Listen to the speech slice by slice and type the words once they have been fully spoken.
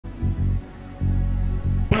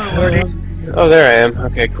Oh, there I am.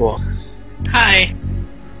 Okay, cool. Hi.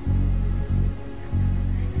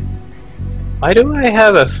 Why do I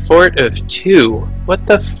have a fort of 2? What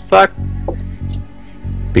the fuck?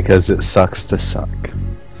 Because it sucks to suck.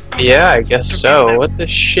 Yeah, I guess so. What the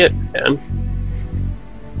shit, man?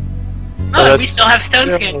 Oh, we still have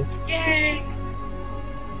stone skin. Yay!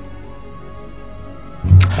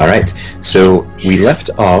 Alright, so we left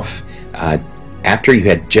off after you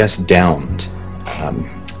had just downed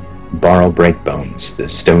Barl Breakbones, the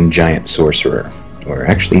stone giant sorcerer, or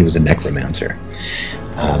actually he was a necromancer.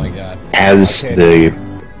 Oh my god. As the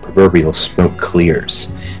proverbial smoke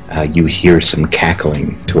clears, you hear some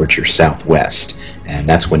cackling towards your southwest, and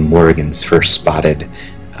that's when Morrigan's first spotted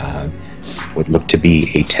what looked to be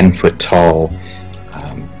a 10-foot tall,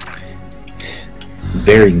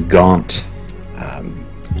 very gaunt,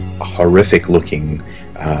 horrific-looking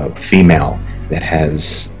female that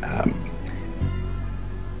has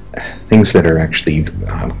things that are actually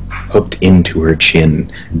hooked into her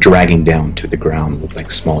chin, dragging down to the ground, look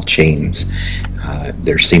like small chains.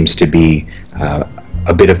 There seems to be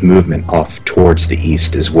a bit of movement off towards the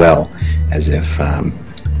east as well, as if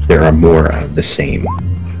there are more of the same.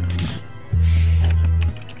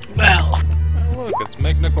 Well. Oh, look, it's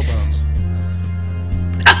Meg Nickelbones.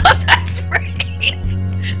 Oh, that's right.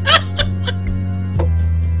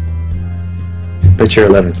 But you're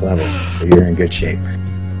 11th level, so you're in good shape.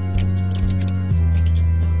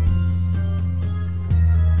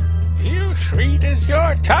 You sweet as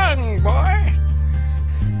your tongue, boy.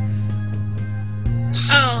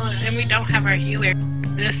 Oh, and we don't have our healer.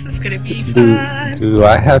 This is gonna be fun. Do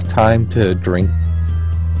I have time to drink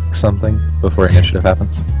something before initiative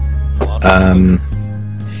happens?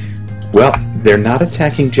 Well, they're not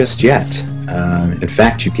attacking just yet. In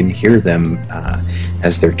fact, you can hear them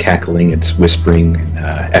as they're cackling. It's whispering,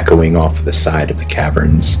 echoing off the side of the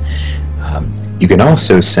caverns. You can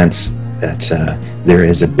also sense that there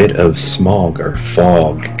is a bit of smog or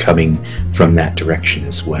fog coming from that direction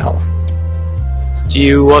as well. Do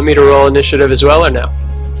you want me to roll initiative as well, or no?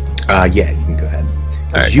 Yeah, you can go ahead.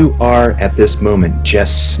 Alright. You are, at this moment,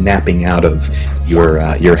 just snapping out of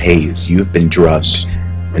your haze. You've been drugged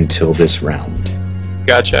until this round.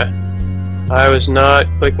 Gotcha. I was not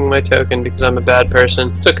clicking my token because I'm a bad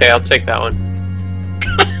person. It's okay, I'll take that one.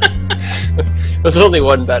 There's only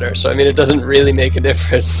one better, so I mean it doesn't really make a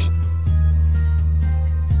difference.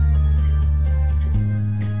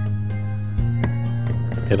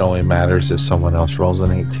 It only matters if someone else rolls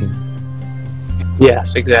an 18.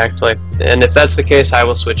 Yes, exactly. And if that's the case, I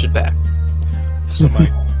will switch it back. So, Mike,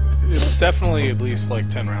 it's definitely at least like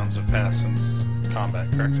 10 rounds have passed since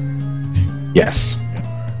combat, correct? Yes. Yeah.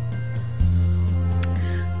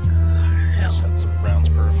 Just had some rounds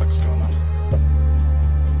per effects going on.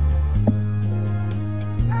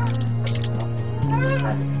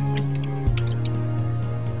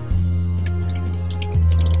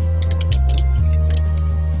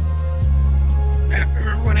 I don't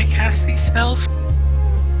remember when I cast these spells.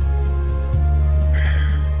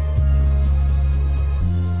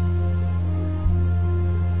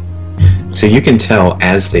 So you can tell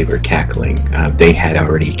as they were cackling, they had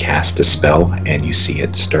already cast a spell, and you see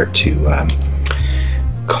it start to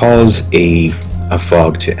cause a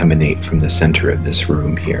fog to emanate from the center of this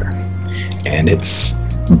room here. And it's,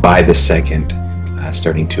 by the second,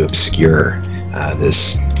 starting to obscure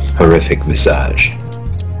this horrific visage.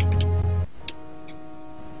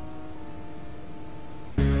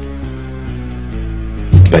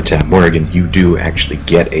 But Morrigan, you do actually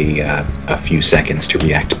get a few seconds to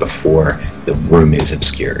react before the room is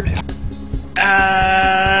obscured.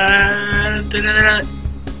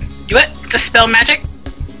 Do it? Dispel magic?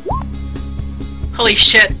 Holy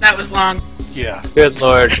shit, that was long. Yeah. Good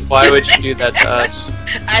lord, why would you do that to us?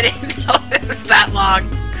 I didn't know it was that long.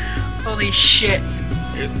 Holy shit.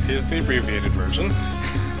 Here's the abbreviated version.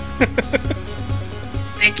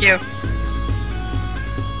 Thank you.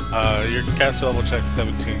 Your caster level check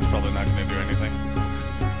 17 is probably not going to do anything.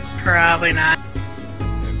 Probably not.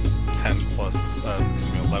 It's 10 plus,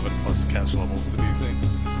 11 plus caster level is the DC.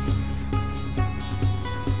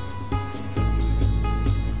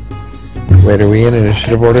 Wait, are we in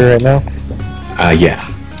initiative order right now? Yeah.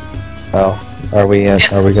 Oh, are we in?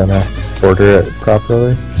 Yes. Are we gonna order it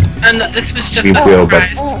properly? And this was just We a will, but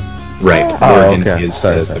surprise. right, Oh, Morrigan okay. is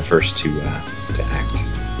Sorry. the first to act.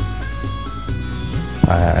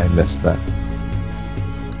 I missed that.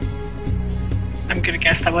 I'm gonna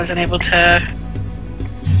guess I wasn't able to...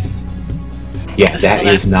 Yeah, that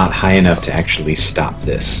is not high enough to actually stop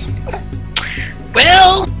this.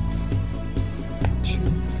 Well...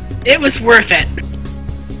 It was worth it.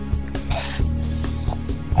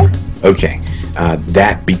 Okay,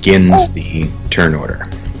 that begins the turn order.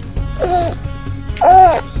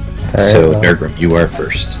 So, Nurgrim, you are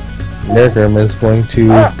first. Nurgrim is going to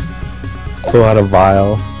pull out a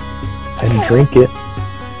vial and drink it.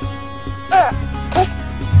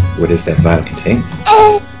 What does that vial contain?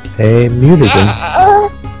 A mutagen.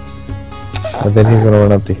 And then he's going to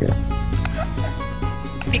run up to here.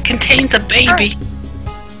 It contains a baby.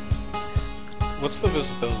 What's the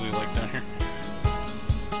visibility like down here?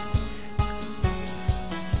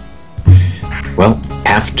 Well,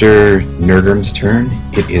 after Nurgrim's turn,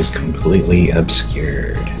 it is completely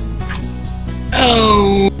obscured.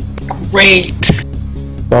 Oh, great.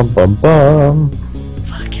 Bum bum bum.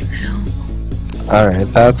 Fucking hell.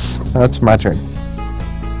 Alright, that's my turn.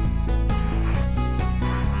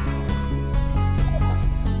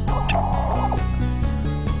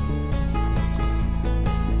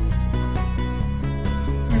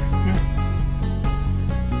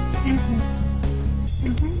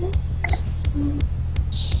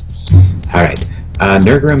 Alright,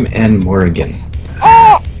 Nurgrim and Morrigan,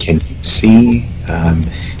 can you see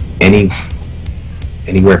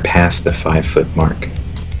anywhere past the 5-foot mark?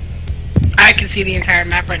 I can see the entire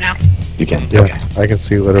map right now. You can? Yeah, Okay. I can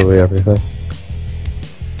see literally everything.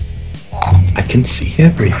 I can see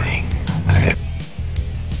everything. Alright.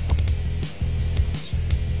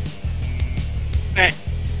 But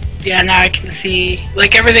yeah, now I can see,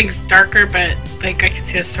 like, everything's darker, but like I can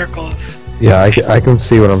see a circle of. Yeah, I can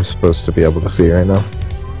see what I'm supposed to be able to see right now.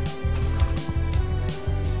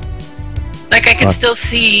 Like I can still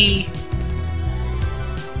see.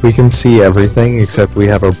 We can see everything except we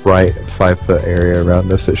have a bright 5-foot area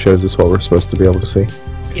around us that shows us what we're supposed to be able to see.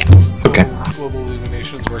 Yeah. Okay. Global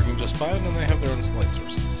illumination is working just fine, and they have their own light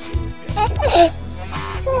sources. So, yeah.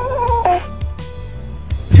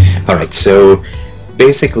 Alright, so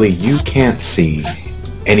basically you can't see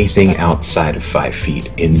anything outside of 5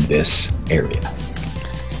 feet in this area.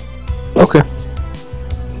 Okay.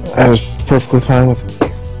 I was perfectly fine with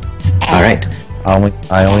it. Alright. I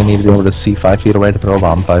only need to be able to see 5 feet away to throw a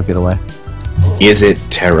bomb 5 feet away. Is it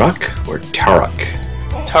Taruk or Taruk?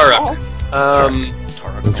 Taruk.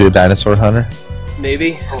 Taruk. Is he a dinosaur hunter?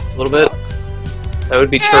 Maybe a little bit. That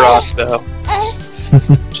would be Taruk though,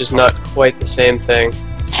 which is not quite the same thing.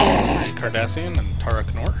 Cardassian and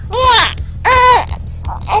Taruk Nor.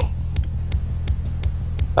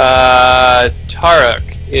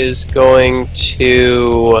 Taruk is going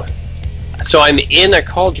to. So I'm in a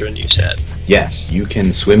cauldron, you said. Yes, you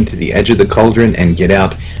can swim to the edge of the cauldron and get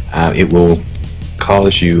out. It will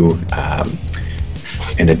cause you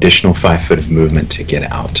an additional 5 foot of movement to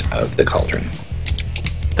get out of the cauldron.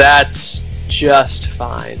 That's just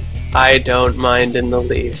fine. I don't mind in the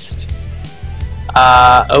least.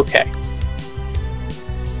 Okay.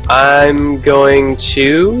 I'm going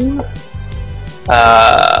to.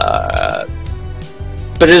 But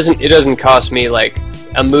it doesn't cost me like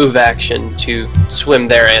a move action to swim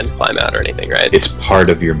there and climb out or anything, right? It's part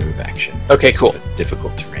of your move action. Okay, cool. So it's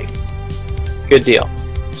difficult terrain. Good deal.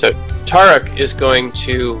 So Taruk is going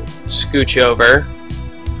to scooch over,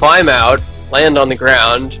 climb out, land on the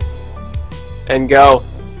ground, and go,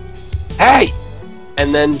 "Hey!"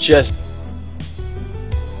 And then just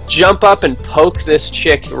jump up and poke this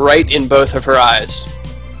chick right in both of her eyes.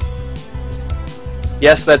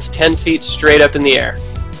 Yes, that's 10 feet straight up in the air.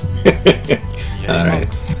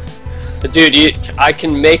 Alright. But dude, I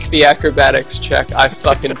can make the acrobatics check, I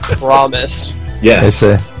fucking promise. Yes.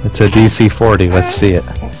 It's a DC 40. Let's see it.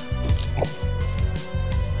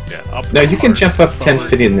 Yeah, up Now you can jump up 10 forward.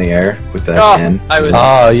 feet in the air with that Oh, 10. I was-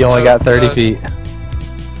 Oh, you only got 30 feet.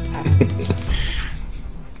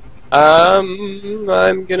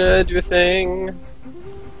 I'm gonna do a thing.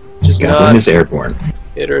 Just Goblin not is airborne.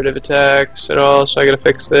 iterative attacks at all, so I gotta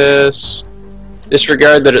fix this.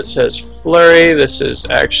 Disregard that it says flurry, this is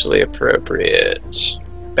actually appropriate.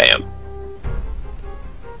 Bam.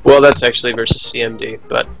 Well, that's actually versus CMD,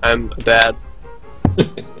 but I'm bad.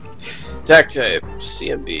 Attack type,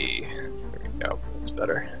 CMB. There we go, that's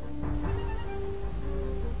better.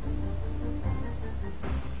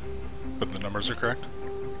 But the numbers are correct?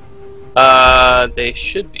 They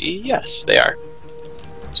should be, yes, they are.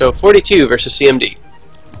 So 42 versus CMD.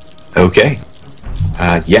 Okay.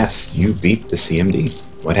 Yes, you beat the CMD.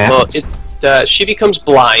 What Well, happens? she becomes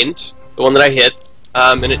blind, the one that I hit,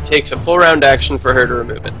 and it takes a full round action for her to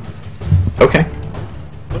remove it. Okay.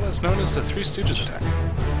 What is known as the Three Stooges attack.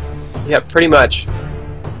 Yeah, pretty much.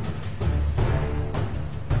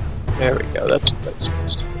 There we go, that's what that's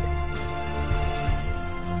supposed to be.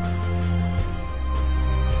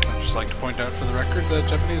 I'd just like to point out for the record that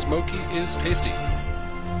Japanese mochi is tasty.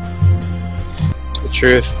 It's the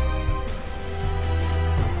truth.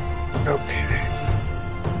 Okay.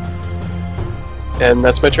 And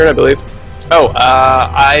that's my turn, I believe. Oh,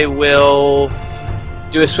 I will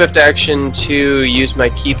do a swift action to use my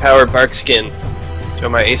key power bark skin. So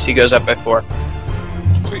my AC goes up by 4.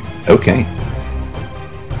 Sweet. Okay.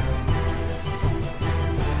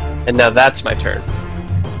 And now that's my turn.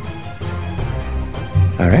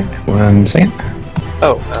 Alright, 1 second.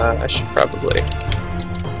 Oh, I should probably...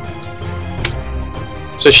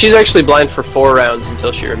 So she's actually blind for 4 rounds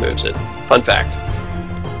until she removes it. Fun fact.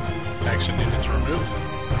 Action needed to remove.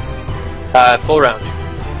 Full round.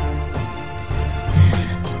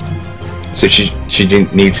 So she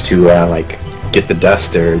needs to, like, get the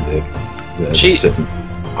dust or the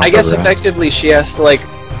I guess effectively she has to, like,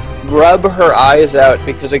 rub her eyes out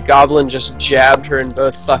because a goblin just jabbed her in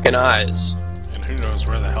both fucking eyes. And who knows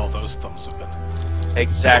where the hell those thumbs have been.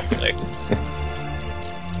 Exactly.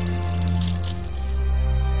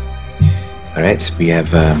 Alright, so we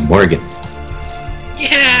have Morgan.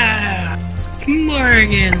 Yeah!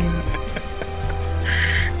 Morgan!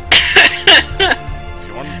 If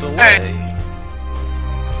you want to delay...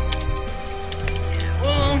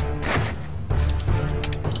 Well...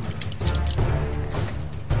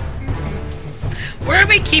 Where are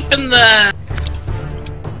we keeping the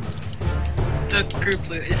group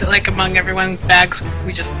loot? Is it like among everyone's bags?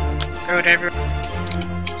 We just throw it everywhere?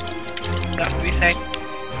 Is that what we say?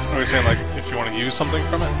 Are we saying, like, if you want to use something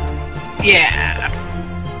from it? Yeah.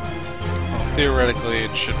 Well, theoretically,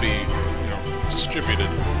 it should be, you know, distributed.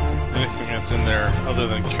 Anything that's in there other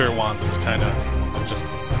than cure wands is kind of just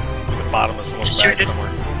in the bottom of someone's bag Distributed.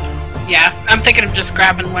 somewhere. Yeah, I'm thinking of just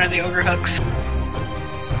grabbing one of the ogre hooks.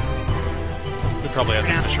 We probably have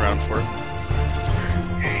to fish around for it.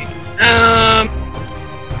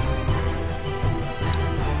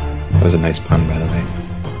 That was a nice pun, by the way.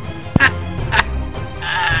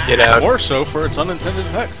 Get out. More so for its unintended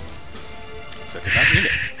effects. Except I did not mean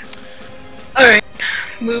it. Alright.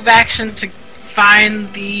 Move action to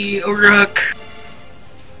find the ogre hook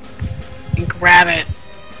and grab it.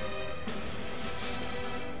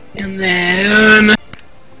 And then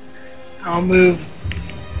I'll move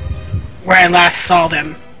where I last saw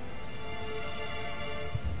them.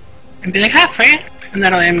 And be like, ha, Freya! And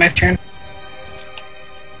that'll end my turn.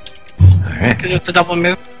 Alright. Because it's a double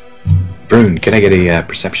move. Vrune, can I get a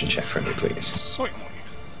perception check from you, please? Certainly.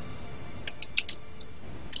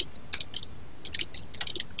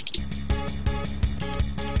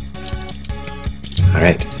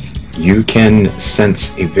 Alright. You can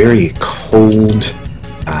sense a very cold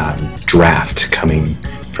draft coming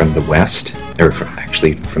from the west, or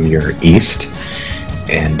actually from your east,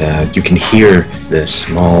 and you can hear the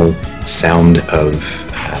small sound of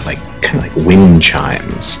kind of like wind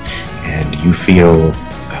chimes, and you feel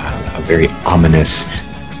a very ominous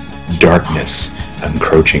darkness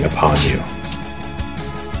encroaching upon you.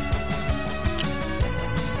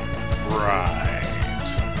 Right.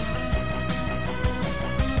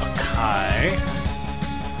 Okay.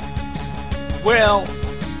 Well,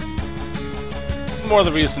 more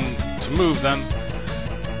the reason to move then.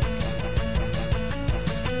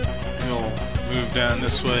 We'll move down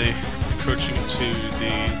this way, encroaching into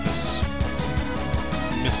this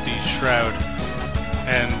misty shroud.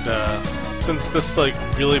 And since this like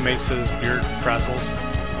really makes his beard frazzled,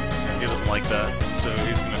 and he doesn't like that, so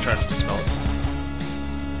he's gonna try to dispel it.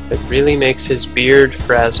 It really makes his beard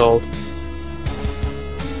frazzled.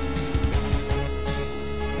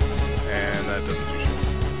 And that doesn't do shit.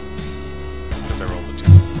 Because I rolled a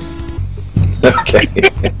 2. Okay.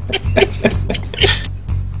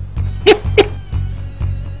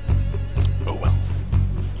 Oh well.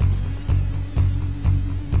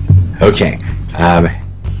 Okay.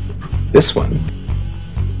 This one.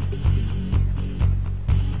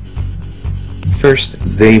 First,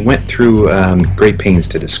 they went through great pains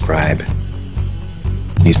to describe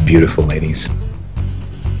these beautiful ladies.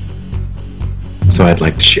 So I'd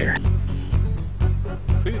like to share.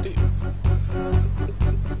 Please do.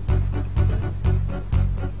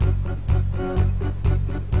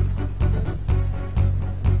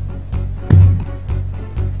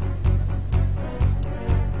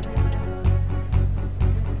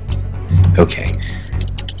 Okay,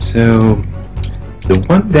 so the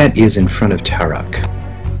one that is in front of Tarok,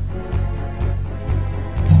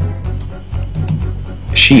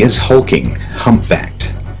 she is hulking,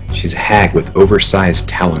 humpbacked. She's a hag with oversized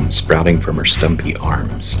talons sprouting from her stumpy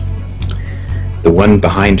arms. The one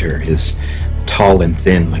behind her is tall and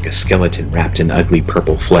thin like a skeleton wrapped in ugly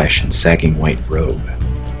purple flesh and sagging white robe.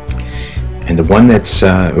 And the one that's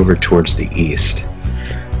over towards the east,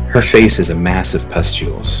 Her face is a mass of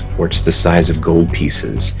pustules, warts the size of gold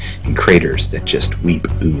pieces, and craters that just weep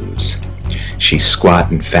ooze. She's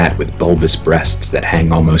squat and fat with bulbous breasts that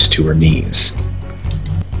hang almost to her knees.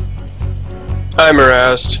 I'm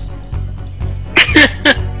aroused.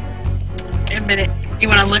 Admit it. You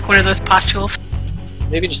want to lick one of those pustules?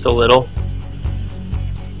 Maybe just a little.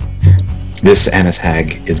 This Annis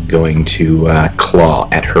hag is going to claw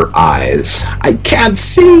at her eyes. I can't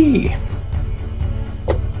see!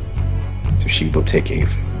 So she will take a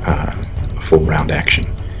full round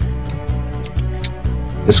action.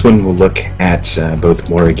 This one will look at both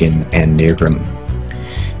Morrigan and Nigrum.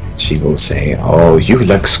 She will say, "Oh, you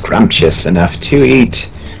look scrumptious enough to eat,"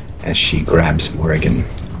 as she grabs Morrigan,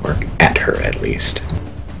 or at her at least.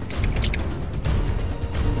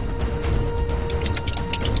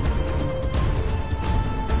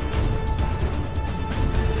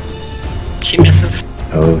 She misses.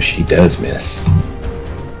 Oh, she does miss.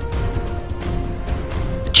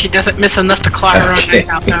 She doesn't miss enough to claw her own eyes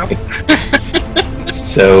out, though.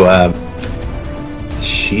 So,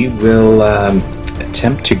 she will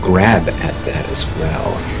attempt to grab at that as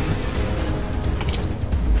well.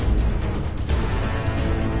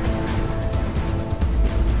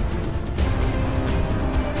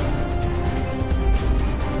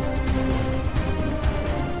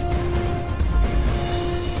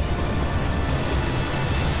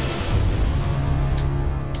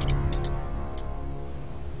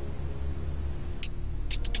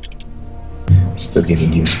 Still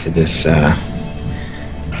getting used to this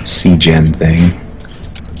C-Gen thing.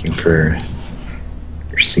 Looking for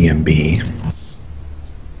your CMB.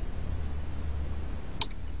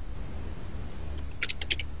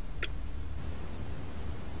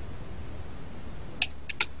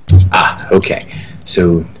 Ah, okay.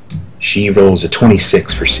 So she rolls a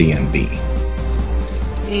 26 for CMB.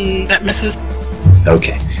 That misses.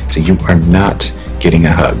 Okay, so you are not getting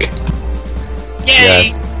a hug. Yay!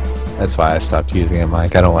 Yeah, that's why I stopped using it,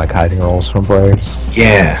 Mike. I don't like hiding rolls from players.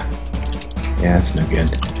 Yeah. Yeah, that's no good.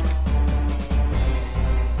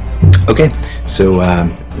 Okay, so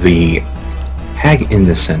the hag in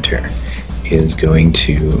the center is going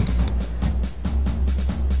to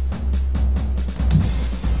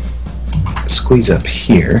squeeze up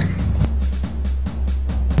here,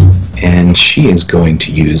 and she is going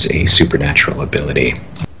to use a supernatural ability.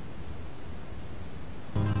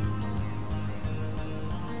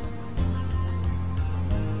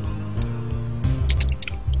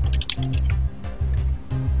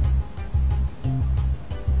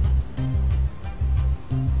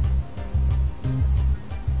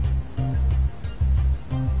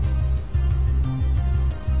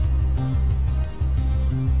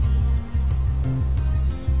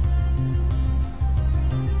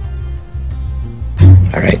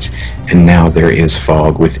 Alright, and now there is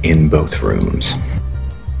fog within both rooms.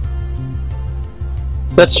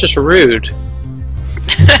 That's just rude.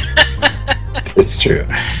 It's true.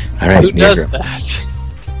 Alright, Who does that?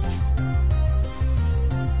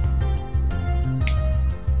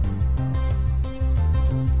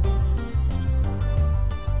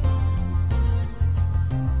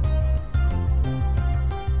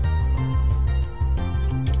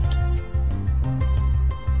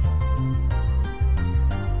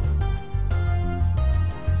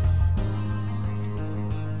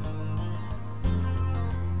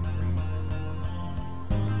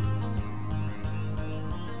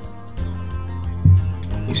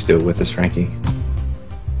 You still with us, Frankie?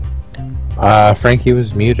 Frankie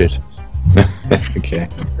was muted. Okay.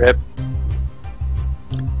 Rip.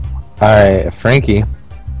 Alright, Frankie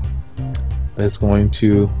is going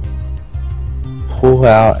to pull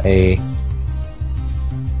out a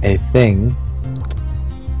thing,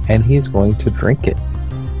 and he's going to drink it.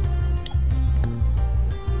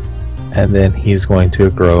 And then he's going to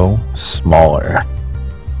grow smaller.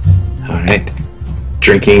 Alright.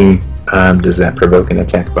 Drinking, does that provoke an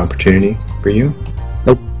attack of opportunity for you?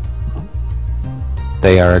 Nope.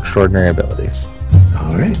 They are extraordinary abilities.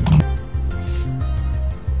 Alright.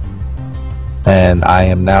 And I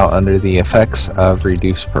am now under the effects of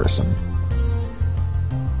Reduced Person.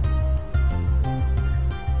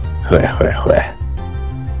 There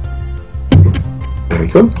we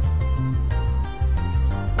go.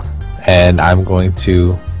 And I'm going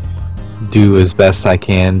to do as best I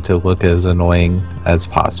can to look as annoying as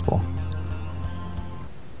possible.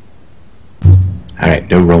 Alright,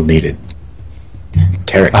 no roll needed.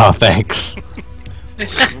 Tarek. Oh, thanks.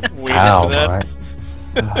 Waiting Ow, for that. Mike.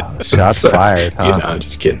 Oh, shots fired, huh? You know, I'm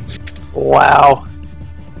just kidding. Wow.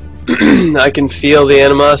 I can feel the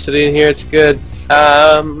animosity in here. It's good.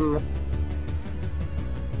 To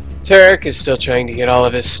Tarek is still trying to get all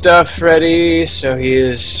of his stuff ready, so he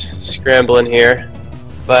is scrambling here.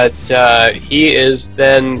 But he is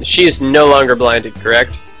then... She's no longer blinded,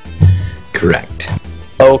 correct? Correct.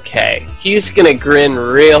 Okay. He's gonna grin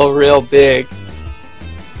real big.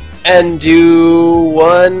 And do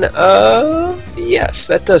one of... Yes,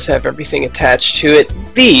 that does have everything attached to it.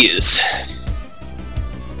 These.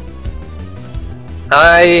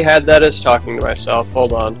 I had that as talking to myself.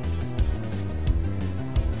 Hold on.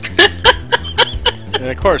 And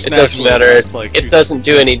of course, It doesn't matter. It doesn't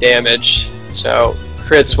do any damage, so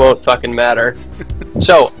crits won't fucking matter.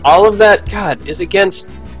 So, all of that, God, is against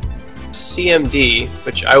CMD,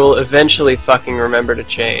 which I will eventually fucking remember to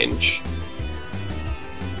change.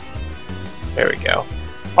 There we go.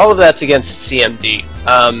 All of that's against CMD.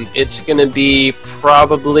 It's gonna be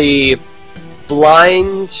probably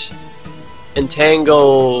blind,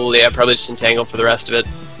 entangle, yeah, probably just entangle for the rest of it.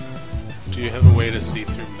 Do you have a way to see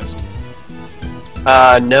through mist?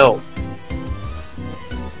 No.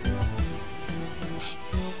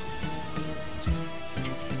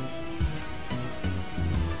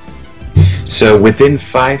 So within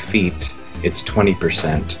 5 feet, it's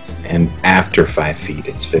 20%, and after 5 feet,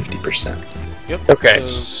 it's 50%. Yep. Okay,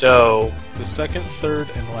 so the second, third,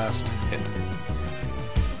 and last hit.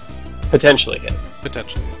 potentially hit.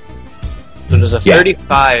 Potentially. So does a Yeah.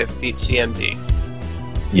 35 beat CMD?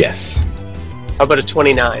 Yes. How about a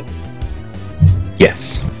 29?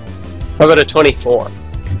 Yes. How about a 24?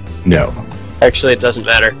 No. Actually, it doesn't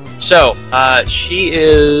matter. So, she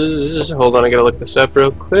is... Hold on, I gotta look this up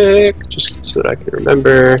real quick, just so that I can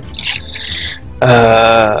remember.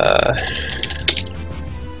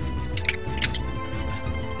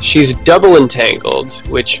 She's double entangled,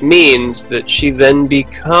 which means that she then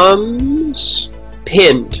becomes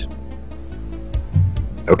pinned.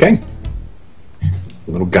 Okay.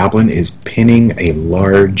 The little goblin is pinning a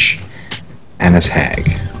large Annis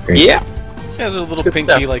hag. Very Yeah. She has her little good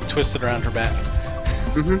pinky stuff. like twisted around her back.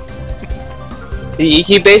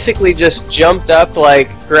 He basically just jumped up, like,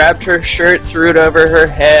 grabbed her shirt, threw it over her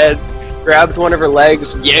head, grabbed one of her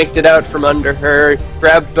legs, yanked it out from under her,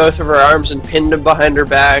 grabbed both of her arms and pinned them behind her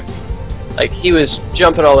back. Like, he was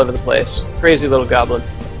jumping all over the place. Crazy little goblin.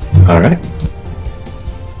 Alright.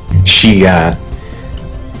 She,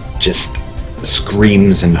 just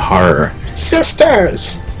screams in horror.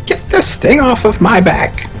 Sisters! Get this thing off of my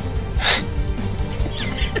back!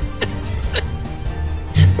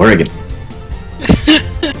 Oregon.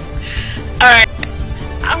 Alright,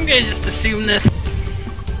 I'm gonna just assume this,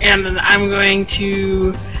 and then I'm going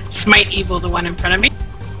to smite evil the one in front of me.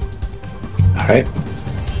 Alright.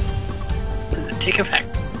 Does it take effect?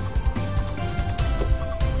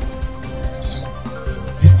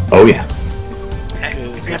 Oh yeah. Okay,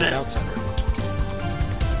 Is got it an it. outsider?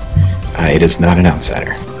 It is not an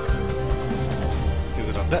outsider. Is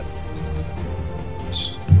it undead?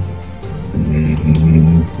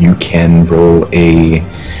 You can roll a...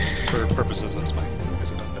 For purposes of smite,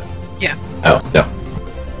 is it undead? Yeah. Oh, no.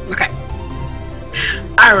 Okay.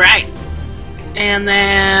 Alright. And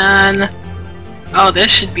then... Oh, this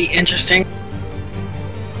should be interesting.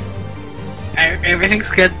 Everything's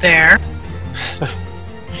good there.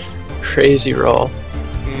 Crazy roll.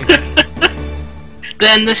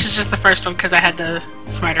 Then this is just the first one because I had to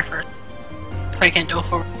smite her first. So I can't do a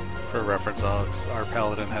full. For reference, Alex, our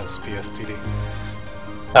paladin has PSTD.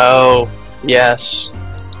 Oh, yes.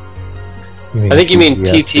 I think you mean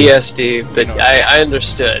PTSD, but No. I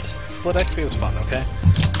understood. Slidexia is fun, okay?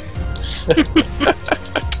 Would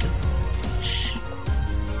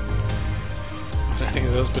any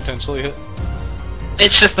of those potentially hit?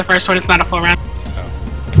 It's just the first one, it's not a full round.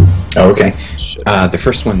 Oh, okay. Shit. The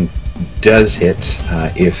first one does hit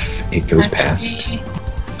if it goes past.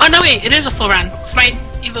 Oh no, wait, it is a full round. Smite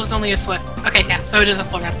evil's only a sweat. Okay, yeah, so it is a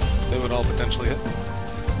full round. They would all potentially hit.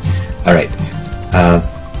 Alright.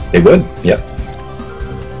 They would, yep.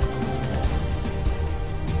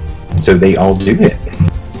 So they all do hit.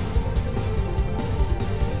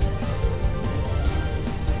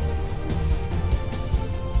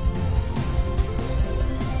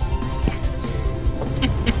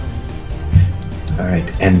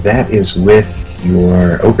 Alright, and that is with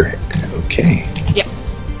your ogre hit. Okay. Yep.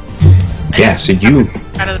 Yeah, so you...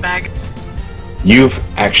 Out of the bag. You've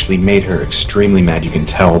actually made her extremely mad. You can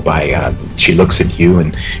tell by she looks at you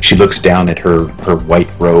and she looks down at her white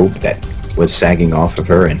robe that was sagging off of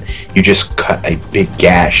her, and you just cut a big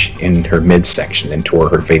gash in her midsection and tore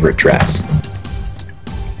her favorite dress.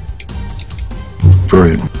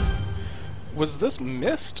 Vrune. Was this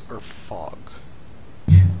mist or fog?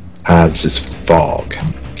 This is fog.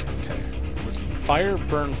 Okay. Would fire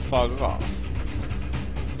burn fog off?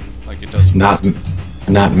 Like it does. Not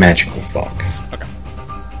magical fog. Okay.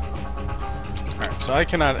 Alright, so I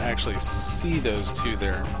cannot actually see those two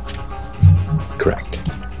there. Correct.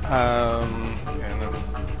 And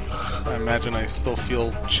I imagine I still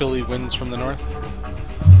feel chilly winds from the north.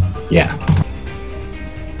 Yeah.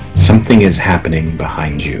 Something is happening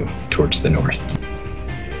behind you towards the north.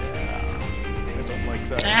 Yeah. I don't like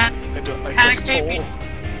that. That I don't like kinda this creepy. toll.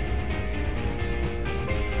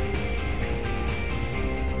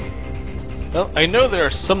 Well, I know there are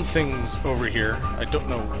some things over here. I don't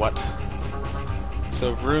know what.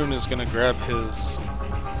 So Vrune is going to grab his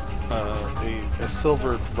a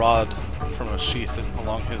silver rod from a sheath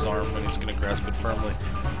along his arm, and he's going to grasp it firmly,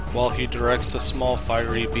 while he directs a small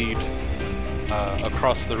fiery bead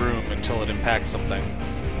across the room until it impacts something,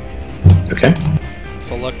 Okay.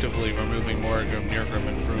 selectively removing Morrigan, Nirgrim,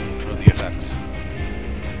 and Vrune for the effects.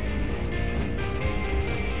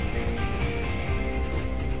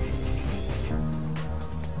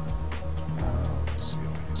 Let's see,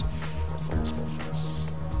 I'll use a Orthodox full face.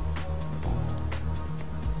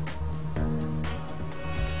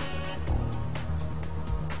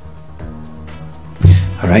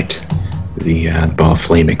 All right. The ball of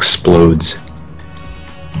flame explodes.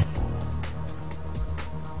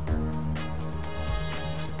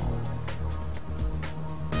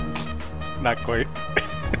 Not quite.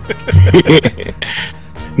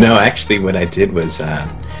 No, actually, what I did was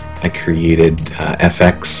I created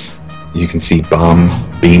FX. You can see Bomb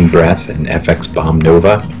Beam Breath and FX Bomb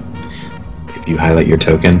Nova. If you highlight your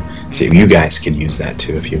token, so you guys can use that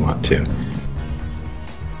too if you want to.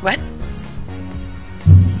 What?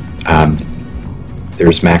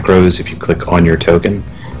 There's macros. If you click on your token,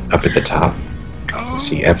 up at the top, Oh. you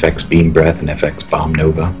see FX Beam Breath and FX Bomb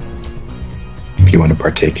Nova. If you want to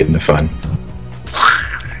partake in the fun.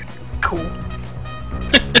 Cool.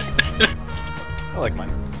 I like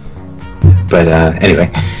mine. But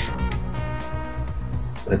anyway,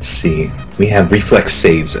 let's see. We have reflex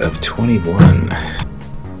saves of 21.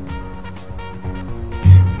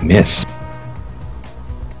 Miss.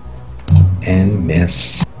 And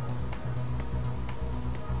miss.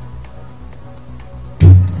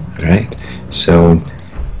 Alright, so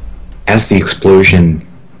as the explosion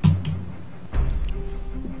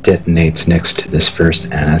detonates next to this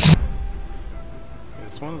first anise,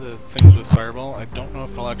 It's one of the things with Fireball. I don't know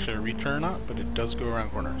if it'll actually reach or not, but it does go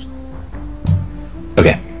around corners.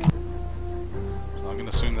 okay, So I'm going to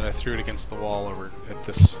assume that I threw it against the wall over at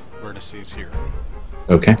this vertices here.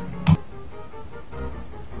 okay.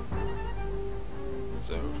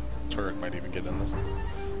 So Turek might even get in this.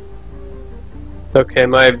 Okay,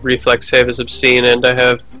 my reflex save is obscene, and I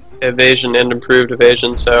have evasion and improved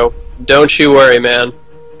evasion, so don't you worry, man.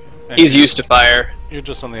 And He's used to fire. You're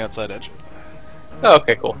just on the outside edge. Oh,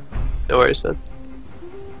 okay, cool. No worries then.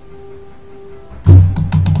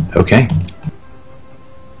 Okay.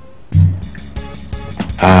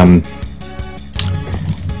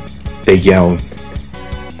 They yell,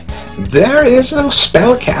 "There is a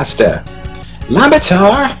spellcaster!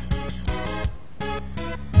 Labatar!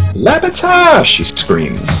 Labatar!" she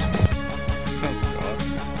screams. Oh god.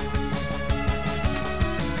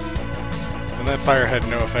 And that fire had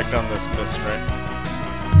no effect on this miss, right?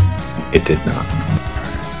 It did not.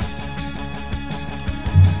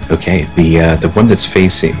 Okay, the one that's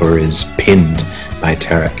facing or is pinned by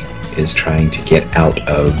Tarek is trying to get out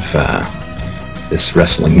of this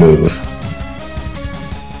wrestling move.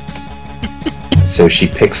 So she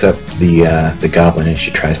picks up the goblin and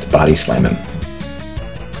she tries to body slam him.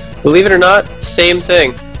 Believe it or not, same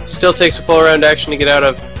thing. Still takes a full round action to get out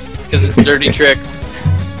of, because it's a dirty trick.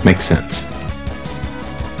 Makes sense.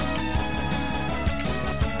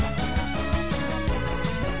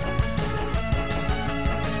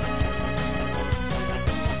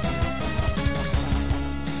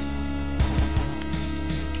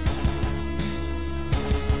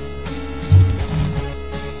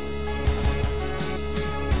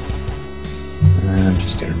 I'm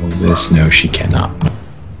just gonna roll this. No, she cannot.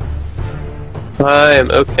 I am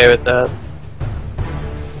okay with that.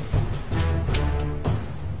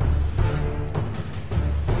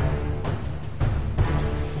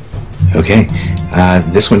 Okay,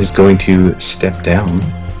 this one is going to step down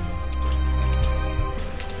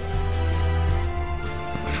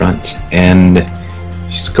front, and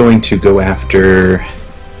she's going to go after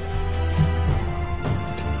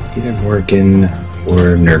either Morgan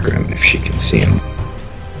or Nirgrim if she can see him.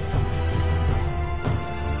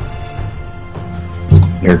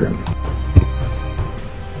 Nirgrim.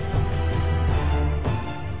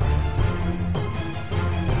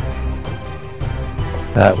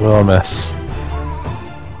 That will miss.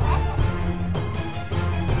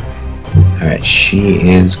 Alright, she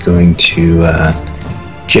is going to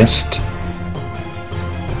just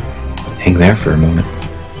hang there for a moment.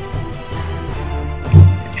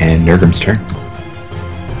 And Nurgrim's turn.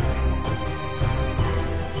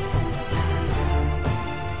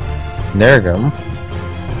 Nergum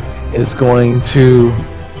is going to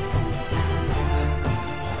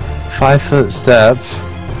 5-foot step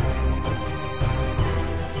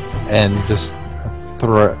and just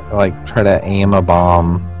try to aim a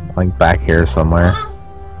bomb like back here somewhere,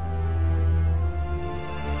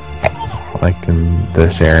 like in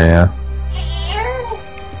this area.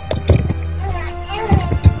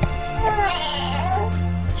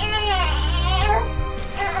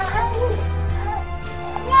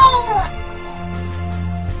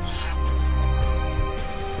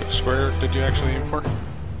 Which square did you actually aim for?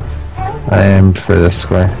 I am for this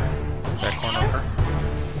square. That corner over?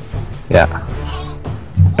 Yeah.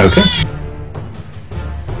 Okay.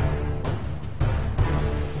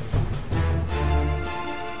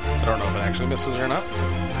 I don't know if it actually misses or not.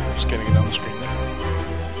 Just getting it on the screen there.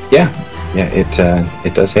 Yeah,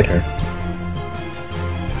 it does hit her.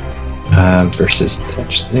 Versus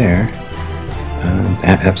touch there.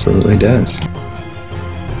 That absolutely does.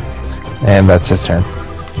 And that's his turn.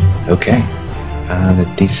 Okay. The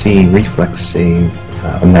DC reflex save,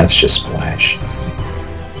 and that's just splash.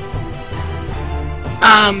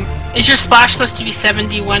 Is your splash supposed to be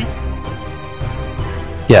 7d1?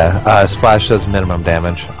 Yeah, splash does minimum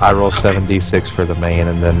damage. I roll 7d6 for the main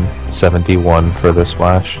and then 7d1 for the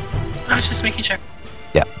splash. I was just making sure.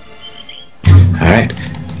 Yeah. Alright.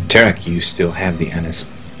 Tarek, you still have the Ennis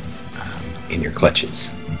in your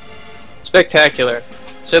clutches. Spectacular.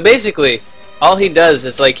 So basically, all he does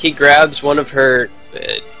is like he grabs one of her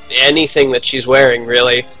anything that she's wearing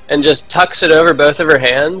really and just tucks it over both of her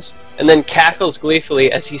hands and then cackles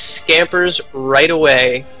gleefully as he scampers right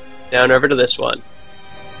away down over to this one.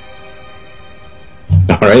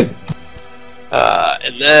 Alright.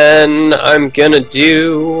 And then I'm gonna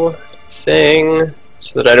do a thing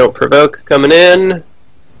so that I don't provoke coming in.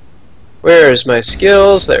 Where's my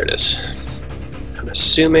skills? There it is. I'm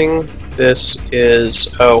assuming this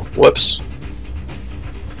is... oh, whoops.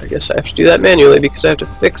 I guess I have to do that manually because I have to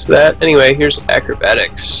fix that. Anyway, here's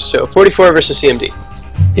acrobatics. So 44 versus CMD.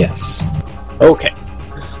 Yes. Okay.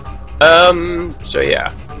 So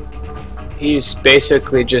yeah. He's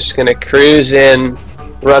basically just gonna cruise in,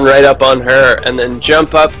 run right up on her, and then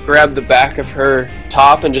jump up, grab the back of her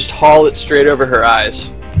top, and just haul it straight over her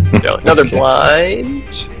eyes. So another Okay.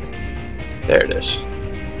 blind. There it is.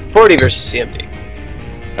 40 versus CMD.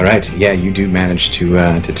 Alright, yeah, you do manage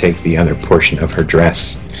to take the other portion of her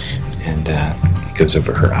dress, and it goes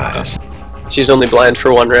over her eyes. She's only blind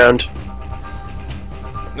for 1 round.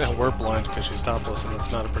 No, we're blind because she's topless, and that's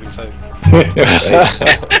not a pretty sight.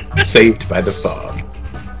 Right? Saved by the fog.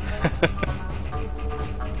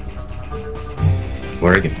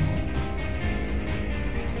 Morrigan.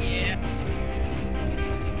 Yeah.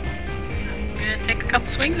 I'm gonna take a couple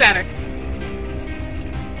swings at her.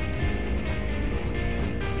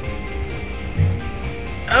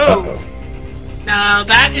 Oh! Uh-oh. Now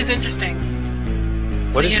that is interesting.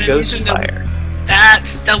 What is Ghost Fire?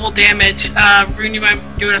 That's double damage. Vrune, you mind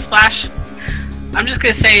doing a splash? I'm just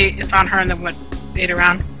gonna say it's on her and then what? 8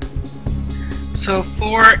 around. So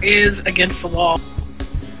 4 is against the wall.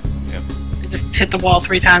 Yep. It just hit the wall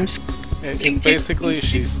 3 times. Basically,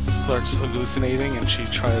 she starts hallucinating and she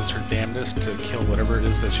tries her damnedest to kill whatever it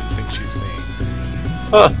is that she thinks she's seeing.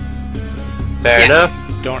 Huh. Fair enough.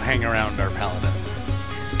 Don't hang around our paladin.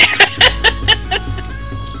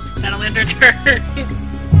 That'll end her turn.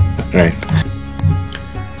 Right.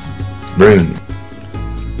 Vrune.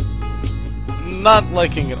 Not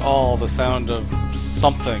liking at all the sound of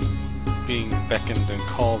something being beckoned and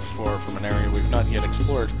called for from an area we've not yet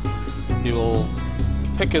explored, he will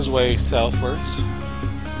pick his way southwards.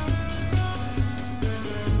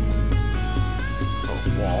 A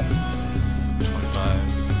wall. 25.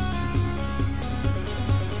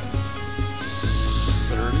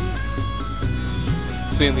 30.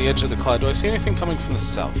 Seeing the edge of the cloud. Do I see anything coming from the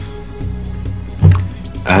south?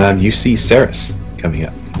 You see Ceres coming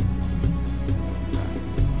up.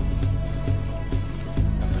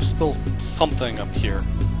 And there's still something up here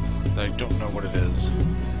that I don't know what it is.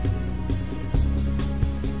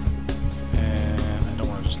 And I don't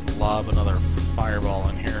want to just lob another fireball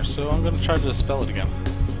in here, so I'm going to try to dispel it again.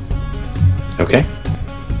 Okay.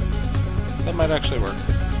 That might actually work.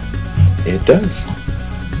 It does.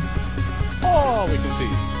 Oh, we can see.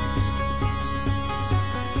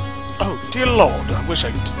 Oh, dear lord, I wish I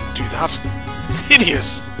didn't do that. It's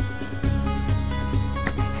hideous.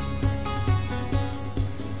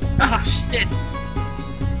 Oh, Oh shit!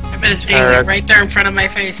 I bet it's dangling right there in front of my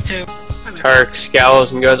face too. Tarek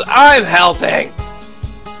scowls and goes, "I'm helping."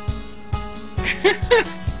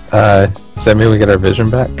 Does that mean we get our vision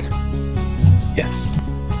back? Yes.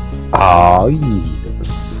 Oh,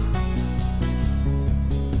 yes.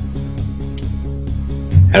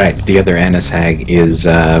 Alright, the other Annis Hag is,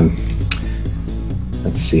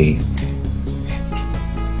 let's see.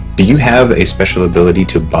 Do you have a special ability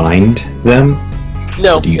to bind them?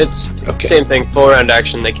 No, Do you- it's okay. same thing. Full round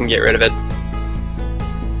action, they can get rid of it.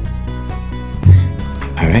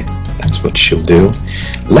 Alright, that's what she'll do.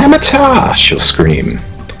 Lamata! She'll scream.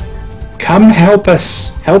 Come help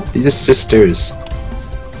us! Help these sisters!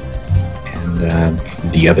 And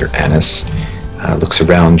the other Annis looks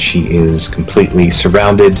around. She is completely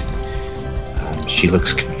surrounded. She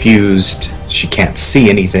looks confused. She can't see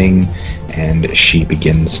anything. And she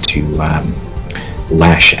begins to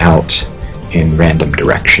lash out in random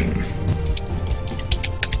direction.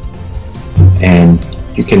 And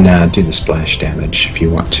you can do the splash damage if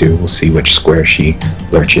you want to. We'll see which square she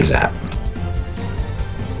lurches at.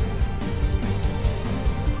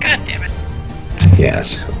 God damn it!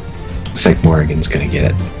 Yes. Looks like Morrigan's gonna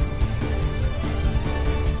get it.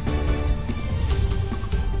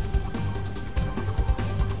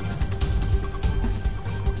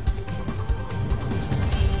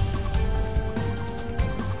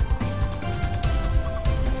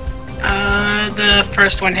 The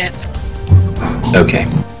first one hits. Okay.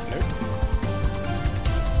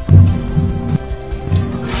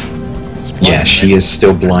 Yeah, she is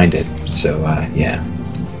still blinded, so, yeah.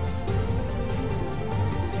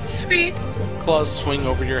 Sweet. Claws swing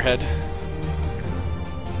over your head.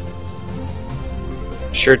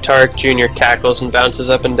 Sure, Tarek Jr. cackles and bounces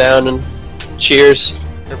up and down and cheers.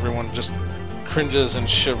 Everyone just cringes and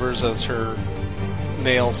shivers as her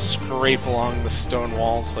nails scrape along the stone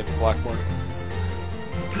walls like a blackboard.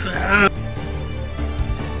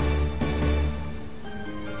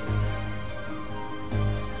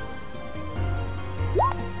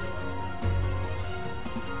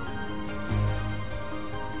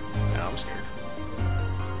 Now I'm scared.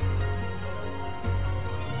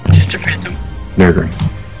 Just a phantom. Murdering.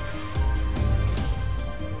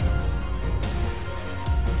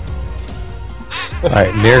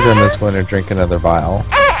 Alright, Nirgrim is going to drink another vial.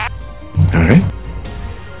 Alright.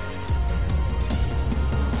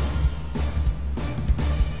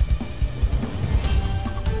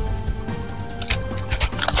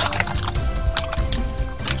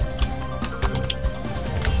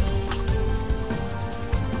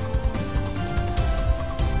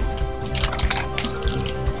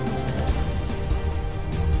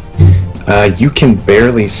 You can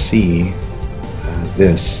barely see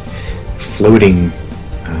this floating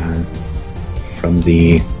from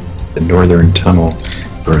the northern tunnel,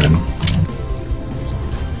 Vrune.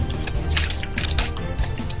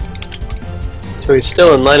 So he's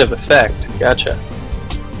still in line of effect. Gotcha.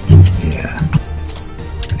 Yeah.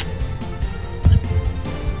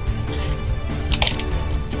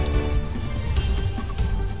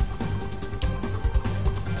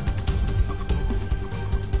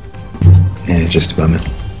 Yeah, just a moment.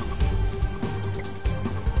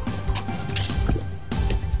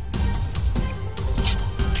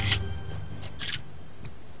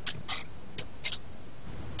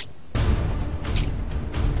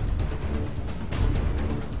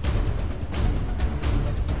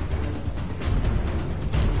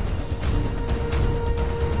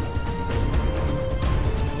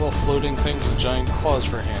 Little floating things with giant claws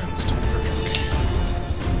for hands. Time for a drink.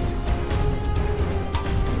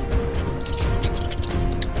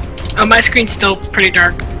 Oh, my screen's still pretty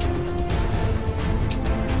dark.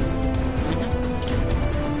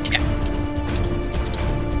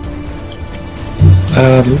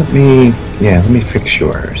 Let me fix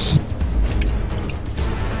yours.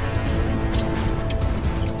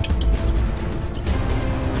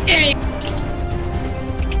 Yay!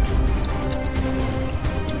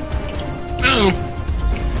 Oh.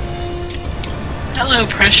 Hello,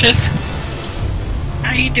 precious.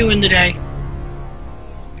 How you doing today?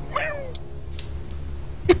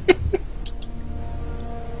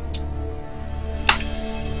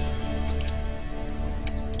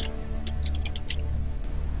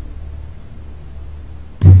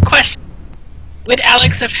 Question. Would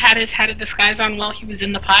Alex have had his hat of disguise on while he was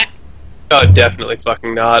in the pot? Oh, definitely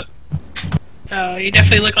fucking not. So you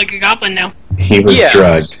definitely look like a goblin now. He was Yes.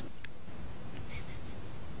 drugged.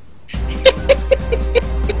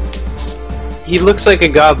 He looks like a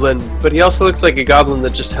goblin, but he also looks like a goblin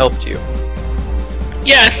that just helped you.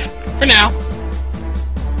 Yes, for now.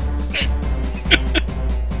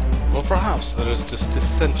 Well, Perhaps there is just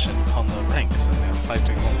dissension on the ranks and they are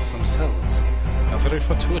fighting amongst themselves. How very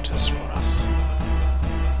fortuitous for us.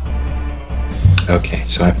 Okay,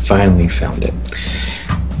 so I finally found it.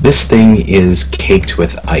 This thing is caked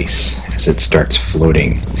with ice as it starts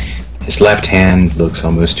floating. His left hand looks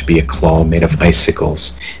almost to be a claw made of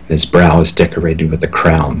icicles, and his brow is decorated with a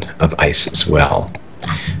crown of ice as well.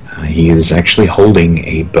 He is actually holding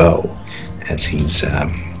a bow as he's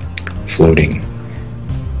floating.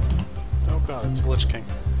 Oh god, it's the Lich King.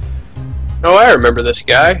 Oh, I remember this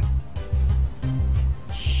guy.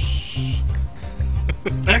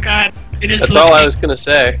 Oh god, it is. That's all I was gonna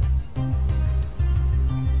say.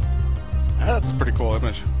 That's a pretty cool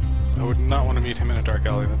image. I would not want to meet him in a dark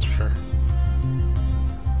alley, that's for sure.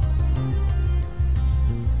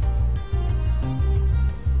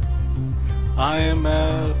 I am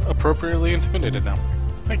appropriately intimidated now.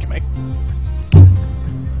 Thank you, Mike.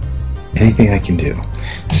 Anything I can do.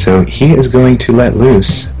 So he is going to let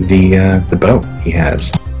loose the bow he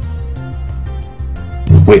has,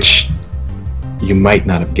 which you might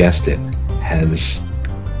not have guessed it has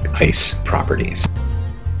ice properties.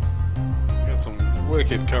 Got some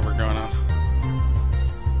wicked cover going on.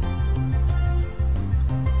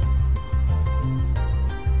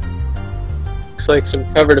 Looks like some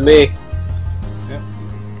cover to me. Yep,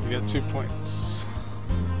 we got 2 points.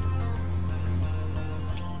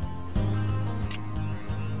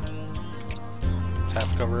 It's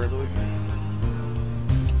half cover, I believe.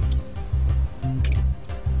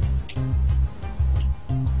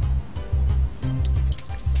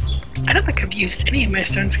 I don't think I've used any of my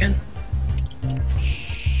stone skin.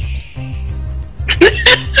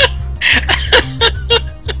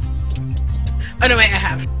 Oh no, wait, I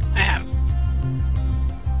have.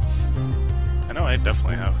 I know I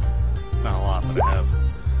definitely have. Not a lot, but I have.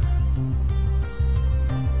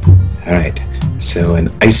 Alright, so an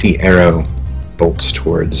icy arrow bolts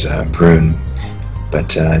towards Vrune,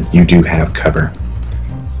 but you do have cover.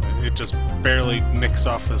 So it just barely nicks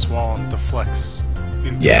off this wall and deflects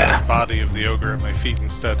into Yeah. the body of the ogre at my feet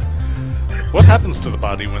instead. What happens to the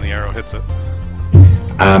body when the arrow hits it?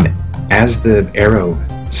 As the arrow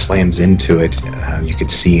slams into it, you could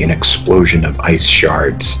see an explosion of ice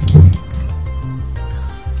shards.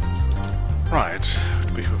 Right, it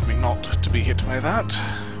would behoove me not to be hit by that.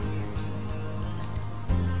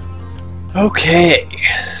 Okay.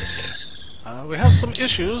 We have some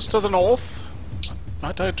issues to the north.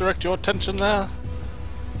 Might I direct your attention there?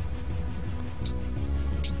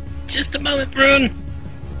 Just a moment, Vrune.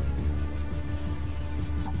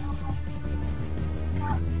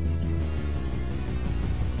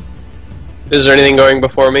 Is there anything going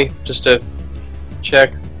before me? Just to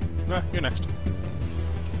check. Nah, you're next.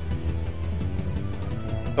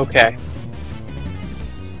 Okay.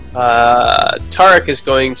 Tarek is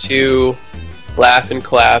going to laugh and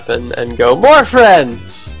clap and go, "More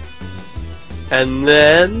friends!" And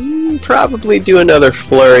then probably do another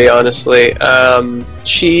flurry, honestly.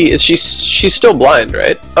 She's still blind,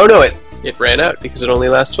 right? Oh no, it ran out because it only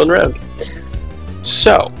lasts 1 round.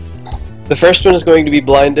 So, the first one is going to be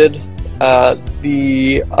blinded.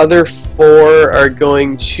 The other 4 are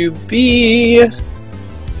going to be...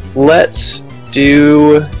 Let's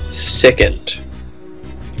do sickened.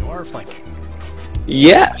 You are flanking.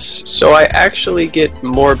 Yes, so I actually get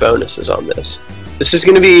more bonuses on this. This is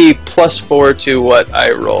going to be +4 to what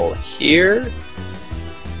I roll here.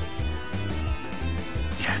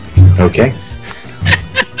 Okay.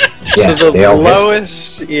 So the they all hit.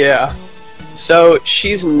 lowest, yeah. So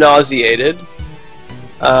she's nauseated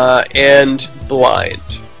and blind.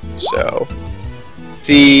 So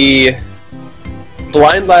the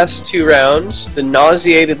blind lasts 2 rounds. The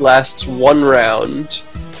nauseated lasts 1 round,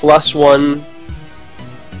 +1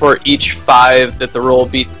 for each 5 that the roll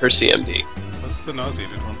beat per CMD. What's the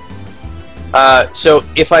nauseated one? So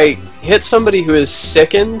if I hit somebody who is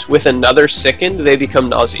sickened with another sickened, they become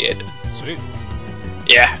nauseated. Sweet.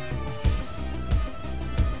 Yeah.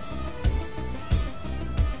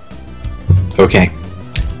 Okay.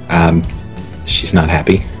 She's not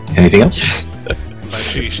happy. Anything else? By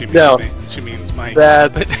she means No. me. She means Mike.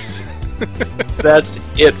 That's that's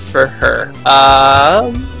it for her.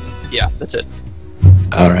 Yeah, that's it.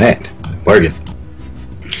 Alright. Morgan.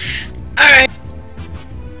 Alright.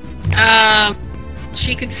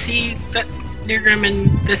 She could see that Nirgrim and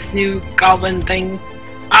this new goblin thing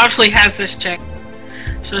obviously has this chick.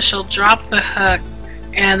 So she'll drop the hook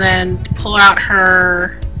and then pull out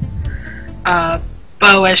her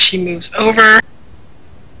bow as she moves over.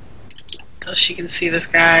 So she can see this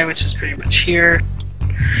guy, which is pretty much here.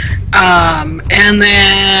 And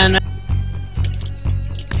then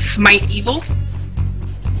Smite Evil.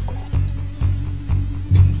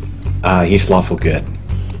 He's lawful good.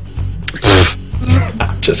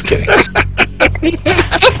 I'm just kidding.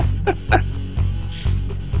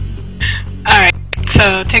 Alright,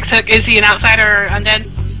 so takes Hook. Is he an outsider or undead?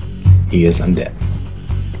 He is undead.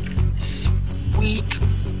 Sweet.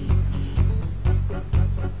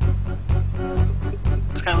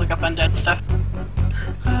 Just gotta look up undead stuff.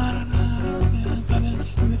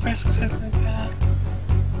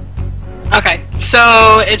 Okay,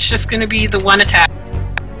 so it's just gonna be the one attack,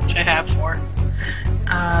 which I have for.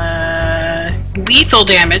 Lethal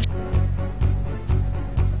damage.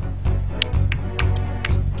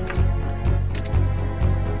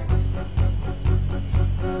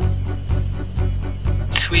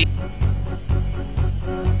 Sweet.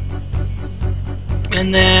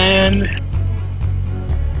 And then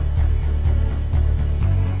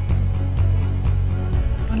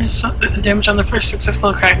the damage on the first successful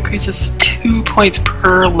attack increases 2 points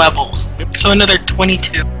per level. So another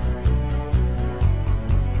 22.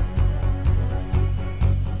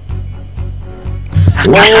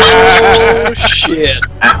 Oh shit!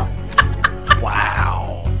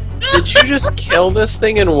 Wow. Did you just kill this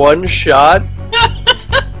thing in one shot?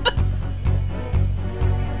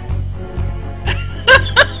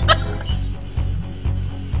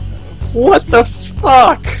 What the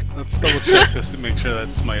fuck? Let's double check this to make sure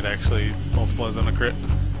that smite actually multiplies on a crit.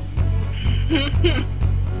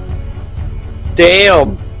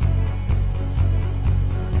 Damn!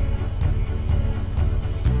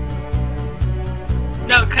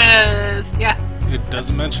 No, cause yeah, It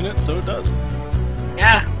doesn't mention it, so it does.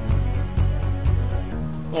 yeah.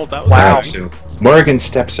 Well, that was Wow. exciting. So Morgan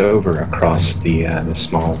steps over across the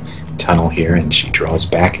small tunnel here, and she draws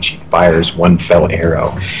back and she fires one fell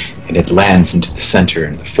arrow, and it lands into the center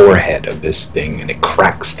and the forehead of this thing, and it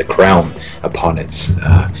cracks the crown upon its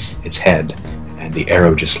head, and the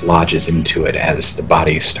arrow just lodges into it as the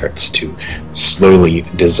body starts to slowly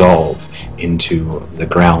dissolve into the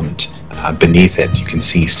ground. Beneath it, you can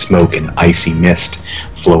see smoke and icy mist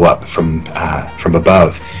flow up from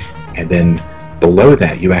above, and then below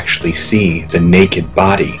that, you actually see the naked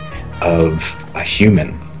body of a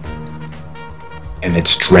human, and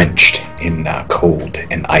it's drenched in cold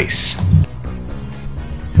and ice.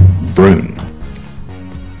 Vrune.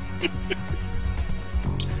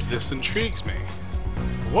 This intrigues me.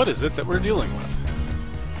 What is it that we're dealing with?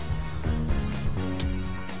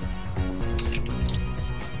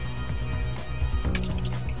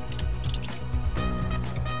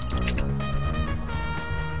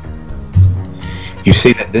 You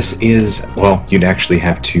see that this is, well, you'd actually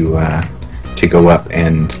have to go up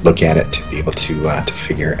and look at it to be able to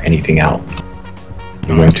figure anything out.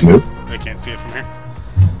 You're going to move? I can't see it from here.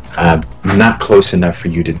 Not close enough for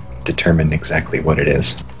you to determine exactly what it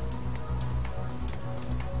is.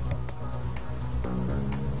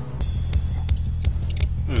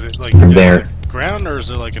 Is it like From in there- the ground, or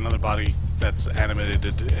is it like another body that's animated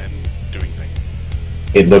and doing things?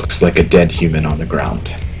 It looks like a dead human on the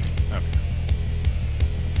ground. Okay.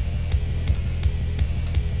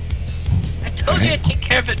 I told you I'd take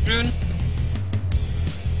care of it, Vrune.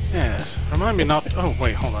 Yes. Remind me not. Oh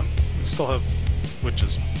wait, hold on. We still have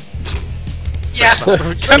witches. Yeah.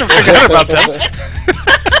 We kind of forgot about that.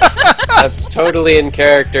 That's totally in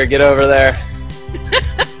character. Get over there.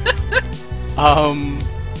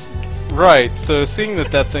 Right. So seeing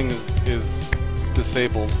that thing is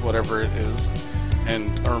disabled, whatever it is,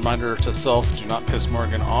 and a reminder to self: do not piss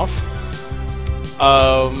Morgan off.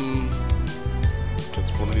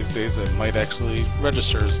 Because one of these days it might actually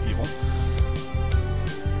register as evil.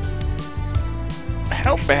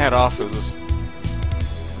 How bad off is this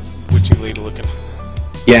witchy lady looking?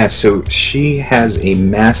 Yeah, so she has a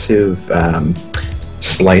massive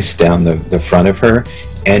slice down the front of her,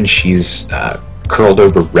 and she's curled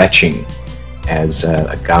over retching as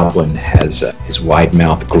a goblin has his wide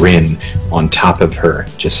mouth grin on top of her,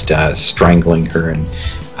 just strangling her and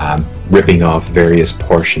ripping off various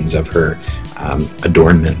portions of her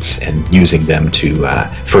adornments and using them to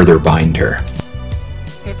further bind her.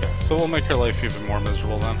 Okay, so we'll make her life even more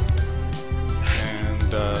miserable then.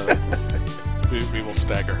 And we will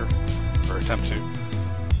stagger her, or attempt to.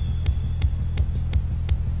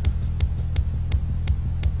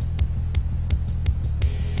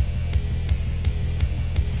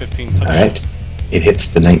 $15 touch. Alright, it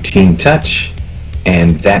hits the 19 touch,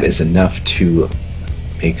 and that is enough to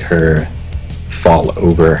make her fall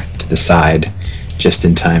over to the side just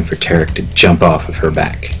in time for Tarek to jump off of her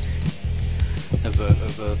back. As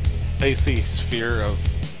a icy sphere of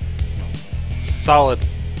solid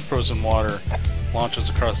frozen water launches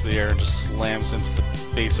across the air and just slams into the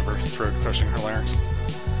base of her throat, crushing her larynx.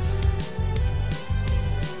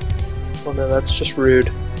 Well, no, that's just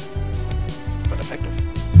rude. but effective.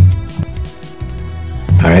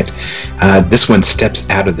 Alright. This one steps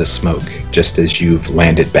out of the smoke just as you've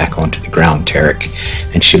landed back onto the ground, Tarek.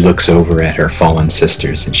 And she looks over at her fallen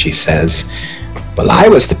sisters and she says, "Well, I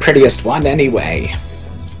was the prettiest one anyway.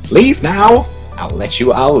 Leave now. I'll let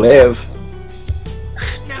you all live."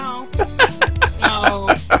 No. No.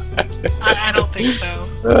 I don't think so.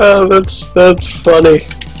 Oh, that's funny.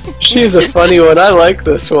 She's a funny one. I like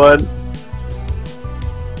this one.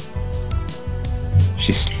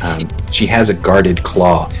 She has a guarded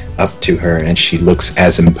claw up to her, and she looks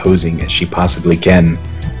as imposing as she possibly can.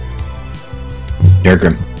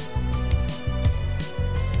 Nurgrim.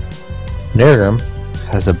 Nurgrim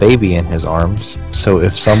has a baby in his arms, so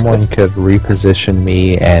if someone could reposition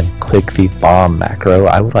me and click the bomb macro,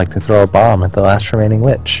 I would like to throw a bomb at the last remaining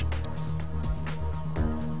witch.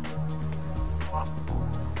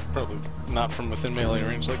 Probably not from within melee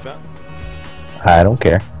range like that. I don't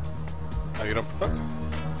care. Oh, you don't prefer?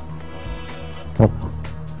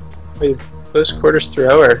 Wait, close quarters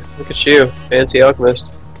thrower. Look at you, fancy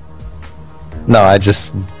alchemist. No, I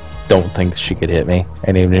just don't think she could hit me.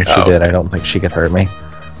 And even if she did, I don't think she could hurt me.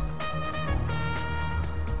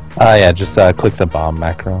 Yeah, just click the bomb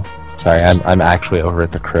macro. Sorry, I'm actually over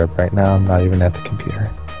at the crib right now. I'm not even at the computer.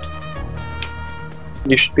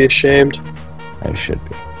 You should be ashamed. I should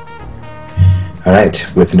be.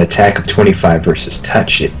 Alright, with an attack of 25 versus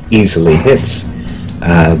touch, it easily hits.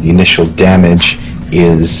 The initial damage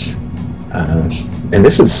is... and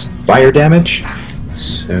this is fire damage?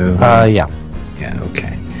 So... Yeah. Yeah,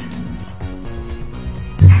 okay.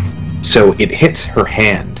 So it hits her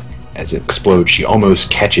hand as it explodes. She almost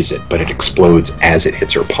catches it, but it explodes as it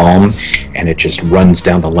hits her palm, and it just runs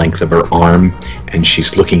down the length of her arm, and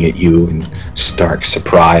she's looking at you in stark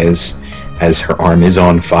surprise as her arm is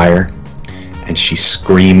on fire, and she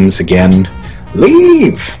screams again,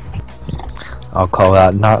 "Leave!" I'll call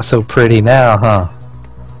out, "Not so pretty now, huh?"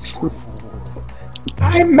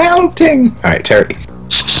 "I'm mounting!" Alright, Terry.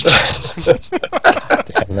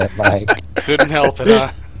 Damn it, Mike. Couldn't help it,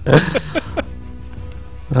 huh?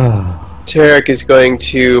 Tarek is going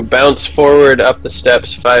to bounce forward up the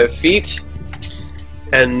steps 5 feet,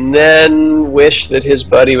 and then wish that his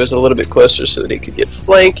buddy was a little bit closer so that he could get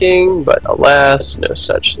flanking, but alas, no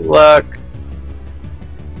such luck.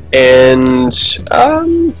 And,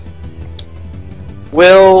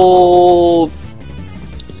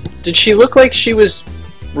 did she look like she was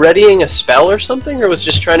readying a spell or something, or was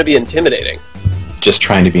just trying to be intimidating? Just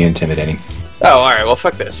trying to be intimidating. Oh, alright, well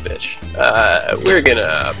fuck this bitch. We're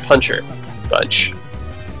gonna punch her bunch.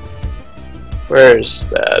 Where's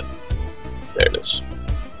that? There it is.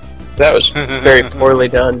 That was very poorly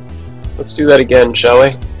done. Let's do that again, shall we?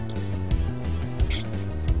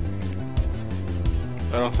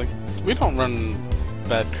 I don't think... We don't run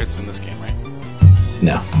bad crits in this game, right?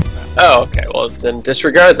 No. Oh, okay, well then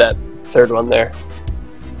disregard that third one there.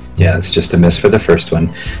 Yeah, it's just a miss for the first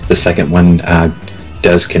one. The second one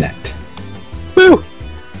does connect. Woo!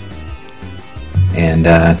 And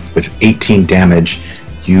with 18 damage,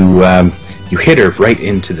 you hit her right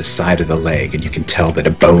into the side of the leg, and you can tell that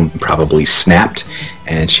a bone probably snapped,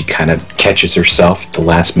 and she kind of catches herself at the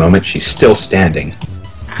last moment. She's still standing.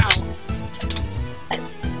 Ow.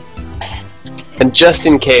 And just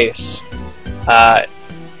in case, that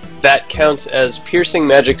counts as piercing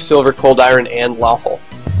magic, silver, cold iron, and lawful.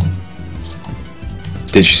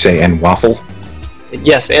 Did you say "and waffle"?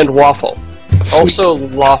 Yes, and waffle. Sweet. Also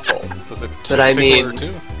lawful. Does it But I tickle her mean-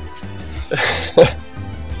 too?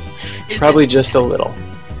 Is Probably it just a little.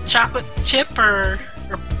 chocolate chip or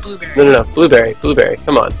blueberry? No, blueberry,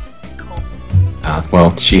 come on. Cool.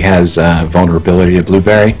 Well, she has vulnerability to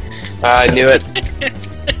blueberry. I So- knew it.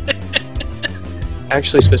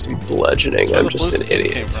 Actually supposed to be bludgeoning, That's where I'm the just blue an skin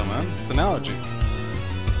idiot. came from, man. It's an allergy.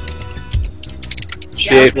 She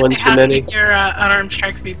Yeah, I was ate gonna one say, too how many. could your unarmed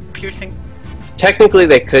strikes be piercing? Technically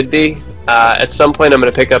they could be. At some point I'm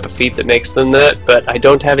going to pick up a feat that makes them that, but I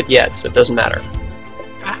don't have it yet, so it doesn't matter.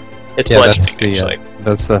 Ah. It's Yeah, bludgeoning,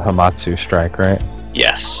 that's the Hamatsu strike, right?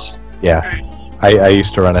 Yes. Yeah. I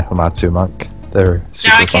used to run a Hamatsu monk. They're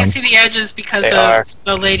super Now I fun. can't see the edges because They of are.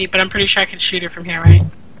 the lady, but I'm pretty sure I can shoot her from here, right?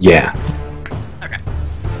 Yeah.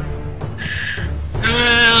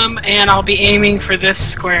 And I'll be aiming for this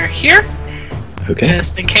square here, Okay.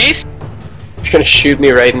 just in case. You're going to shoot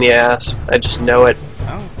me right in the ass. I just know it.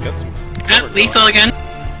 Oh, got some Ah, cover lethal going. again.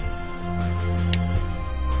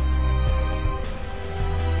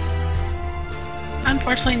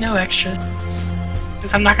 Unfortunately, no extra.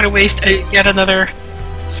 Because I'm not going to waste yet another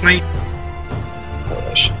smite. Oh,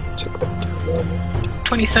 I should take that down.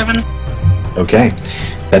 27. Okay.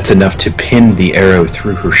 That's enough to pin the arrow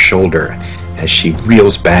through her shoulder as she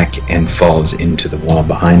reels back and falls into the wall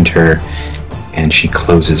behind her, and she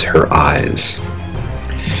closes her eyes.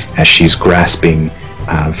 As she's grasping,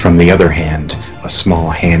 from the other hand, a small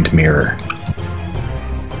hand mirror.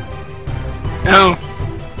 Oh.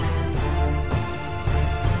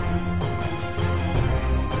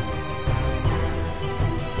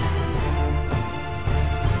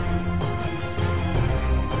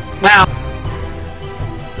 Wow.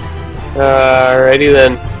 Alrighty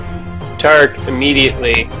then. Tark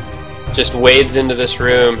immediately just wades into this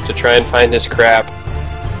room to try and find his crap.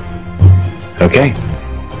 Okay.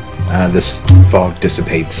 This fog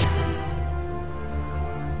dissipates.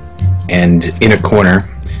 And in a corner,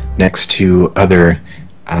 next to other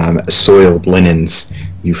soiled linens,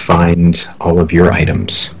 you find all of your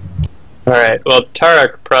items. Alright, well,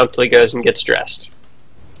 Tark promptly goes and gets dressed.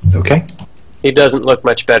 Okay. He doesn't look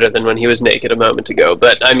much better than when he was naked a moment ago,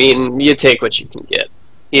 but, I mean, you take what you can get.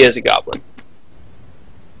 He is a goblin.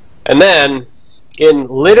 And then, in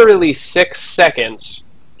literally 6 seconds,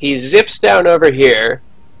 he zips down over here,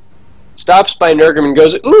 stops by Nurgrim and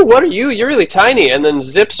goes, "Ooh, what are you? You're really tiny," and then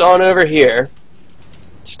zips on over here,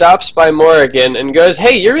 stops by Morrigan and goes,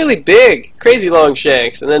 "Hey, you're really big, crazy long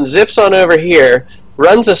shanks," and then zips on over here,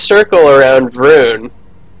 runs a circle around Vrune,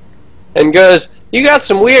 and goes, "You got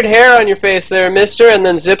some weird hair on your face there, mister," and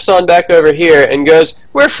then zips on back over here and goes,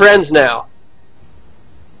 "We're friends now."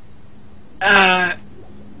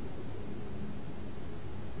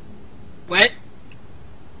 What?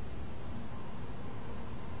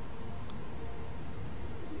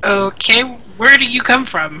 Okay, where do you come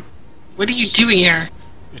from? What are you doing here?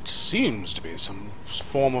 It seems to be some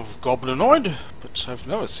form of goblinoid, but I've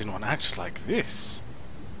never seen one act like this.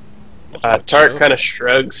 Not quite Tark sure. kind of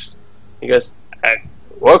shrugs. He goes, "I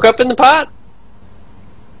woke up in the pot."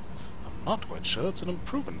 I'm not quite sure it's an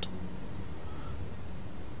improvement.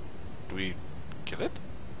 Do we kill it?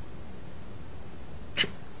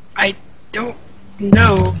 I don't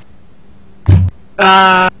know.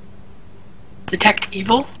 Detect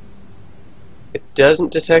evil? It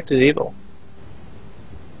doesn't detect as evil.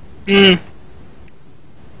 I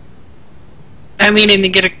mean, and to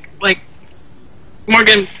get a, like,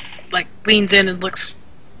 Morgan, like, leans in and looks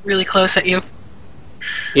really close at you.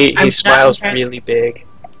 He I'm smiles not- really big.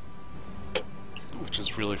 Which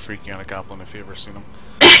is really freaking out a goblin if you ever seen him.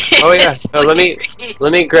 Oh yeah, let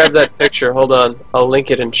me grab that picture, hold on. I'll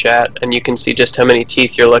link it in chat, and you can see just how many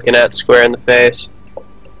teeth you're looking at square in the face.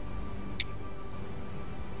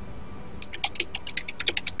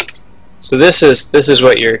 So this is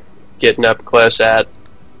what you're getting up close at.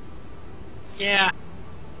 Yeah.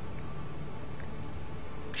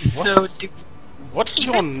 What So, is- do What is keep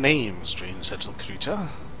your it? name, strange little creature?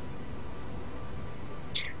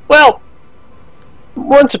 Well,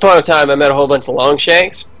 once upon a time I met a whole bunch of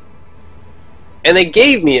Longshanks, and they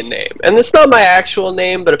gave me a name. And it's not my actual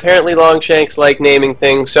name, but apparently Longshanks like naming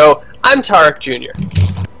things, so I'm Tark Jr.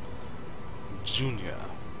 Junior.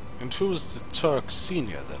 And who is the Turk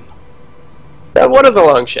Senior then? One of the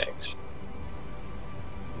Longshanks.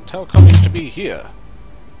 And how come you to be here?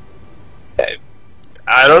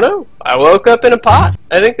 I don't know. I woke up in a pot.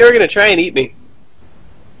 I think they were going to try and eat me.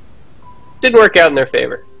 Didn't work out in their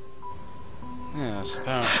favor. Yes,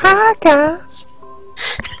 apparently. Hi, guys.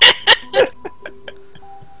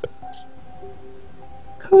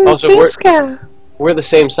 Who's Also, this guy? We're the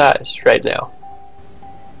same size right now.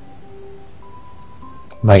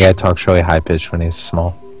 My guy talks really high pitched when he's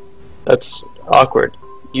small. That's awkward.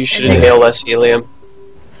 You should Yeah. inhale less helium.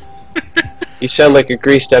 You sound like a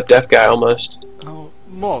greased-up deaf guy almost. Oh,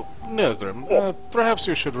 Nurgrim, perhaps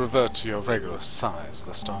you should revert to your regular size,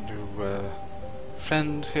 lest our new,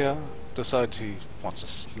 friend here decide he wants a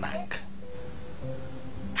snack.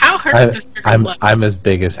 how hurt does your look? I'm as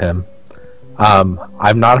big as him.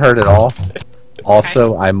 I'm not hurt at all.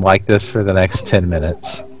 Also, I'm like this for the next 10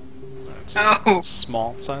 minutes. Alright, so Oh.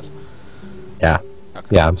 small size? Yeah. Okay.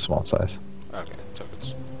 Yeah, I'm small size. Okay, so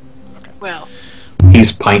it's... okay. Well,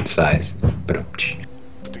 He's pint size. But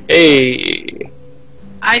Hey!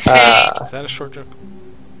 I say Is that a short joke?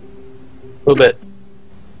 A little bit.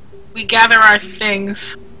 we gather our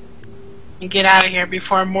things and get out of here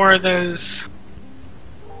before more of those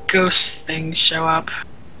ghost things show up.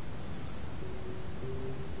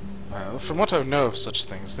 Well, from what I know of such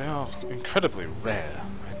things, they are incredibly rare.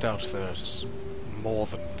 I doubt there's more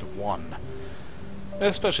than the one.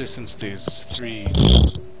 Especially since these 3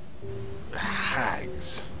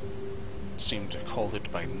 hags seem to call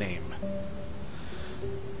it by name.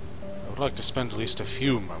 I would like to spend at least a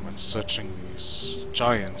few moments searching these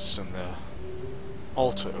giants and their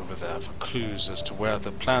altar over there for clues as to where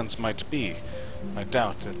the plans might be. I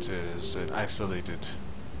doubt it is an isolated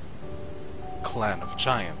clan of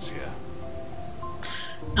giants here.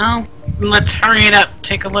 Oh, let's hurry it up.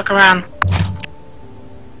 Take a look around.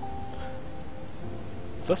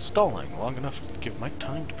 Thus stalling long enough to give Mike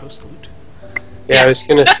time to post the loot. Yeah, I was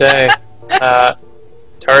gonna say,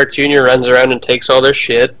 Tarek Jr. runs around and takes all their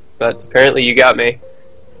shit, but apparently you got me.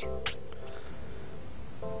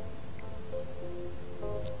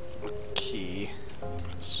 Key.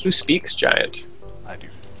 Who speaks giant? I do.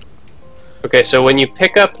 Okay, so when you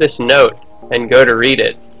pick up this note and go to read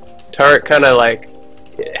it, Tarek kind of like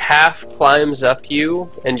half climbs up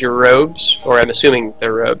you and your robes, or I'm assuming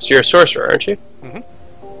they're robes. You're a sorcerer, aren't you? Mm-hmm.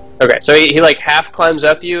 Okay, so he like half climbs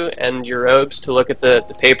up you and your robes to look at the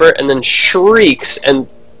paper, and then shrieks and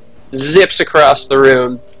zips across the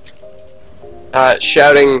room,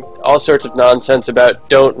 shouting all sorts of nonsense about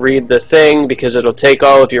don't read the thing because it'll take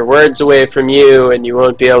all of your words away from you and you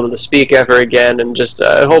won't be able to speak ever again, and just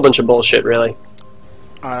a whole bunch of bullshit, really.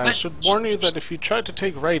 I should warn you that if you try to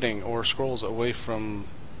take writing or scrolls away from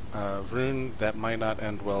Vrune, that might not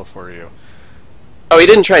end well for you. Oh, he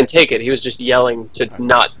didn't try and take it. He was just yelling to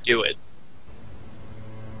not do it.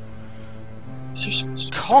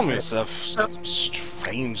 Calm yourself,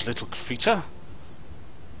 strange little creature.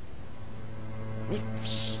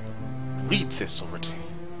 Read this already.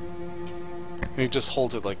 And he just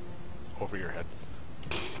holds it like over your head,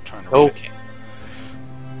 trying to read Okay. it.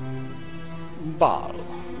 Baal,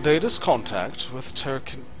 latest contact with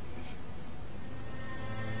Terractinus?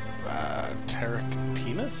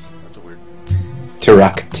 That's a weird.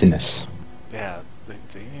 Terractinus. Yeah, they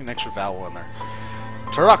need an extra vowel in there.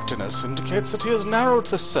 Terractinus indicates that he has narrowed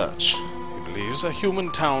the search. He believes a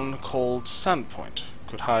human town called Sandpoint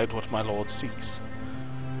could hide what my lord seeks.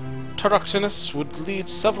 Terractinus would lead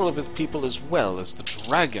several of his people as well as the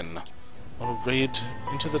dragon on a raid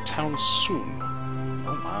into the town soon.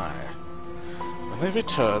 Oh my. When they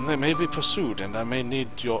return, they may be pursued, and I may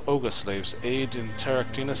need your ogre slaves' aid in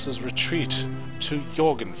Terractinus' retreat to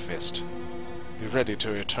Jorgenfist. Be ready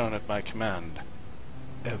to return at my command.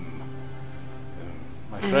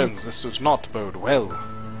 My friends, this does not bode well.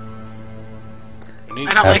 We need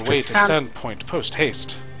to get away to Sandpoint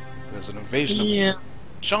post-haste. There's an invasion of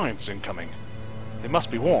giants incoming. They must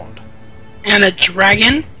be warned. And a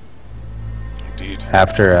dragon? Indeed.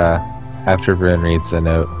 After Vrune reads the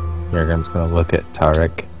note, Mirgrim's gonna look at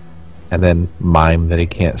Tarek and then mime that he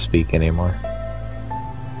can't speak anymore.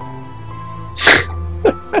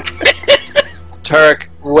 Tarek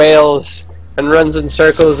wails and runs in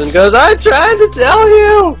circles and goes, "I tried to tell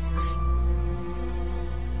you!"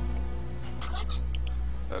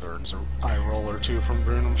 That earns an eye roll or two from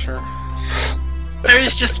Vrune, I'm sure. There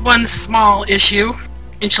is just one small issue,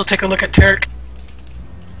 and she'll take a look at Tarek.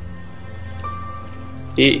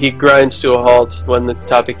 He grinds to a halt when the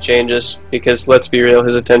topic changes, because let's be real,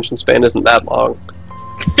 his attention span isn't that long.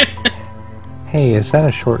 Hey, is that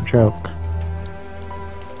a short joke?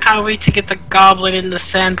 How we to get the goblin in the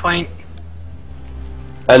Sandpoint?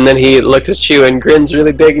 And then he looks at you and grins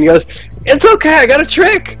really big and goes, "It's okay, I got a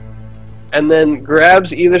trick!" And then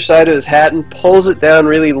grabs either side of his hat and pulls it down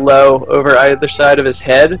really low over either side of his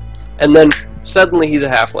head, and then suddenly he's a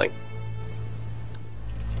halfling.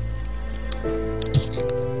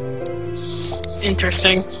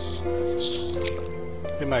 Interesting.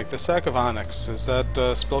 Hey Mike, the sack of onyx, is that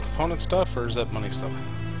spell component stuff or is that money stuff?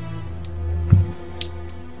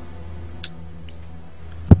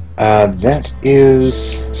 That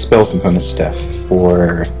is spell component stuff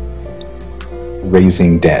for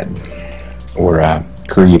raising dead, or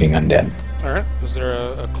creating undead. Alright, is there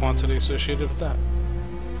a quantity associated with that?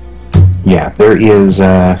 Yeah, there is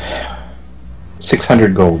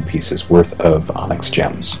 600 gold pieces worth of onyx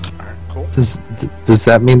gems. Alright, cool. Does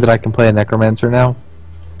that mean that I can play a necromancer now?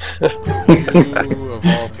 You, of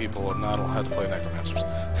all people, have not how to play necromancers.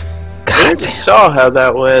 I already saw how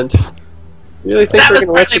that went. You really think we're going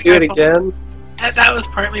to let you do it again? That was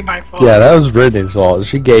partly my fault. Yeah, that was Brittany's fault.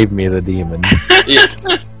 She gave me the demon. Yeah,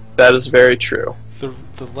 that is very true. The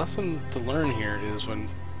lesson to learn here is when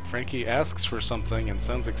Frankie asks for something and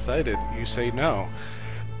sounds excited, you say no.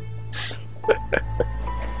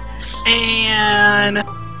 And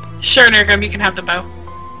sure, Nurgrim, you can have the bow.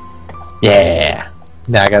 Yeah.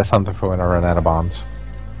 Now I got something for when I run out of bombs.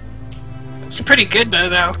 It's a pretty good bow,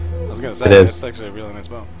 though. I was gonna say, It is. that's actually a really nice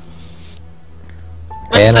bow.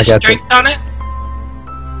 What's And the I got strength on it?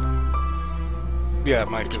 Yeah,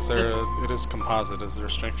 Mike, is there it is composite, is there a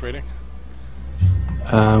strength rating?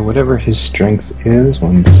 Whatever his strength is,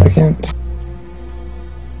 1 second.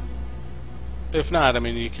 If not, I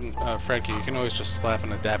mean, you can, Frankie, you can always just slap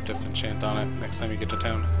an adaptive enchant on it next time you get to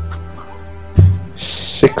town.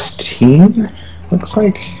 16, looks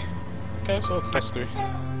like. Okay, so +3.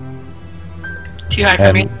 Too high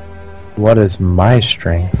for me. What is my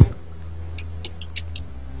strength?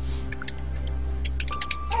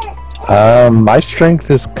 My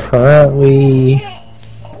strength is currently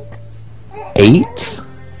 8.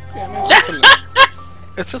 Yeah, I mean,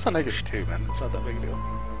 it's just a -2, man. It's not that big a deal.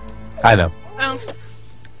 I know. Well,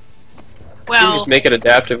 You well, just make it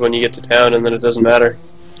adaptive when you get to town, and then it doesn't matter.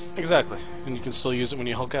 Exactly. And you can still use it when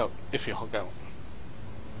you Hulk out, if you Hulk out.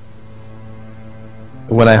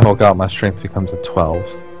 When I Hulk out, my strength becomes a 12.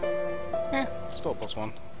 It's still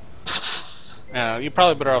 +1. You're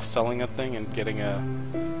probably better off selling that thing and getting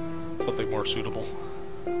something more suitable.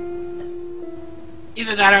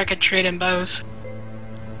 either that or I could trade in bows.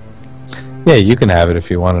 Yeah, you can have it if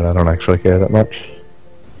you want it. I don't actually care that much.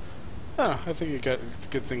 Oh, I think you got a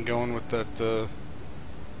good thing going with that,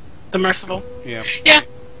 The merciful. yeah. Yeah.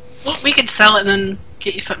 Well, we could sell it and then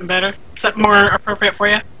get you something better. Something more appropriate for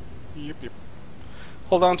you. Yep.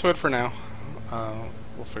 Hold on to it for now.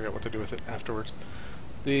 We'll figure out what to do with it afterwards.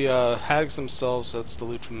 The hags themselves, that's the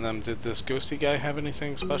loot from them. Did this ghosty guy have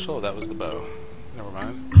anything special? That was the bow. Never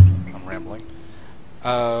mind. I'm rambling.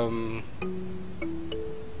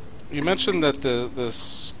 You mentioned that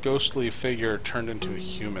this ghostly figure turned into a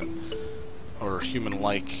human, or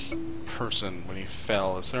human-like person when he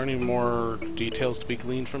fell. Is there any more details to be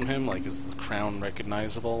gleaned from him? Like, is the crown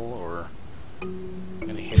recognizable, or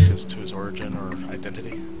any hint as to his origin or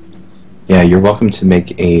identity? Yeah, you're welcome to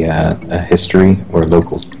make a history or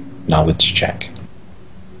local knowledge check.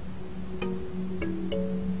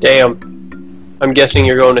 Damn. I'm guessing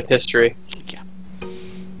you're going with history. Yeah.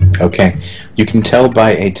 Okay. You can tell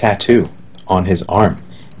by a tattoo on his arm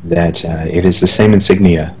that it is the same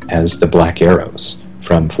insignia as the black arrows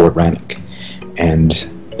from Fort Rannoch. And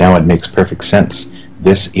now it makes perfect sense.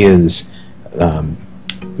 This is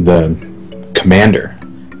the commander,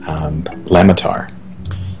 Lamatar.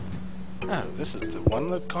 Oh, this is the one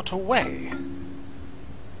that got away.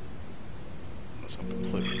 Unless I'm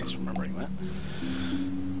completely misremembering that.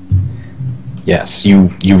 Yes, you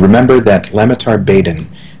remember that Lamatar Baden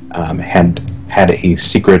had a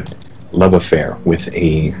secret love affair with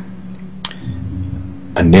a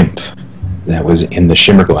nymph that was in the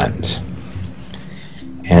Shimmerglands.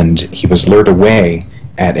 And he was lured away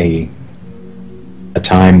at a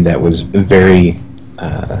time that was very...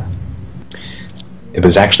 it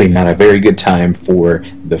was actually not a very good time for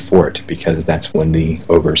the fort, because that's when the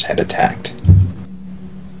ogres had attacked.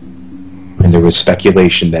 And there was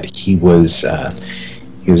speculation that he was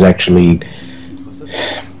actually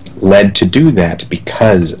led to do that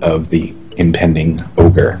because of the impending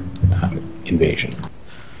ogre invasion.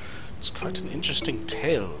 It's quite an interesting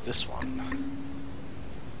tale, this one.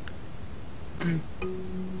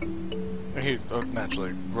 He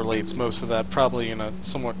naturally relates most of that probably in a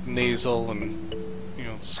somewhat nasal and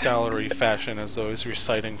scholarly fashion, as though he's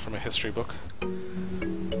reciting from a history book.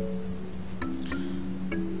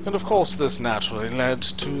 And of course this naturally led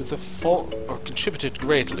to the fall, or contributed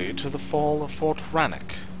greatly to the fall of Fort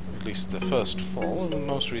Rannoch, at least the first fall in the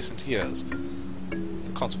most recent years.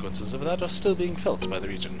 The consequences of that are still being felt by the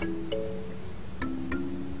region.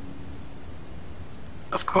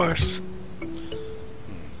 Of course.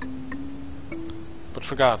 But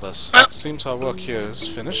regardless, it seems our work here is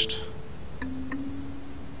finished.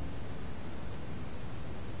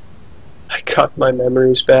 I got my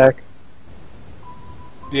memories back.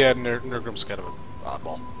 Yeah, Nurgrim's kind of an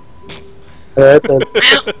oddball. Alright then.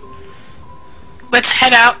 Well, let's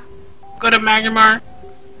head out, go to Magnemar,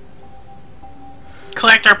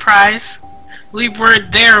 collect our prize, leave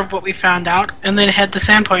word there of what we found out, and then head to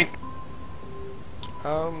Sandpoint.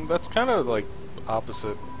 That's kind of like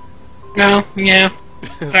opposite. No, yeah.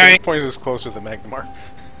 Sorry. Sandpoint is closer than Magnemar.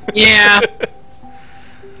 Yeah.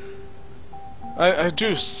 I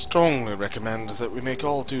do strongly recommend that we make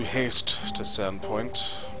all due haste to Sandpoint.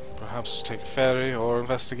 Perhaps take a ferry or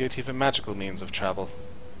investigate even magical means of travel.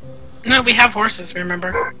 No, we have horses,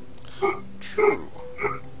 remember? True.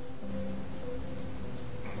 I'm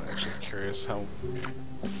actually curious how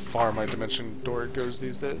far my dimension door goes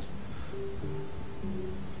these days.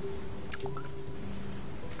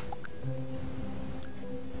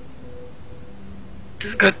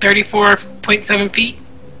 Does it go 34.7 feet?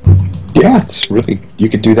 Yeah, it's really... You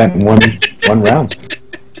could do that in one round.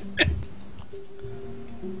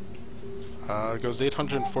 It goes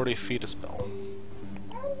 840 feet a spell.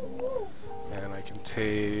 And I can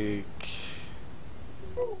take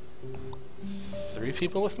 3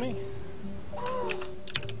 people with me?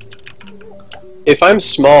 If I'm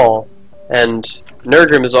small, and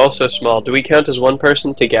Nurgrim is also small, do we count as one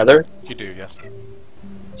person together? You do, yes.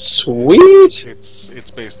 Sweet!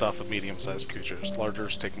 It's based off of medium-sized creatures.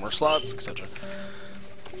 Largers take more slots, etc.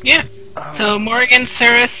 Yeah. So Morrigan,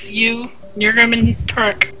 Cirrus, you, Nurgrim, and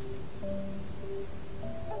Turek.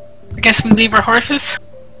 I guess we leave our horses.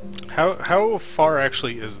 How far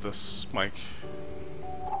actually is this, Mike?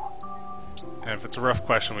 And if it's a rough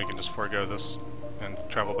question, we can just forego this and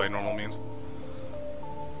travel by normal means.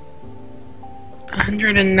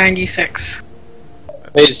 196.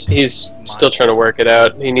 He's still trying to work it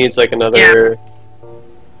out. He needs like another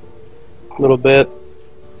little bit.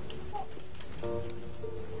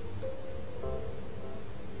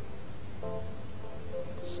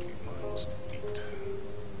 Let's see, miles to 8.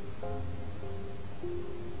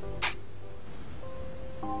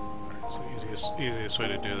 Alright, so easiest way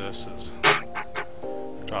to do this is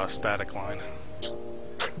draw a static line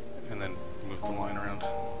and then move the line around.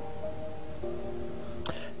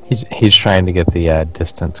 He's trying to get the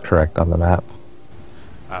distance correct on the map.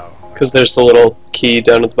 Oh. Because there's the little key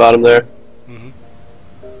down at the bottom there. Mm-hmm.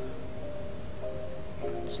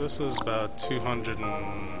 So this is about 200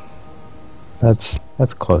 and... That's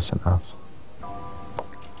close enough.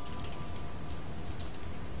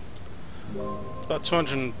 About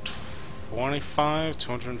 225,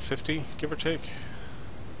 250, give or take.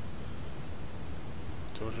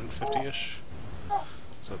 250-ish.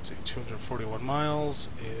 So let's see, 241 miles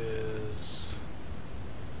is...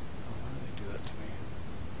 Oh, why did they do that to me?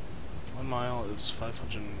 1 mile is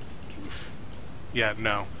 500... Oof. Yeah,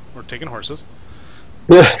 no. We're taking horses.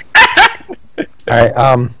 Alright,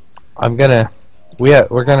 I'm gonna...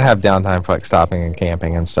 We're gonna have downtime for like stopping and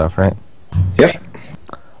camping and stuff, right? Yep.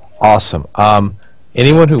 Awesome.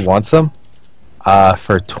 Anyone who wants them,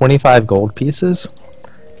 for 25 gold pieces,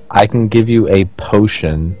 I can give you a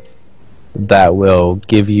potion that will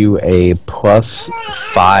give you a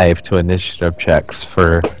 +5 to initiative checks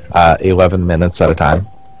for 11 minutes at a time.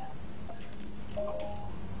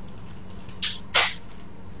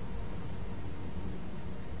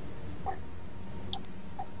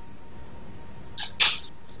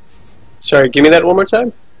 Sorry, give me that one more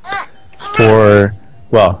time. For,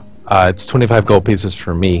 well, it's 25 gold pieces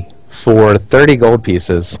for me. For 30 gold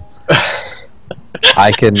pieces,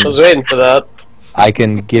 I was waiting for that. I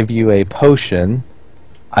can give you a potion.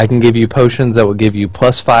 I can give you potions that will give you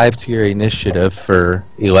 +5 to your initiative for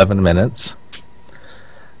 11 minutes.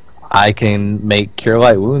 I can make Cure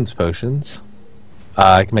Light Wounds potions.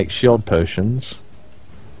 I can make shield potions.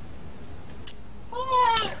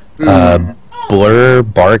 Blur,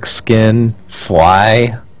 Bark Skin,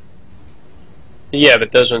 Fly. Yeah,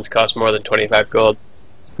 but those ones cost more than 25 gold.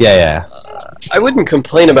 Yeah. I wouldn't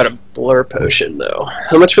complain about a blur potion, though.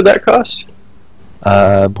 How much would that cost?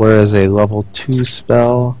 Blur is a level 2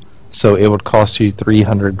 spell, so it would cost you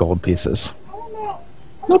 300 gold pieces.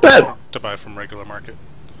 Not bad. To buy from regular market.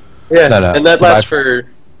 Yeah, No, and that lasts for...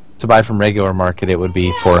 To buy from regular market, it would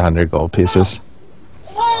be 400 gold pieces.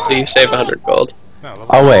 So you save 100 gold. No, level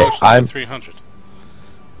Oh wait, potions I'm 300.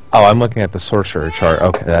 Oh, I'm looking at the sorcerer chart.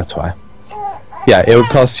 Okay, that's why. Yeah, it would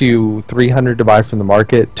cost you 300 to buy from the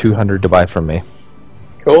market, 200 to buy from me.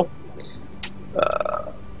 Cool.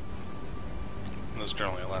 Those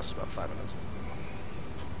generally last about 5 minutes.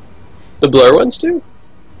 The blur ones do?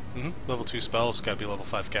 Level 2 spells, gotta be level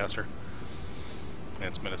 5 caster. And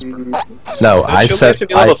it's minutes per. No, I Should set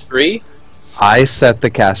be level 3? I set the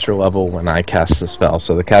caster level when I cast the spell,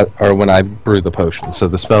 so or when I brew the potion. So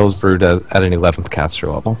the spell is brewed at an 11th caster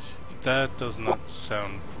level. That does not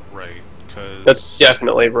sound right, because That's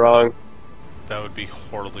definitely wrong. that would be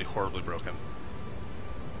horribly, horribly broken.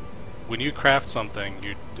 When you craft something,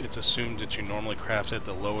 it's assumed that you normally craft it at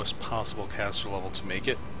the lowest possible caster level to make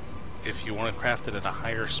it. If you want to craft it at a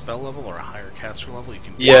higher spell level or a higher caster level, you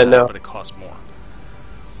can do that, no. but it costs more.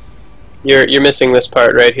 You're missing this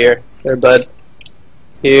part right here. There, bud.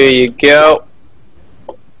 Here you go.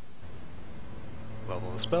 Level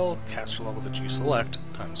of the spell, caster level that you select,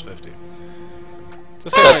 times 50. The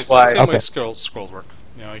That's why- same way Okay. scrolls work.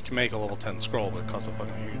 You know, you can make a level 10 scroll, but it costs a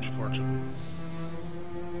fucking huge fortune.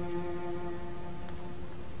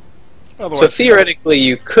 So Otherwise, theoretically,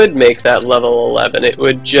 you could make that level 11. It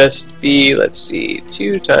would just be, let's see,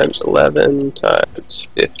 2 times 11 times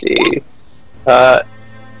 50.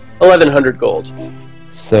 1,100 gold.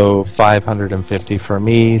 So 550 for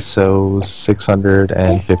me, so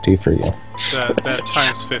 650 for you. that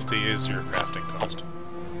times 50 is your crafting cost.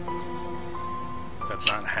 That's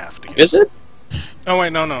not half to get. Is it? Oh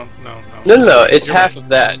wait, no. No, it's You're half right. of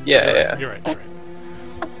that. Yeah. You're right.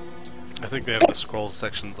 I think they have the scrolls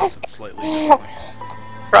section listed slightly differently.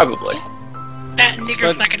 Probably. That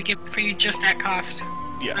nigger's not going to give it for you just at cost.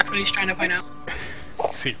 Yeah. That's what he's trying to point out.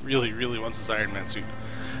 He really, really wants his Iron Man suit.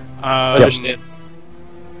 Understand.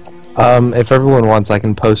 If everyone wants, I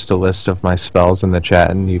can post a list of my spells in the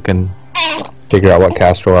chat, and you can figure out what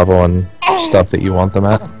caster level and stuff that you want them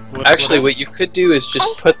at. Actually, what you could do is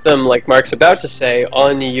just put them, like Mark's about to say,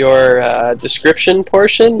 on your description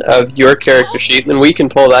portion of your character sheet, and then we can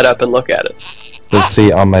pull that up and look at it. Let's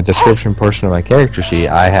see, on my description portion of my character sheet,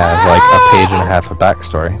 I have like a page and a half of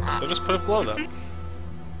backstory. So just put it below that.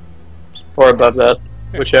 Or above that,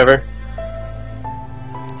 whichever.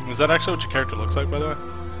 Is that actually what your character looks like, by the way?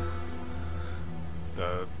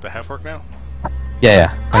 The half-orc now?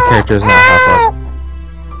 Yeah, my character is now half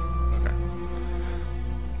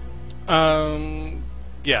Okay.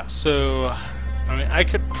 Yeah, so, I mean, I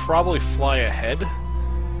could probably fly ahead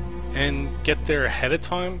and get there ahead of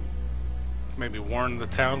time. Maybe warn the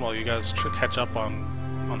town while you guys catch up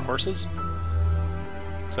on horses.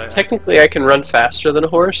 Technically, I can run faster than a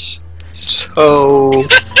horse, so...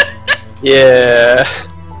 yeah...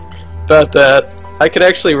 About that. I can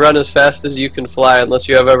actually run as fast as you can fly, unless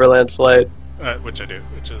you have overland flight. Which I do,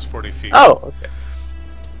 which is 40 feet. Oh, okay.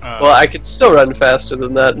 Well, I could still run faster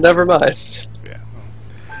than that. Never mind. Yeah.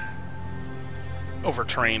 Over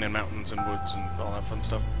terrain and mountains and woods and all that fun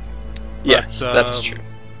stuff. Yes, but, that's true.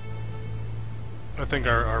 I think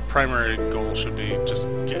our primary goal should be just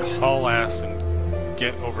haul ass and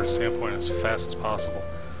get over to Sandpoint as fast as possible.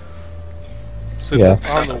 Since it's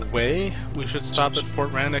on the way, we should stop at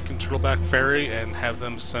Fort Rannoch and Turtleback Ferry and have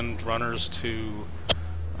them send runners to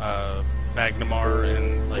Magnamar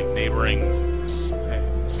and like neighboring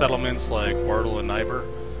settlements like Wardle and Nyber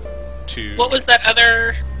to What was that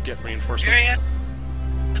other get reinforcements. area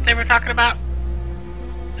that they were talking about?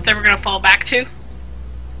 That they were going to fall back to?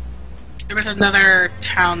 There was another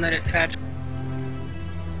town that it said.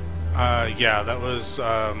 Yeah, that was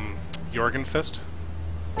Jorgenfist.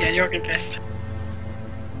 Yeah, Jorgenfist.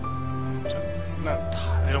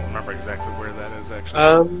 I don't remember exactly where that is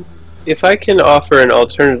actually. If I can offer an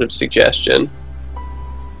alternative suggestion,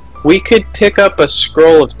 we could pick up a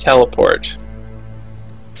scroll of teleport.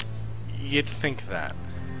 You'd think that.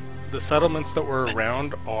 The settlements that were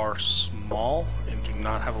around are small and do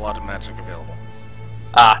not have a lot of magic available.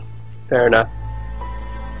 Ah, fair enough.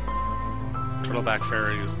 Turtleback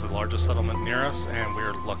Ferry is the largest settlement near us, and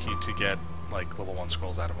we're lucky to get like level 1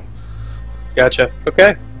 scrolls out of them. Gotcha.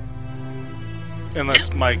 Okay.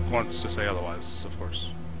 Unless Mike wants to say otherwise, of course.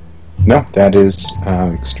 No, that is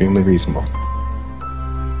extremely reasonable.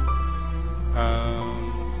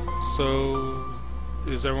 So,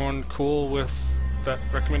 is everyone cool with that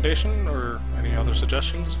recommendation, or any other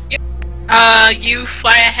suggestions? You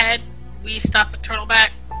fly ahead, we stop at Turtleback,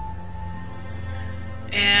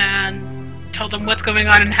 and tell them what's going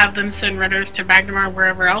on and have them send runners to Magnamar or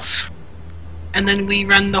wherever else. And then we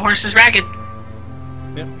run the horses ragged.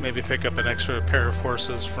 Yeah, maybe pick up an extra pair of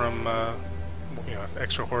horses from,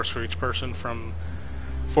 extra horse for each person from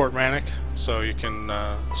Fort Rannoch, so you can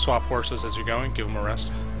swap horses as you're going, give them a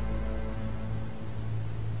rest.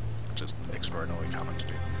 Which is extraordinarily common to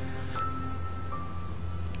do.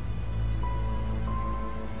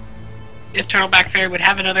 If Turtleback Ferry would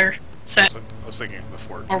have another set. I was thinking of the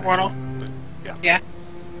fort. Or Wardle. But, yeah. Yeah.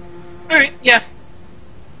 Alright, yeah.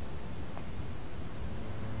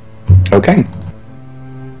 Okay.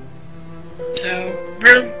 So,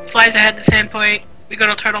 Vrune flies ahead to Sandpoint, we go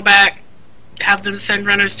to Turtleback, have them send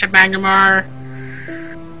runners to Magnamar,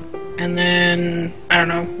 and then, I don't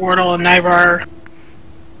know, Wardle and Nybar,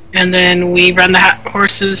 and then we run the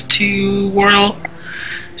horses to Wardle,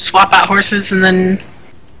 swap out horses, and then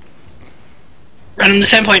run them to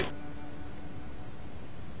Sandpoint.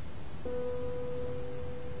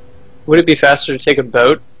 Would it be faster to take a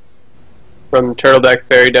boat from Turtleback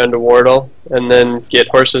Ferry down to Wardle and then get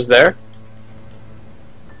horses there?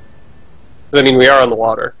 'Cause, I mean, we are on the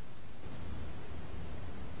water.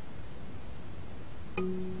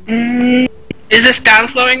 Is this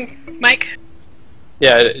downflowing, Mike?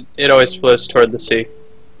 Yeah, it always flows toward the sea.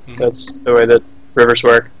 That's the way that rivers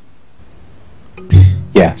work.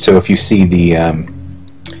 Yeah, so if you see the...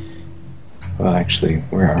 well, actually,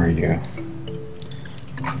 where are you?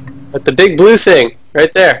 But the big blue thing,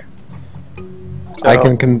 right there. So, I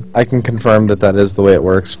can confirm that is the way it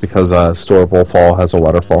works because Storval Fall has a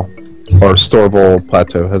waterfall, or Storval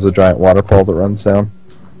Plateau has a giant waterfall that runs down.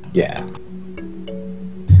 Yeah.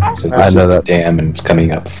 So this is the dam, and it's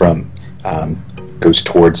coming up from, goes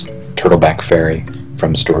towards Turtleback Ferry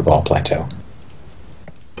from Storval Plateau.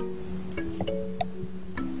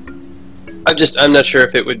 I'm not sure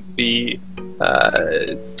if it would be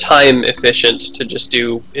time efficient to just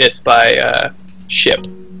do it by ship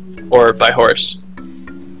or by horse?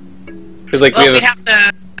 Because like Well, we we have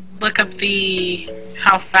to look up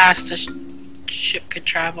how fast a ship could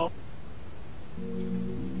travel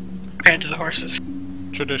compared to the horses.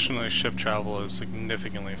 Traditionally, ship travel is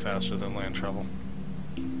significantly faster than land travel.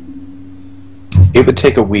 It would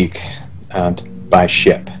take a week by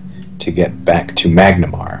ship to get back to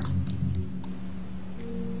Magnamar.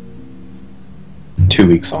 2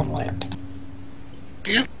 weeks on land.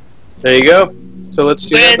 Yeah. There you go. So let's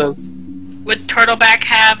do that then. Would Turtleback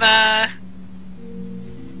have a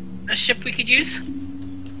ship we could use?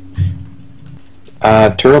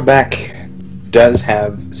 Turtleback does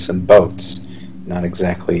have some boats, not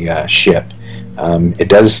exactly a ship. It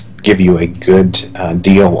does give you a good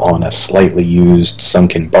deal on a slightly used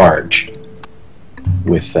sunken barge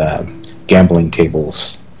with gambling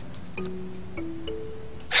tables.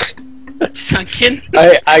 Sunken?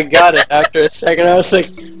 I got it after a second. I was like,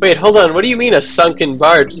 wait, hold on. What do you mean a sunken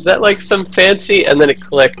barge? Is that like some fancy? And then it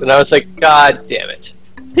clicked, and I was like, God damn it.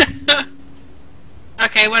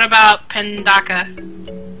 Okay, what about Pendaka?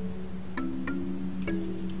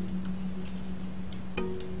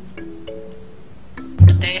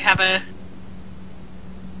 They have a...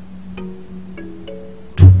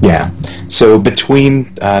 Yeah. So between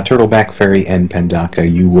Turtleback Ferry and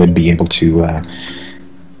Pendaka, you would be able to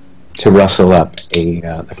rustle up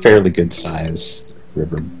a fairly good sized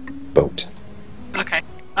river boat. Okay.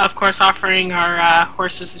 Of course, offering our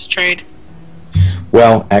horses as trade.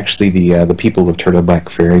 Well, actually, the people of Turtleback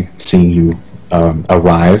Ferry, seeing you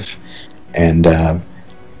arrive and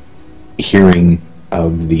hearing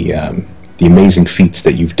of the amazing feats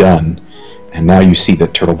that you've done, and now you see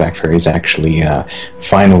that Turtleback Ferry is actually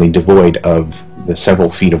finally devoid of the several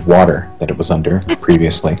feet of water that it was under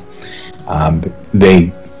previously.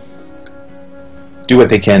 They do what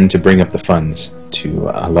they can to bring up the funds to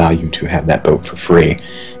allow you to have that boat for free,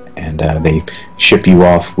 and they ship you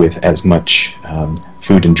off with as much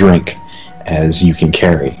food and drink as you can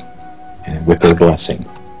carry, and with their blessing.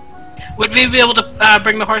 Would we be able to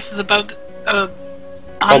bring the horses above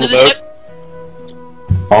onto the boat? ship?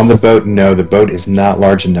 On the boat, no. The boat is not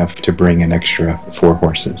large enough to bring an extra 4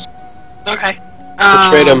 horses. Okay. We'll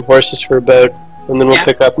trade them horses for a boat, and then we'll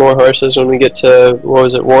pick up more horses when we get to, what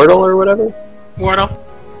was it, Wardle or whatever? Wardle.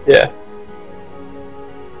 Yeah.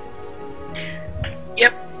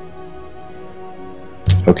 Yep.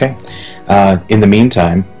 Okay. In the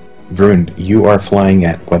meantime, Vrune, you are flying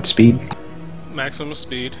at what speed? Maximum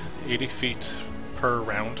speed, 80 feet per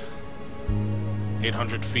round,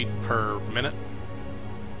 800 feet per minute.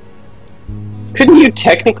 Couldn't you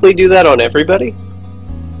technically do that on everybody?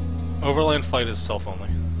 Overland flight is self-only.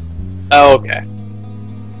 Oh, okay.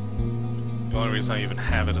 The only reason I even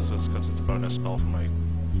have it is because it's a bonus spell for my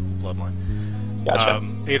bloodline. Gotcha.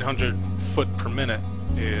 800 foot per minute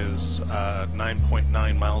is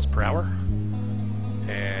 9.9 miles per hour,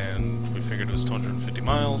 and we figured it was 250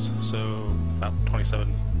 miles, so about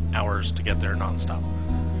 27 hours to get there non-stop.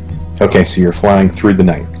 Okay, so you're flying through the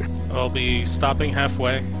night. I'll be stopping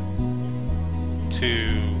halfway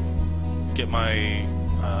to get my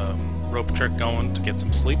rope trick going to get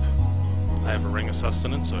some sleep. I have a ring of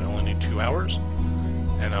sustenance, so I only need 2 hours,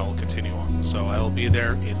 and I will continue on. So I will be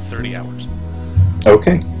there in 30 hours.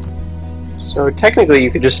 Okay. So technically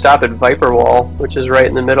you could just stop at Viper Wall, which is right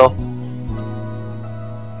in the middle.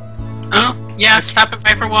 Oh, yeah, stop at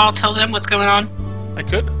Viper Wall, tell them what's going on. I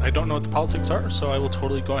could. I don't know what the politics are, so I will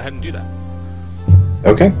totally go ahead and do that.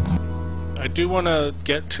 Okay. I do want to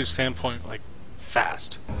get to Sandpoint, like,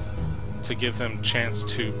 fast, to give them chance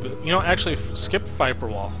to, actually skip Viper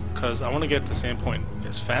Wall, because I want to get to Sandpoint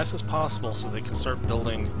as fast as possible so they can start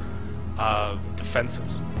building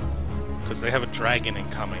defenses, because they have a dragon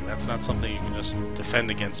incoming. That's not something you can just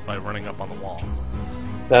defend against by running up on the wall.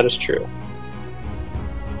 That is true.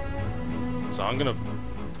 So I'm gonna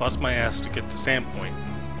bust my ass to get to Sandpoint,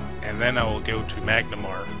 and then I will go to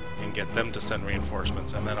Magnamar and get them to send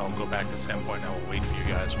reinforcements, and then I'll go back to Sandpoint and I will wait for you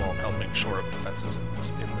guys while I'm helping shore up defenses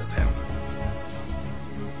in the town.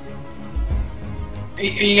 Are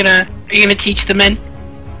you gonna teach the men?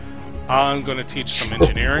 I'm going to teach some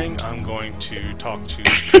engineering. I'm going to talk to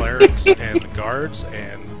clerics and the guards,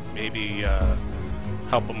 and maybe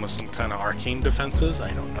help them with some kind of arcane defenses.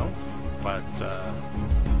 I don't know, but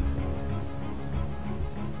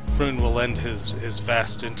Vrune will lend his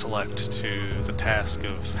vast intellect to the task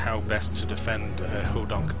of how best to defend a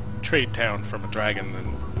Hodonk trade town from a dragon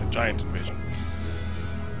and a giant invasion.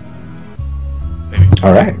 Maybe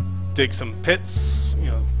All right. dig some pits,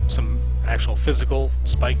 some actual physical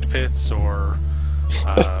spiked pits, or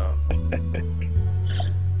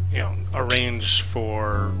arrange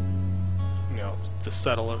for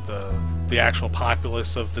the actual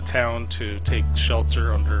populace of the town to take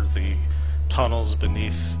shelter under the tunnels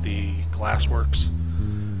beneath the glassworks.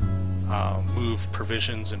 Move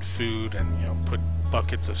provisions and food, and put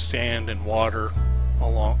buckets of sand and water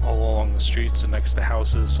all along the streets and next to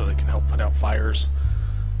houses so they can help put out fires.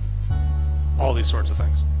 All these sorts of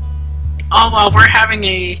things. All while we're having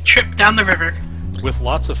a trip down the river. With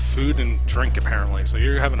lots of food and drink, apparently. So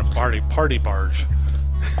you're having a party barge.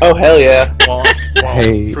 Oh, hell yeah. While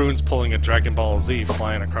Hey. Vrune's pulling a Dragon Ball Z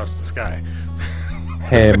flying across the sky.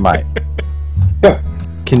 Hey, Mike.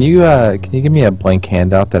 Can you give me a blank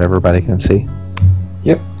handout that everybody can see?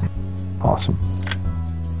 Yep. Awesome.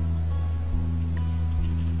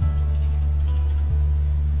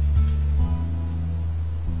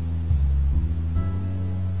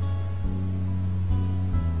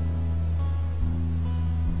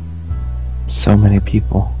 So many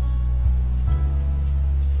people.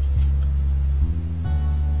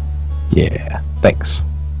 Yeah, thanks.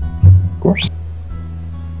 Of course.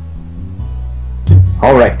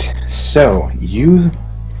 All right, so you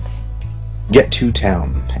get to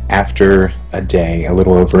town after a day, a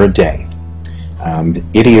little over a day.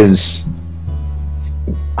 It is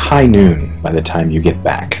high noon by the time you get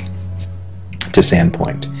back to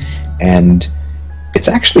Sandpoint, and it's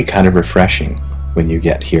actually kind of refreshing when you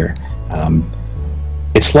get here.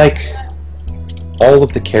 It's like all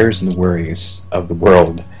of the cares and the worries of the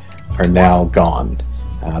world are now gone.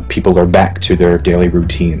 People are back to their daily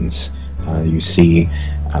routines. You see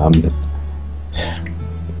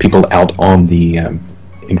people out on the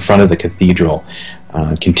in front of the cathedral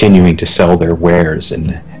continuing to sell their wares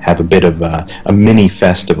and have a bit of a mini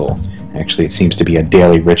festival. Actually, it seems to be a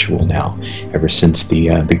daily ritual now, ever since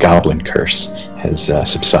the goblin curse has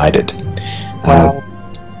subsided. Wow.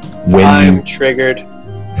 I'm triggered.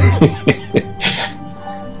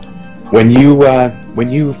 When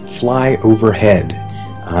you fly overhead,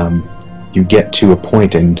 you get to a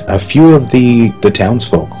point, and a few of the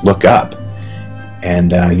townsfolk look up,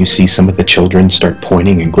 and you see some of the children start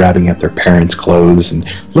pointing and grabbing at their parents' clothes, and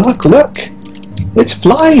look, it's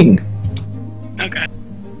flying. Okay.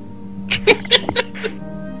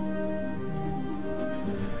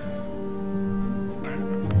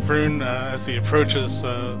 Vrune, as he approaches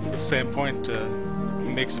the Sandpoint, he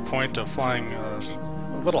makes a point of flying a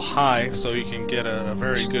little high so you can get a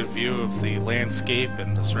very good view of the landscape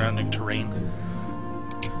and the surrounding terrain.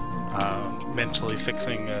 Mentally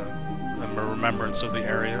fixing a remembrance of the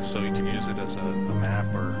area so you can use it as a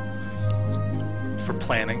map or for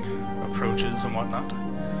planning approaches and whatnot.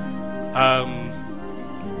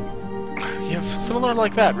 Yeah, similar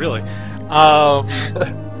like that, really.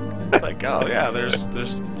 It's like, oh yeah,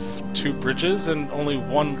 there's 2 bridges and only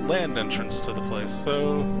 1 land entrance to the place,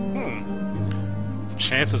 so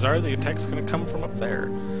chances are the attack's gonna come from up there.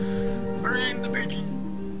 Burn the bridge.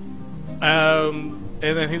 And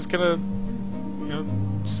then he's gonna,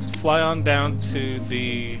 fly on down to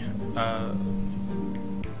the what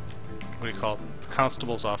do you call it? The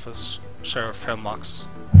constable's office, Sheriff Hemlock's.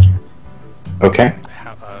 Okay.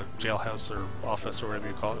 Jailhouse or office or whatever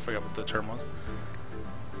you call it. I forgot what the term was.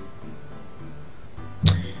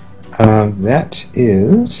 That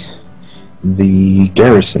is the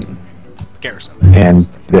garrison. Garrison. And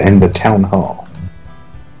the town hall.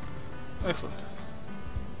 Excellent.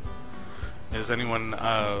 Is anyone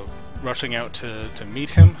rushing out to meet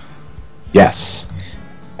him? Yes.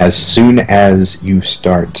 As soon as you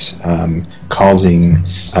start causing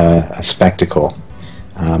a spectacle,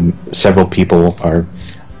 several people are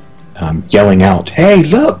yelling out, "Hey,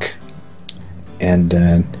 look!" And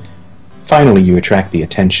finally you attract the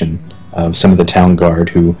attention of some of the town guard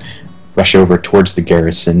who rush over towards the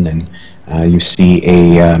garrison, and you see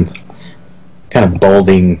a kind of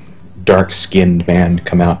balding, dark-skinned man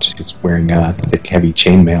come out who's wearing thick, heavy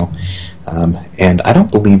chainmail. And I don't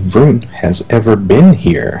believe Vrune has ever been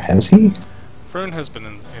here, has he? Vrune has been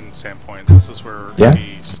in Sandpoint. This is where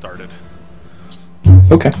he started.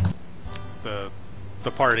 Okay.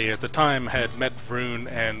 The party at the time had met Vrune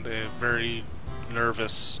and a very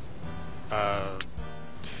nervous,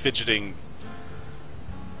 fidgeting,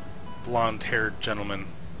 blonde-haired gentleman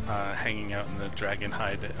hanging out in the Dragon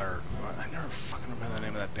Hide, or I never fucking remember the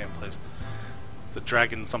name of that damn place. The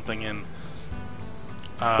Dragon something Inn.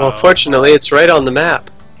 Well, fortunately, it's right on the map.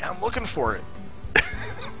 Yeah, I'm looking for it.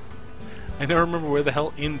 I never remember where the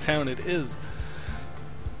hell in town it is.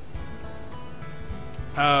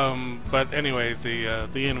 But anyway, the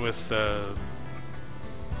inn with oh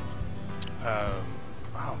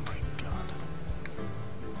my god,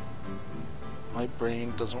 my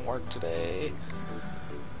brain doesn't work today.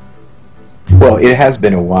 Well, it has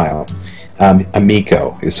been a while.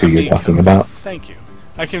 Amico is who you're talking about. Thank you.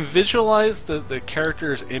 I can visualize the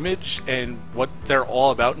character's image and what they're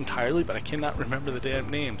all about entirely, but I cannot remember the damn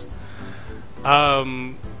names.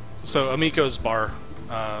 So Amico's bar,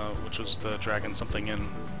 which was the Dragon Something Inn.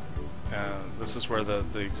 This is where the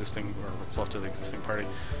existing, or what's left of the existing party,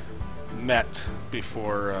 met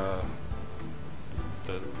before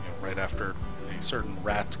right after a certain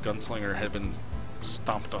rat gunslinger had been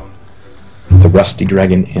stomped on. The Rusty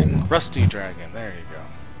Dragon Inn. Rusty Dragon, there you go.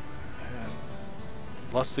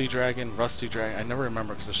 Lusty Dragon, Rusty Dragon. I never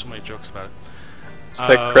remember because there's so many jokes about it. It's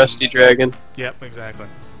the crusty dragon. Yep, exactly.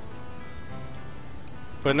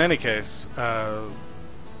 But in any case, I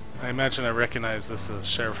imagine I recognize this as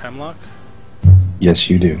Sheriff Hemlock. Yes,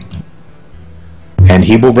 you do. And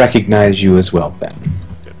he will recognize you as well, then.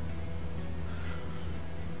 Good.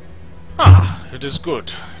 Ah, it is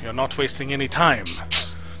good. You're not wasting any time.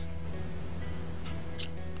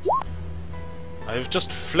 I've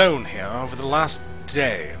just flown here over the last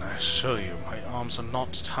day, and I assure you, my arms are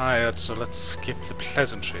not tired, so let's skip the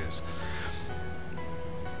pleasantries.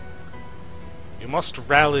 You must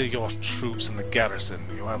rally your troops in the garrison.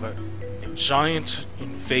 You have a giant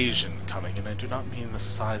invasion coming, and I do not mean the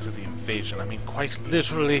size of the invasion. I mean quite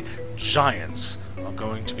literally giants are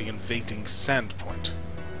going to be invading Sandpoint.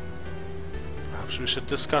 Perhaps we should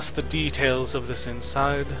discuss the details of this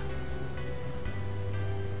inside.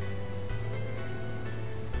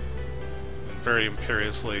 And very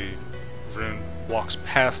imperiously, Vrune walks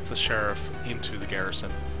past the sheriff into the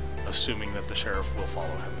garrison, assuming that the sheriff will follow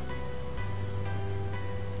him.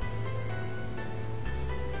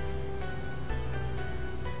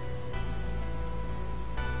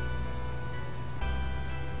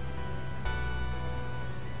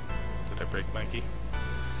 Did I break Mikey?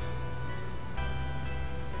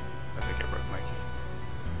 I think I broke Mikey.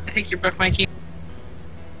 I think you broke Mikey.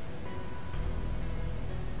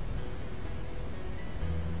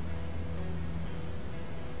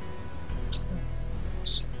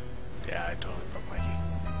 Yeah, I totally broke Mikey.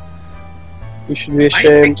 You should be I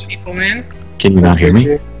ashamed. break people, man. Can you not hear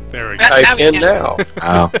me? There we go. I Now we can can. now.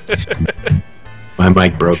 Oh. My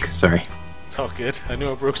mic broke, sorry. It's all good. I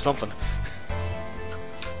knew I broke something.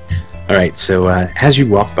 Alright, so as you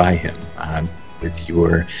walk by him, with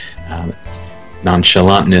your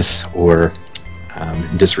nonchalantness or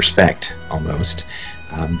disrespect, almost,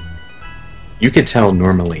 you could tell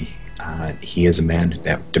normally he is a man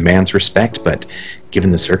that demands respect, but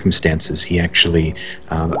given the circumstances, he actually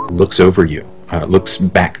looks over you, looks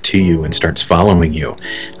back to you and starts following you.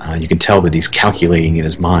 You can tell that he's calculating in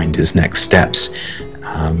his mind his next steps.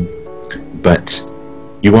 But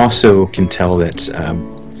you also can tell that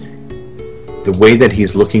the way that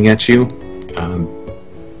he's looking at you,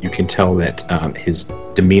 you can tell that his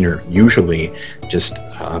demeanor, usually just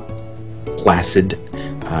placid,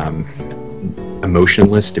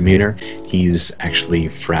 emotionless demeanor, he's actually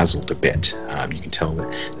frazzled a bit. You can tell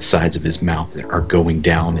that the sides of his mouth are going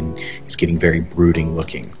down and he's getting very brooding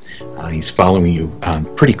looking. He's following you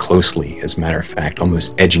pretty closely, as a matter of fact,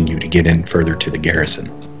 almost edging you to get in further to the garrison.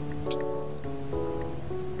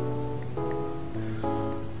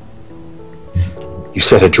 You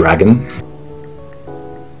said a dragon?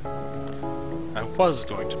 I was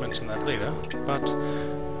going to mention that later, but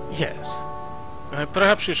yes.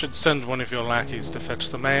 Perhaps you should send one of your lackeys to fetch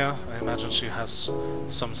the mayor. I imagine she has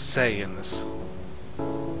some say in this.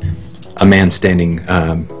 A man standing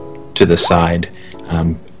to the side,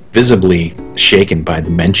 visibly shaken by the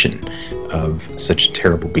mention of such a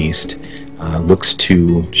terrible beast, looks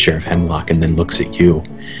to Sheriff Hemlock and then looks at you.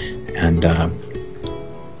 And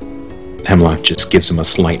Hemlock just gives him a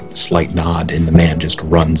slight nod, and the man just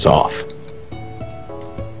runs off.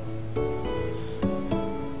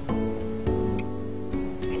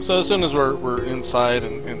 So as soon as we're inside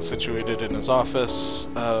and situated in his office,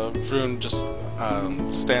 Vrune just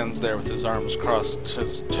stands there with his arms crossed,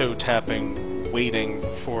 his toe tapping, waiting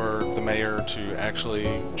for the mayor to actually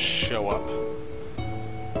show up.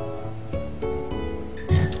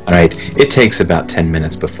 Alright, it takes about 10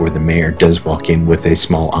 minutes before the mayor does walk in with a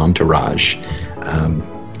small entourage.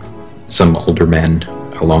 Some older men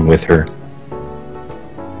along with her.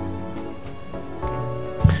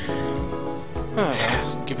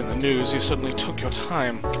 Given the news, you certainly took your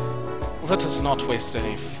time. Let us not waste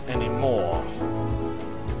any more.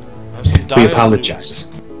 I have some dire We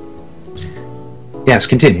apologize. news. Yes,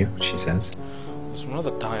 continue, she says. There's one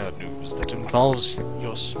other dire news that involves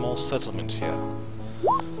your small settlement here.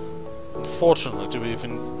 Unfortunately, to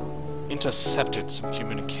even intercepted some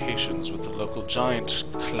communications with the local giant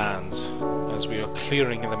clans as we are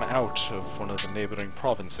clearing them out of one of the neighboring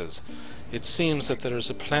provinces. It seems that there is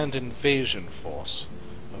a planned invasion force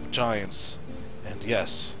of giants, and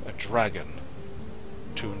yes, a dragon,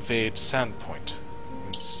 to invade Sandpoint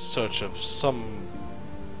in search of some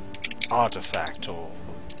artifact or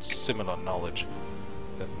similar knowledge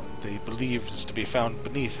that they believe is to be found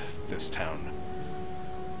beneath this town.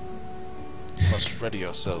 You must ready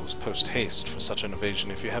yourselves post-haste for such an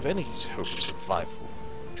invasion if you have any hope of survival.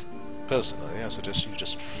 Personally, I suggest you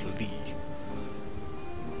just flee.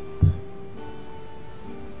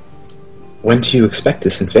 When do you expect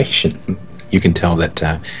this invasion? You can tell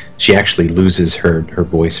that she actually loses her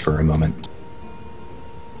voice for a moment.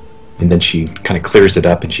 And then she kind of clears it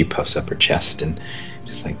up and she puffs up her chest and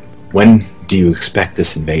just like, when do you expect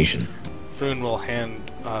this invasion? Vrune will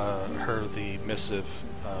hand her the missive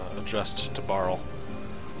addressed to Barl.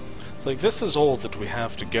 It's like, this is all that we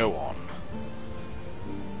have to go on.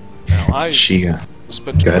 Now, I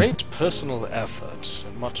spent great personal effort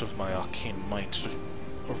and much of my arcane might to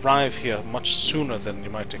arrive here much sooner than you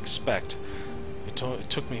might expect. It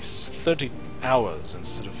took me 30 hours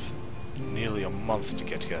instead of nearly a month to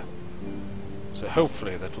get here. So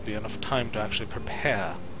hopefully that will be enough time to actually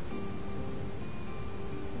prepare.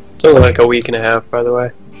 It's only like a week and a half, by the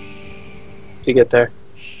way, to get there.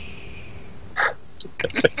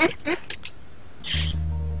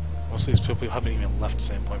 Most of these people haven't even left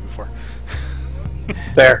Sandpoint before.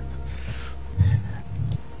 There.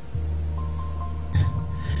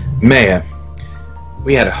 Mayor,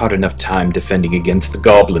 we had a hard enough time defending against the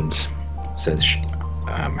goblins, says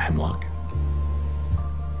Hemlock.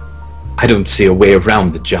 I don't see a way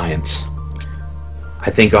around the giants.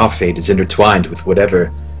 I think our fate is intertwined with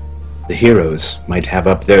whatever the heroes might have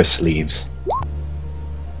up their sleeves.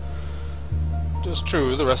 It is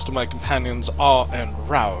true, the rest of my companions are en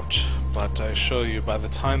route, but I assure you by the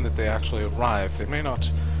time that they actually arrive, they may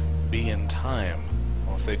not be in time.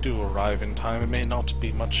 Or if they do arrive in time, it may not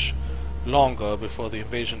be much longer before the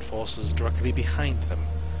invasion force is directly behind them.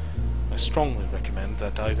 I strongly recommend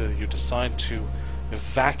that either you decide to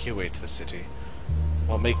evacuate the city,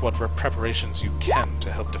 or make what preparations you can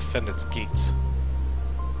to help defend its gates.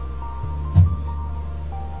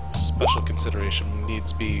 Special consideration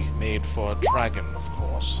needs be made for a dragon, of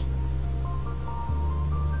course.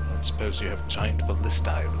 I suppose you have giant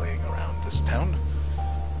ballistae laying around this town?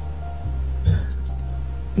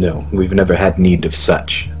 No, we've never had need of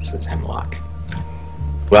such, says Hemlock.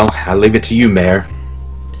 Well, I'll leave it to you, Mayor.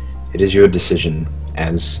 It is your decision,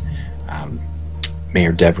 as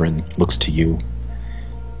Mayor Devrin looks to you.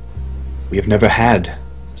 We have never had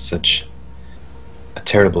such a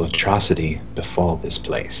terrible atrocity befall this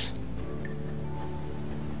place.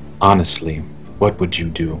 Honestly, what would you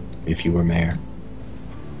do if you were mayor?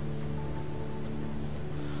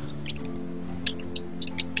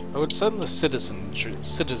 I would send the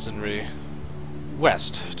citizenry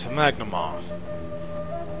west to Magnamar,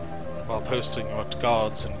 while posting what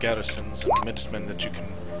guards and garrisons and minutemen that you can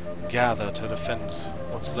gather to defend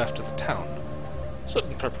what's left of the town.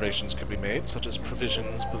 Certain preparations could be made, such as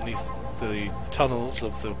provisions beneath the tunnels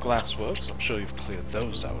of the glassworks. I'm sure you've cleared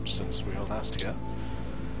those out since we were last here.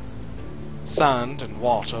 Sand and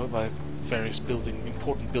water by various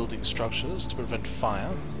important building structures to prevent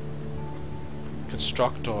fire.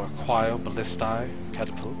 Construct or acquire ballistae,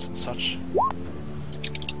 catapults, and such.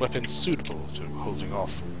 Weapons suitable to holding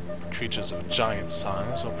off creatures of giant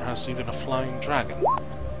size, or perhaps even a flying dragon.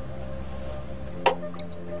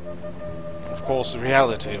 Of course, the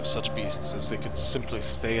reality of such beasts is they could simply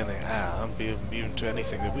stay in the air and be immune to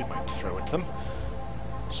anything that we might throw at them.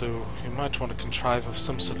 So you might want to contrive of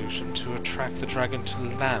some solution to attract the dragon to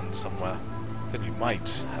land somewhere. Then you might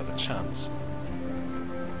have a chance.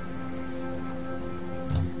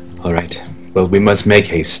 Alright, well, we must make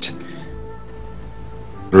haste.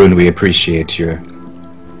 Vrune, we appreciate your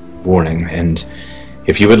warning, and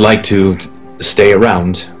if you would like to stay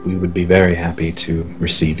around, we would be very happy to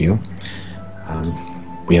receive you.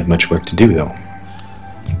 We have much work to do, though.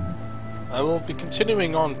 I will be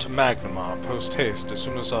continuing on to Magnamar post-haste as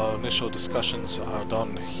soon as our initial discussions are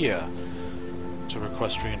done here, to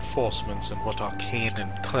request reinforcements and what arcane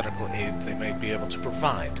and clerical aid they may be able to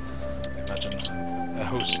provide. I imagine a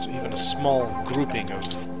host, even a small grouping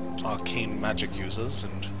of arcane magic users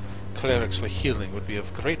and clerics for healing would be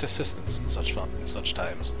of great assistance in such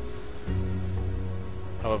times.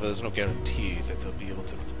 However, there's no guarantee that they'll be able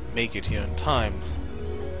to make it here in time,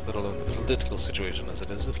 let alone the political situation as it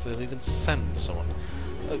is, if they'll even send someone.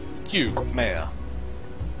 You, Mayor,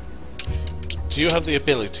 do you have the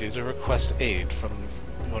ability to request aid from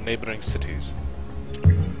your neighboring cities?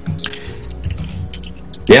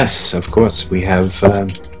 Yes, of course. We have.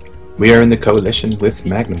 We are in the coalition with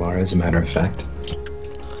Magnamar, as a matter of fact.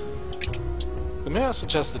 Then may I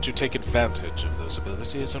suggest that you take advantage of those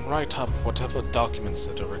abilities and write up whatever documents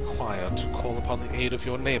that are required to call upon the aid of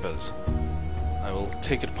your neighbors. I will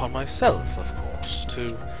take it upon myself, of course,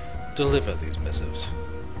 to deliver these missives.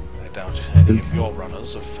 I doubt any of your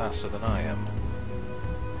runners are faster than I am.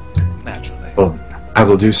 Naturally. Well, I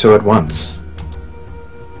will do so at once.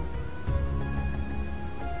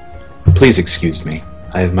 Please excuse me.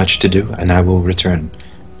 I have much to do, and I will return.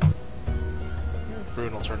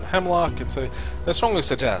 Vrune will turn to Hemlock and say, I strongly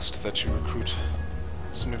suggest that you recruit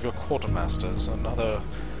some of your quartermasters and other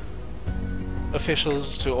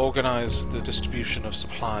officials to organize the distribution of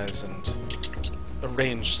supplies and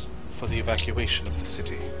arrange for the evacuation of the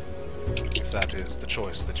city, if that is the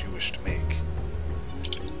choice that you wish to make.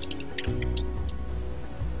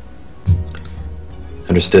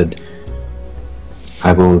 Understood.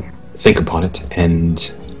 I will think upon it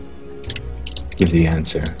and give the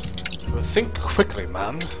answer. Well, think quickly,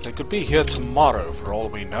 man. They could be here tomorrow for all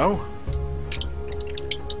we know.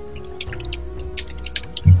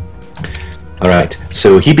 Alright,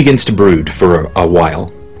 so he begins to brood for a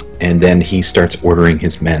while, and then he starts ordering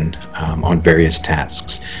his men on various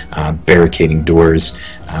tasks, barricading doors,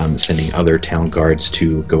 sending other town guards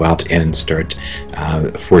to go out and start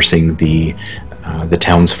forcing the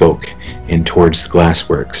townsfolk in towards the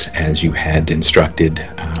glassworks, as you had instructed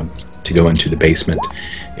to go into the basement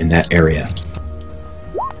in that area.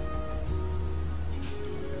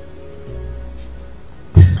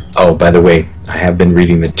 Oh, by the way, I have been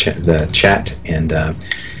reading the chat, and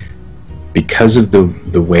because of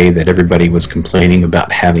the way that everybody was complaining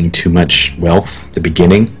about having too much wealth at the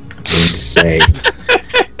beginning, I'm going to say,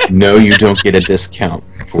 no, you don't get a discount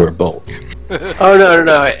for bulk. Oh no!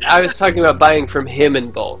 I was talking about buying from him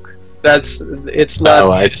in bulk. It's not. Oh,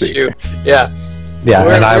 the I see. issue. Yeah. Yeah,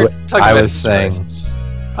 We're and talking I about was saying, prices.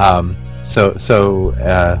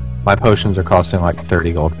 my potions are costing like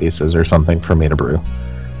 30 gold pieces or something for me to brew.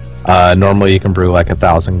 Normally you can brew like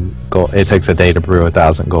 1,000 gold. It takes a day to brew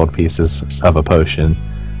 1,000 gold pieces of a potion,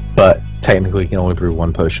 but technically you can only brew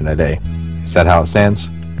one potion a day. Is that how it stands?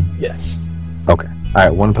 Yes. Okay. All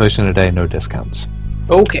right, one potion a day, no discounts.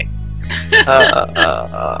 Okay.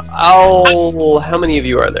 How many of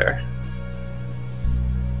you are there?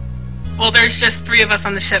 Well, there's just 3 of us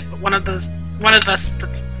on the ship, but one of us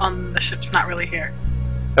that's on the ship's not really here.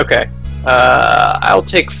 Okay. I'll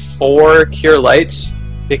take 4 cure lights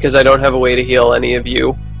because I don't have a way to heal any of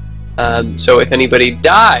you. So if anybody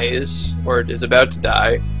dies or is about to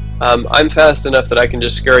die, I'm fast enough that I can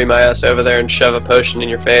just scurry my ass over there and shove a potion in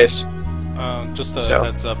your face. Just a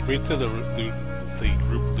heads up, read through the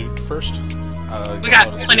group loot first. We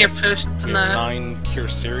got plenty of potions in the... 9 cure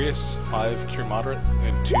serious, 5 cure moderate,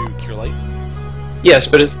 and 2 cure light. Yes,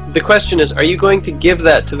 but the question is, are you going to give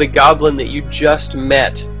that to the goblin that you just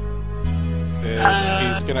met? If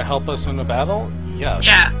he's gonna help us in a battle, yes.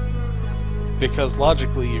 Yeah. Because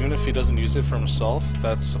logically, even if he doesn't use it for himself,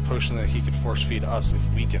 that's a potion that he could force feed us if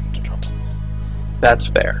we get into trouble. That's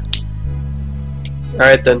fair.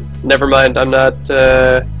 Alright then, never mind, I'm not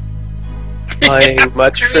buying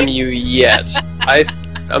much from you yet.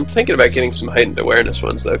 I'm thinking about getting some heightened awareness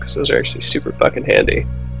ones though, because those are actually super fucking handy.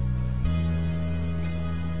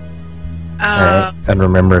 Alright, and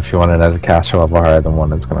remember, if you want it at a caster level higher than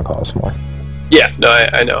 1, it's going to cost more. Yeah, no,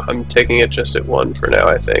 I know. I'm taking it just at 1 for now,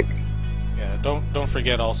 I think. Yeah, don't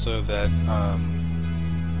forget also that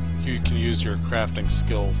you can use your crafting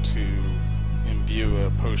skill to imbue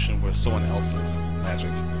a potion with someone else's magic.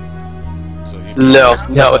 So you can No,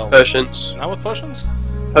 not with potions. Not with potions?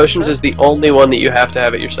 Potions is the only one that you have to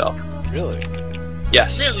have it yourself. Really?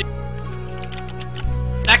 Yes. Really?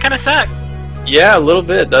 That kind of sucks. Yeah, a little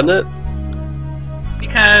bit, doesn't it?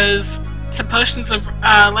 Because some potions of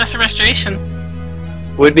lesser restoration.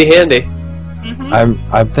 Would be handy.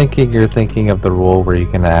 Mm-hmm. I'm thinking you're thinking of the rule where you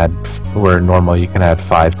can add, where normally you can add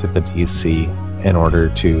 5 to the DC in order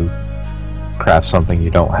to craft something you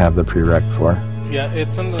don't have the prereq for. Yeah,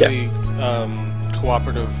 it's in the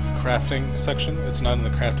cooperative crafting section. It's not in the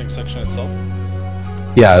crafting section itself.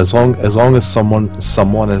 Yeah, as long as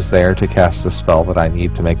someone is there to cast the spell that I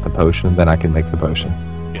need to make the potion, then I can make the potion.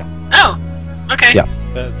 Yeah. Oh, okay. Yeah.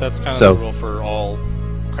 That's kind of the rule for all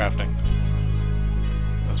crafting,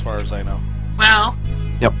 as far as I know. Well.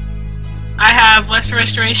 Yep. I have lesser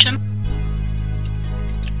restoration.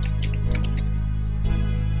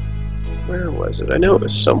 Where was it? I know it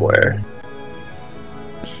was somewhere.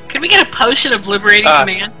 Can we get a potion of liberating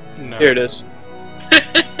command? No. Here it is.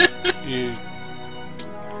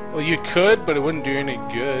 Well, you could, but it wouldn't do any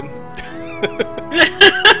good.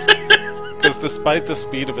 Because despite the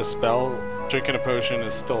speed of a spell, drinking a potion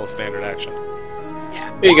is still a standard action.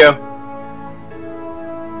 Here you go.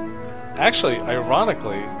 Actually,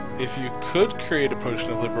 ironically, if you could create a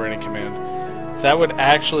potion of liberating command, that would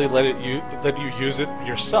actually let you use it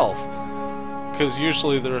yourself. Because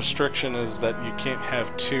usually the restriction is that you can't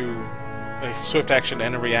have a swift action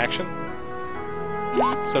and a reaction.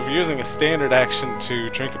 So if you're using a standard action to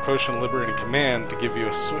drink a potion of liberating command to give you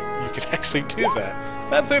a you could actually do that.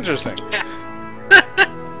 That's interesting.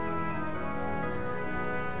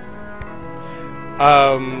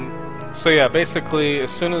 So yeah, basically,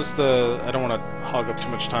 as soon as I don't want to hog up too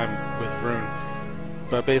much time with Vrune,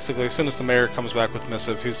 but basically, as soon as the mayor comes back with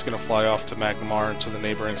missive, he's going to fly off to Magnamar and to the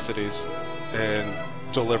neighboring cities and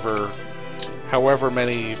deliver however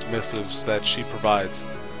many missives that she provides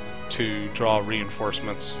to draw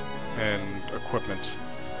reinforcements and equipment,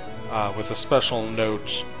 with a special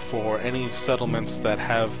note for any settlements that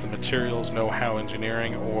have the materials, know-how,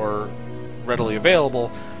 engineering, or readily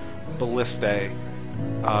available ballistae,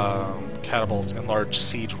 catapults, and large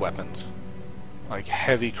siege weapons, like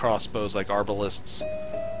heavy crossbows like arbalists,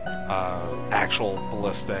 actual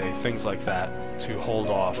ballistae, things like that, to hold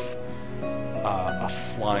off a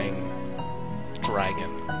flying dragon,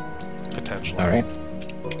 potentially. Alright.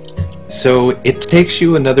 So it takes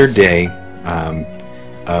you another day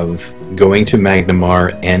of going to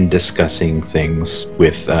Magnamar and discussing things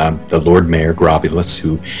with the Lord Mayor Grobulus,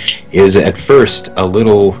 who is at first a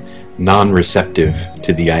little non-receptive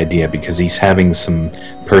to the idea because he's having some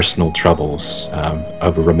personal troubles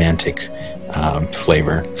of a romantic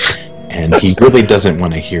flavor, and he really doesn't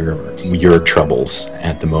want to hear your troubles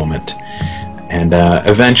at the moment. And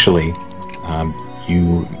eventually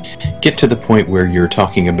you get to the point where you're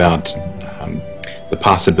talking about the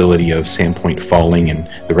possibility of Sandpoint falling and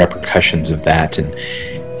the repercussions of that, and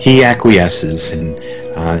he acquiesces, and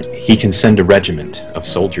he can send a regiment of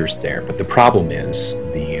soldiers there, but the problem is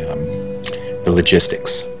the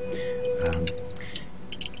logistics.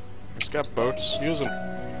 He's got boats, use them.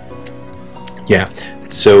 Yeah,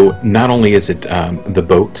 so not only is it the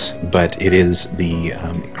boats, but it is the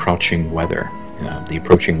crouching weather, the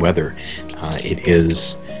approaching weather. It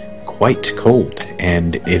is quite cold,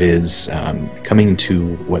 and it is coming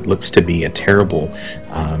to what looks to be a terrible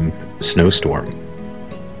snowstorm.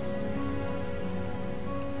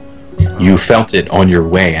 You felt it on your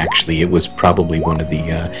way, actually. It was probably one of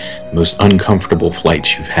the most uncomfortable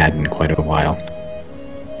flights you've had in quite a while.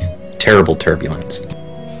 Terrible turbulence.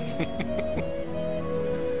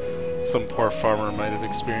 Some poor farmer might have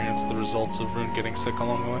experienced the results of Vrune getting sick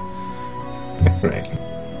along the way. Right.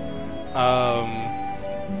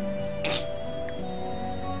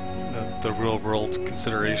 The real world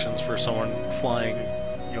considerations for someone flying,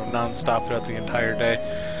 non-stop throughout the entire day.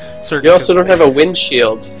 You also don't have a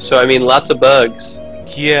windshield, so I mean, lots of bugs.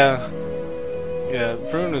 Yeah,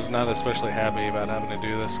 Vrune is not especially happy about having to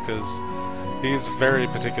do this because he's very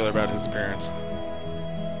particular about his appearance.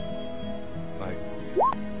 Like,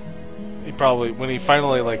 he probably, when he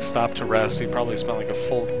finally stopped to rest, he probably spent like a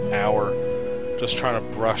full hour just trying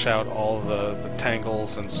to brush out all the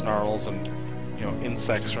tangles and snarls and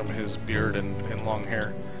insects from his beard and long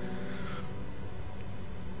hair.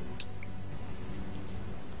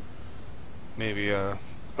 Maybe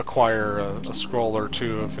acquire a scroll or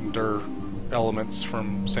two of endure elements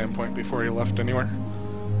from Sandpoint before he left anywhere,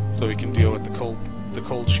 so he can deal with the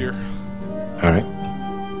cold shear. All right.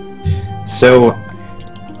 So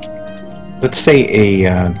let's say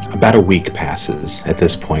about a week passes at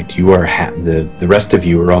this point. You are the rest of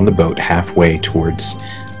you are on the boat halfway towards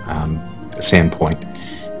Sandpoint,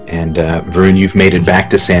 and Vrune, you've made it back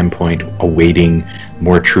to Sandpoint, awaiting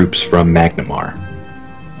more troops from Magnamar.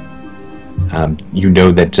 You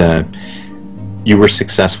know that you were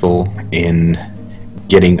successful in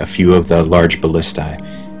getting a few of the large ballistae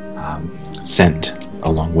sent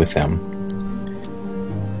along with them,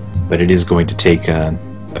 but it is going to take a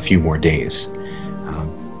few more days.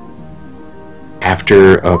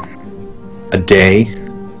 After a day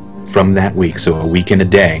from that week, so a week and a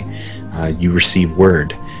day, you receive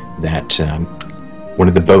word that one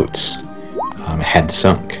of the boats had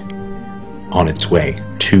sunk on its way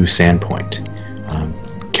to Sandpoint,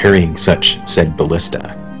 carrying said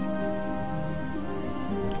ballista.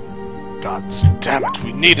 God damn it,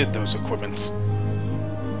 we needed those equipments.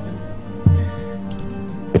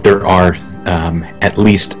 But there are at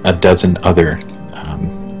least a dozen other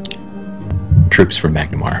troops from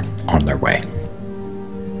Magnamar on their way.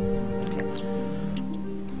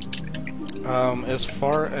 As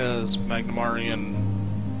far as Magnamarian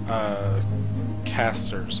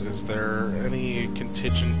casters, is there any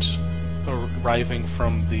contingent arriving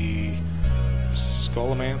from the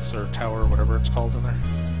Skullomance or tower, whatever it's called in there?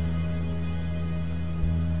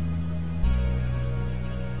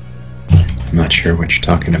 I'm not sure what you're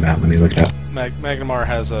talking about. Let me look it up. Magnamar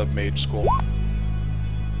has a mage school.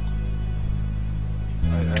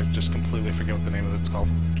 I just completely forget what the name of it's called.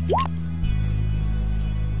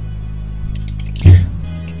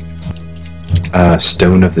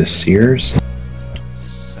 Stone of the Seers?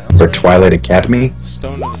 Sounds Or right. Twilight Academy?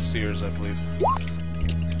 Stone of the Seers, I believe.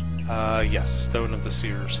 Yes, Stone of the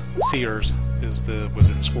Seers. Seers is the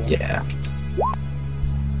wizard school. Yeah.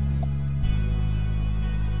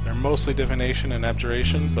 They're mostly divination and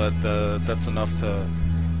abjuration, but that's enough to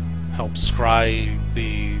help scry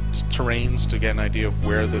the terrains to get an idea of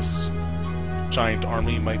where this giant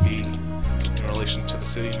army might be in relation to the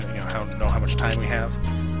city. You know how much time we have,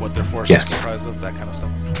 what their forces comprise of, that kind of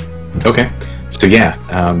stuff. Okay. So yeah,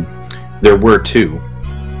 there were two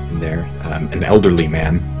in there. An elderly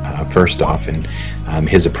man, first off, and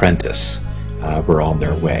his apprentice were on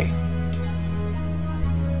their way.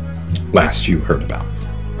 Last you heard about.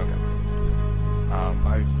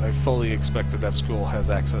 I fully expect that school has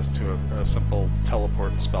access to a simple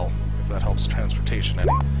teleport spell, if that helps transportation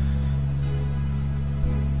any.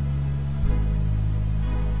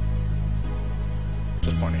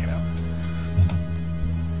 Just pointing it out.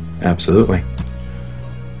 Absolutely.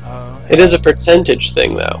 It is a percentage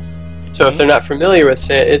thing, though. So if they're not familiar with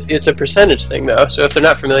it's a percentage thing, though. So if they're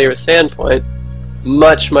not familiar with Sandpoint,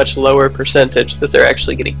 much lower percentage that they're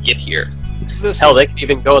actually going to get here. Hell, they could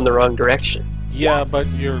even go in the wrong direction. Yeah, but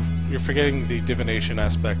you're forgetting the divination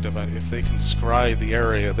aspect of it. If they can scry the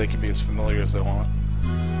area, they can be as familiar as they want,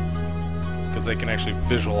 because they can actually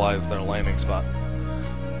visualize their landing spot.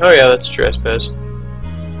 Oh yeah, that's true, I suppose.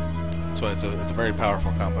 That's why it's a very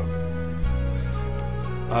powerful combo.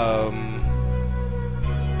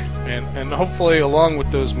 And hopefully, along with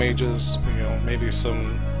those mages, you know, maybe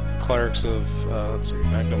some clerics of let's see,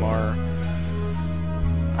 Magnamar.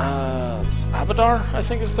 Abadar, I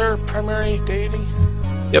think, is their primary deity.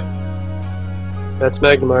 Yep. That's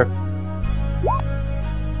Magnamar.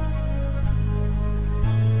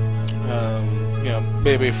 You know,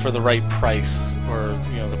 maybe for the right price, or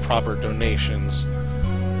you know, the proper donations,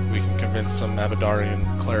 we can convince some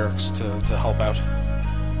Abadarian clerics to help out.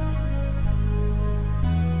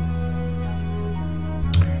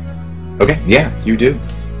 Okay, yeah, you do.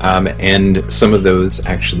 And some of those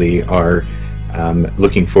actually are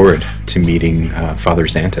looking forward to meeting Father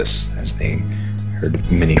Xantus, as they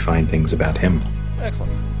heard many fine things about him.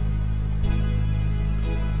 Excellent.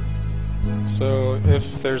 So,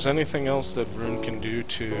 if there's anything else that Vrune can do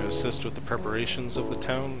to assist with the preparations of the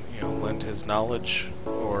town, you know, lend his knowledge,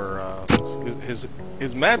 or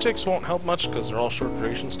his magics won't help much because they're all short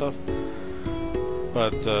duration stuff.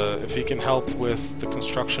 But if he can help with the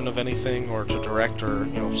construction of anything, or to direct, or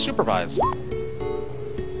you know, supervise,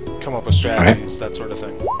 come up with strategies, that sort of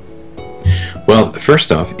thing. Well,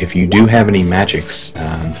 first off, if you do have any magics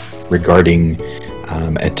regarding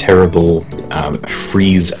a terrible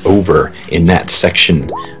freeze over in that section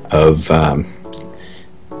of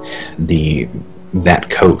that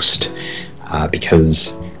coast,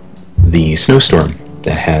 because the snowstorm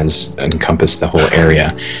that has encompassed the whole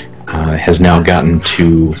area has now gotten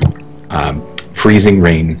to freezing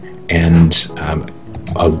rain and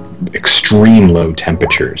extreme low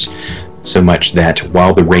temperatures, so much that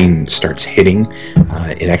while the rain starts hitting,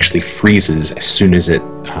 it actually freezes as soon as it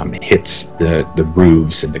hits the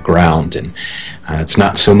roofs and the ground, and it's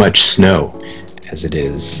not so much snow as it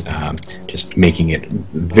is just making it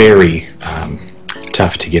very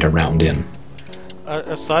tough to get around in.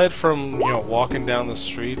 Aside from, you know, walking down the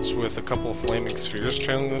streets with a couple of flaming spheres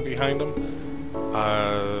trailing behind them,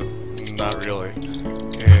 not really.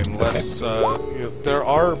 Unless, you know, there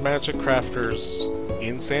are magic crafters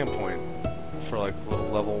in Sandpoint for like little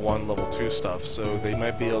level 1, level 2 stuff, so they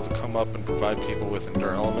might be able to come up and provide people with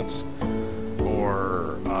endure elements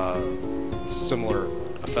or similar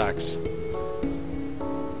effects.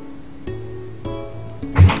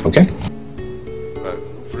 Okay.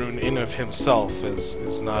 Vrune in of himself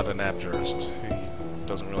is not an abjurist. He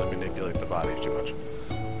doesn't really manipulate the body too much.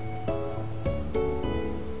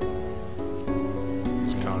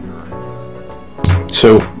 He's a conjurer.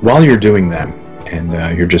 So while you're doing that,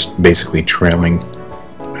 and you're just basically trailing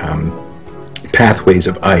pathways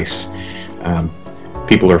of ice,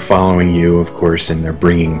 people are following you, of course, and they're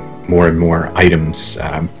bringing more and more items.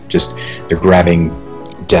 They're grabbing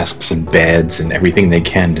desks and beds and everything they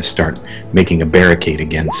can to start making a barricade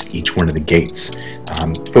against each one of the gates,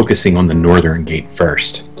 focusing on the northern gate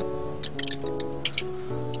first.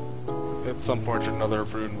 at some point or another,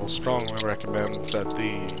 Vrune will strongly recommend that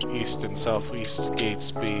the east and southeast gates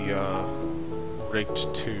be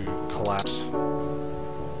rigged to collapse,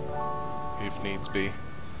 if needs be.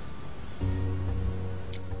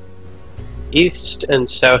 East and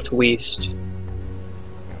southwest.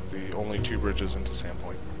 The only two bridges into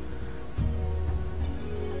Sandpoint.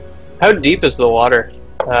 How deep is the water?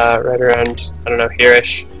 Right around, I don't know,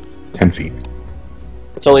 here-ish. 10 feet.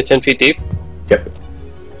 It's only 10 feet deep? Yep.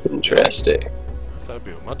 Interesting. I thought it'd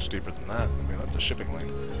be much deeper than that. I mean, that's a shipping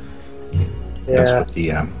lane. That's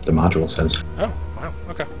Yeah. what the module says. Oh, wow,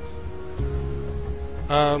 okay.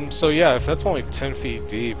 So yeah, if that's only 10 feet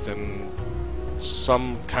deep, then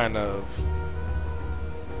some kind of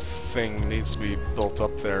thing needs to be built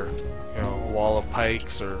up there. You know, a wall of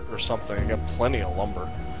pikes or something. You got plenty of lumber.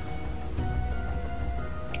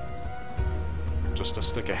 Just to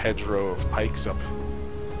stick a hedgerow of pikes up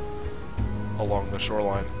along the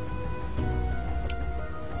shoreline.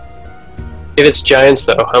 If it's giants,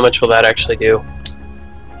 though, how much will that actually do?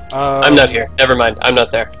 I'm not here. Never mind. I'm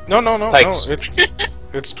not there. No, Pikes.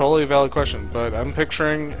 It's totally a valid question, but I'm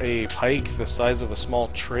picturing a pike the size of a small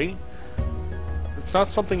tree. It's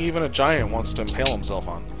not something even a giant wants to impale himself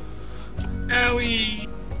on. Owie.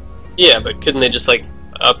 Yeah, but couldn't they just, like,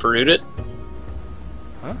 uproot it?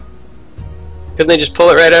 Huh? Couldn't they just pull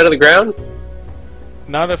it right out of the ground?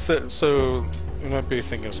 Not if it... So, you might be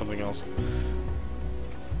thinking of something else.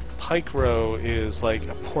 Pike row is like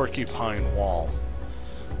a porcupine wall.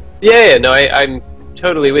 Yeah, no, I'm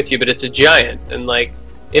totally with you, but it's a giant, and, like,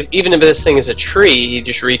 even if this thing is a tree, he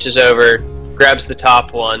just reaches over, grabs the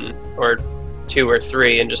top one, or 2 or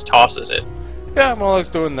 3, and just tosses it. Yeah, while he's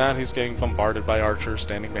doing that, he's getting bombarded by archers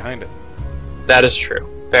standing behind it. That is true.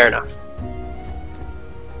 Fair enough.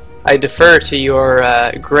 I defer to your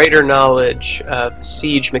greater knowledge of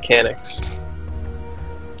siege mechanics.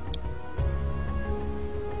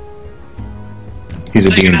 He's a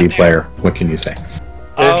So you're D&D not there. player. What can you say?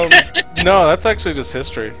 No, that's actually just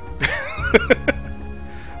history.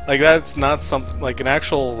 Like, that's not something... Like, an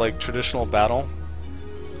actual, like, traditional battle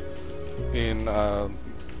in,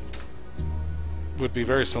 would be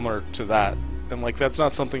very similar to that. And, like, that's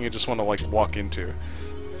not something you just want to, like, walk into.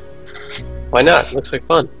 Why not? Looks like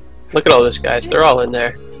fun. Look at all those guys. They're all in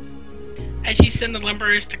there. As you send the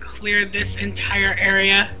lumberers to clear this entire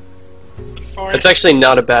area, the forest. It's actually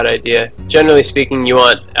not a bad idea. Generally speaking, you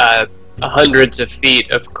want hundreds of feet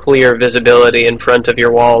of clear visibility in front of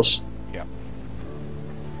your walls.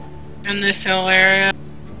 in this hill area.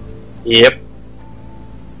 Yep.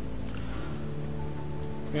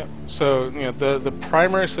 Yep. So, you know, the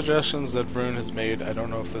primary suggestions that Vrune has made, I don't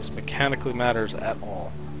know if this mechanically matters at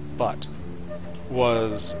all, but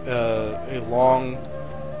was a long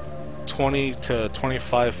 20 to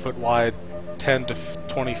 25 foot wide, 10 to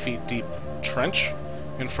 20 feet deep trench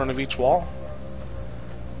in front of each wall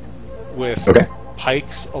with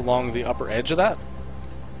pikes along the upper edge of that.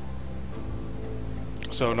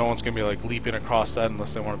 So no one's going to be like leaping across that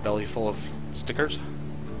unless they want a belly full of stickers.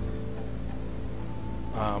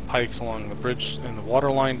 Pikes along the bridge and the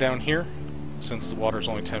water line down here. Since the water's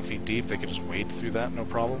only 10 feet deep, they could just wade through that, no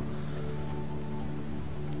problem.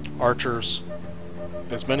 Archers.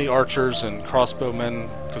 As many archers and crossbowmen,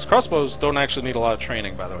 because crossbows don't actually need a lot of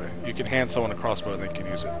training, by the way. You can hand someone a crossbow and they can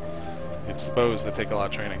use it. It's the bows that take a lot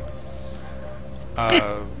of training.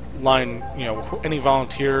 Line, you know, any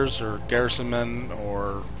volunteers or garrison men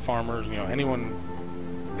or farmers, you know, anyone,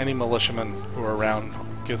 any militiamen who are around,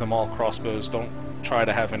 give them all crossbows. Don't try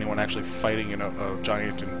to have anyone actually fighting in a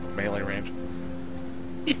giant in melee range.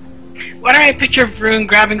 Why don't I picture Vrune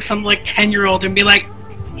grabbing some like 10-year-old and be like,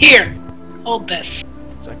 "Here, hold this."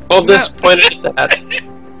 It's like, Hold this, pointed at that.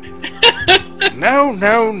 No,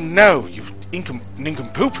 no, no, you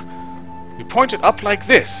nincompoop. You point it up like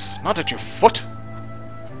this, not at your foot.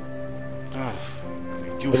 Ugh,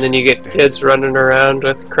 And then you get kids running around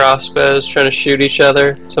with crossbows trying to shoot each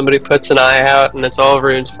other. Somebody puts an eye out and it's all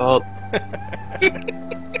Vrune's fault.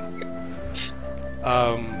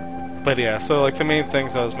 But yeah, so like the main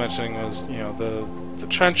things I was mentioning was, you know, the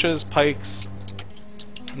trenches, pikes,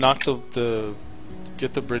 knock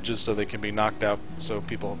get the bridges so they can be knocked out so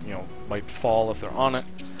people, you know, might fall if they're on it.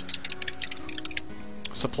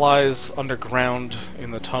 Supplies underground in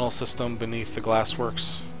the tunnel system beneath the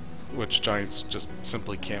glassworks, which giants just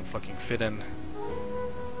simply can't fucking fit in.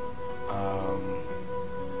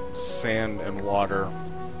 Sand and water.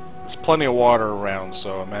 There's plenty of water around,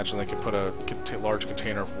 so imagine they could put a large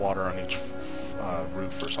container of water on each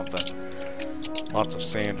roof or something. Lots of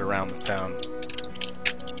sand around the town.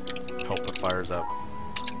 Help put fires out.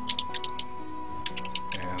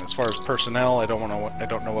 And as far as personnel, I don't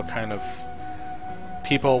know what kind of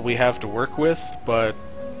people we have to work with, but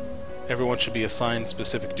everyone should be assigned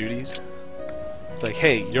specific duties. It's like,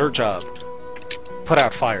 hey, your job, put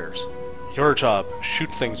out fires. Your job,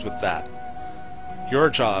 shoot things with that. Your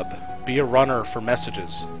job, be a runner for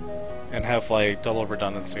messages, and have like double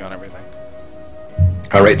redundancy on everything.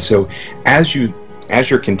 All right. So as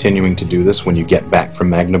you're continuing to do this, when you get back from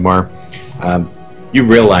Magnamar, you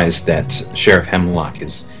realize that Sheriff Hemlock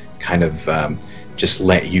is kind of just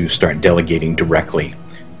let you start delegating directly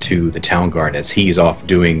to the town guard as he is off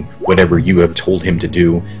doing whatever you have told him to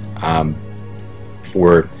do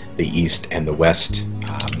for the east and the west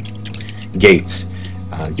gates.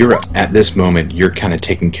 You're at this moment, you're kind of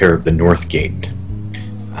taking care of the north gate.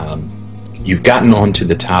 You've gotten onto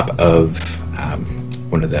the top of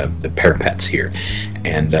one of the parapets here,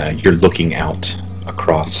 and you're looking out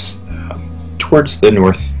across towards the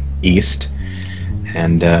northeast,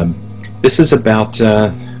 and this is about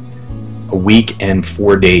a week and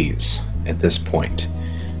 4 days at this point,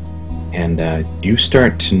 and you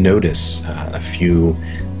start to notice a few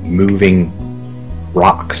moving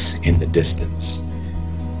rocks in the distance.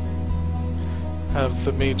 Have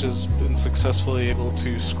the mages been successfully able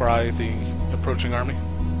to scry the approaching army?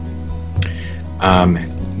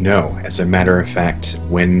 No. As a matter of fact,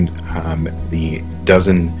 when the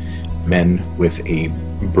dozen men with a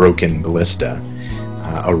broken ballista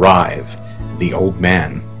arrive, the old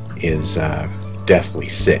man is deathly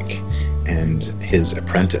sick, and his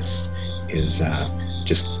apprentice is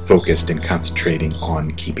just focused and concentrating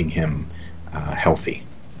on keeping him healthy.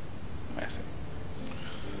 I see.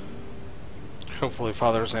 Hopefully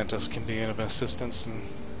Father Xantus can be of assistance and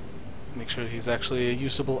make sure he's actually a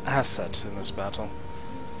usable asset in this battle.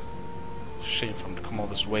 Shame for him to come all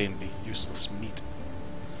this way and be useless meat.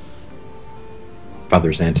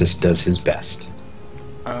 Father Xantus does his best.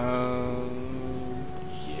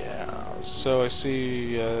 Yeah. So I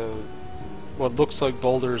see what looks like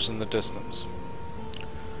boulders in the distance.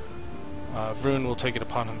 Vrune will take it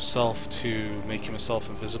upon himself to make himself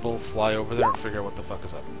invisible, fly over there, and figure out what the fuck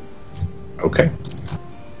is up. Okay.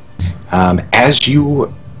 As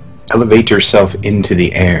you elevate yourself into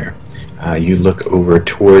the air, you look over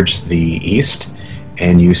towards the east,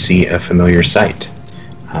 and you see a familiar sight.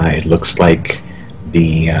 It looks like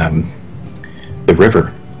the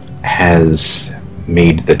river has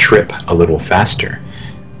made the trip a little faster,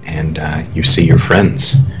 and you see your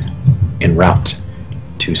friends en route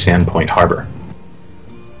to Sandpoint Harbor.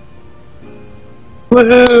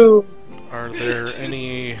 Woohoo! Are there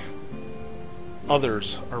any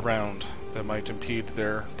others around that might impede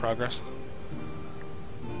their progress?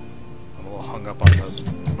 I'm a little hung up on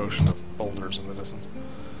the motion of boulders in the distance.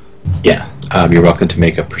 Yeah, you're welcome to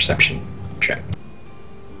make a perception check.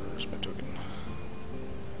 Where's my token?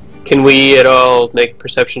 Can we at all make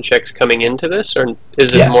perception checks coming into this, or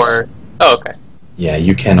is it Yes. more... Oh, okay. Yeah,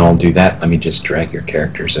 you can all do that. Let me just drag your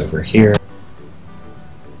characters over here.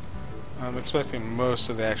 I'm expecting most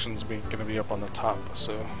of the actions going to be up on the top,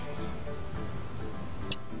 so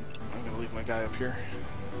I'm going to leave my guy up here.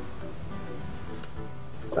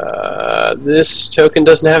 This token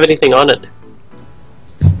doesn't have anything on it.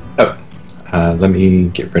 Oh, let me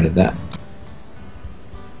get rid of that.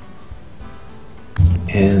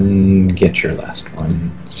 And get your last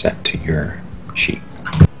one set to your sheet.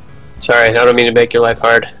 Sorry, I don't mean to make your life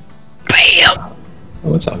hard. Bam!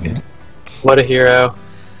 Oh, it's all good. What a hero.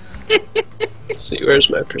 Let's see, where's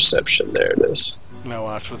my perception? There it is. Now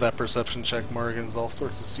watch, with that perception check, Morgan's all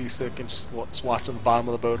sorts of seasick and just watching the bottom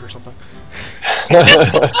of the boat or something.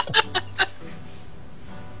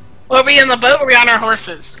 We'll be in the boat or we on our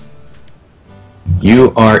horses?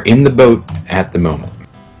 You are in the boat at the moment.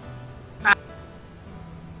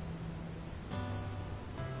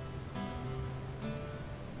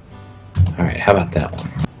 Alright, how about that one?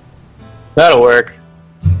 That'll work.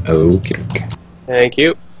 Okay. Thank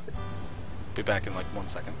you. Be back in like 1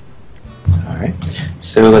 second. Alright,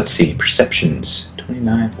 so let's see. Perceptions.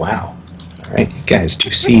 29. Wow. Alright, you guys do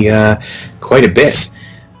see quite a bit.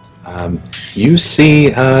 You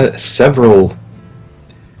see several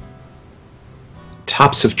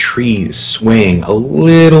tops of trees swaying a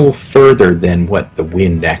little further than what the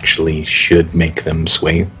wind actually should make them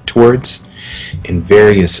sway towards in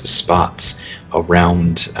various spots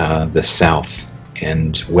around the south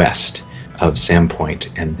and west of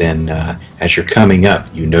Sandpoint. And then as you're coming up,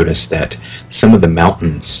 you notice that some of the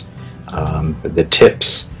mountains, the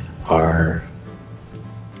tips are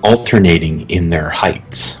alternating in their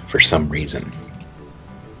heights for some reason.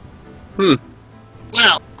 Hmm.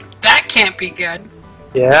 Well, that can't be good.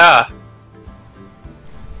 Yeah.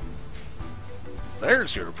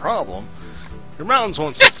 There's your problem. Your mountains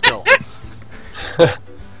won't sit still.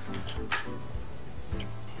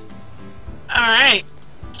 Alright.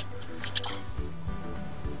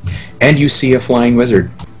 And you see a flying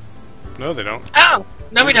wizard. No, they don't. Oh!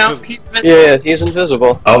 No, we don't. He's invisible. Yeah, he's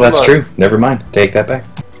invisible. Oh, that's Come on. true. Never mind. Take that back.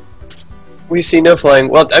 We see no flying.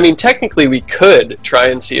 Well, I mean, technically, we could try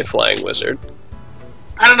and see a flying wizard.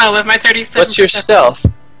 I don't know, with my 37. What's your stealth?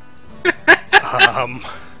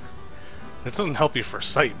 It doesn't help you for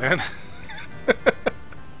sight, man.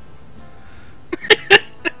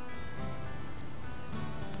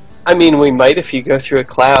 I mean, we might if you go through a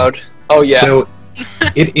cloud. Oh yeah. So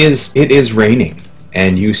it is raining,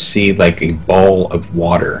 and you see like a ball of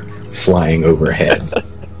water flying overhead.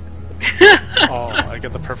 Oh, I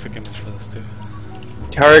get the perfect image for this too.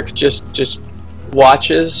 Tarek just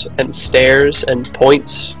watches and stares and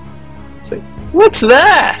points. It's like, what's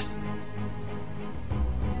that?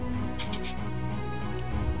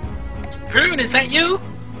 Vrune, is that you?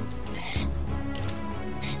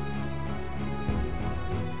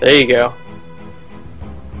 There you go.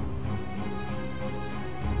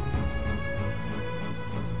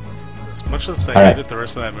 As much as I All right. hated the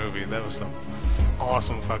rest of that movie, that was some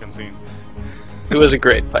awesome fucking scene. It was a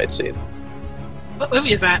great fight scene. What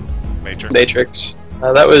movie is that? Matrix. Matrix.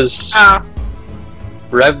 That was Oh,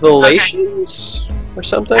 Revelations or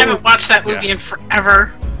something. I haven't watched that movie Yeah. in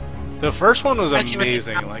forever. The first one was I see what you're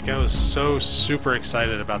amazing. Like, I was so super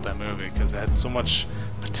excited about that movie because it had so much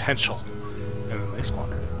potential, and then they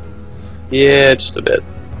squandered it. Yeah, just a bit.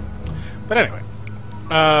 But anyway,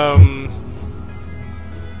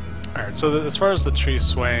 alright, so as far as the trees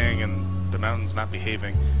swaying and the mountains not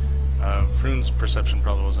behaving, Vrune's perception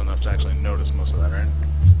probably wasn't enough to actually notice most of that, right?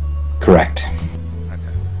 Correct. Okay.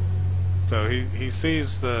 So he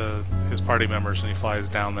sees his party members and he flies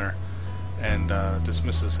down there and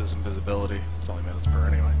dismisses his invisibility. It's only minutes per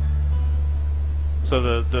anyway.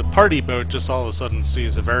 So the party boat just all of a sudden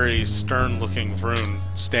sees a very stern-looking Vrune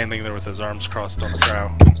standing there with his arms crossed on the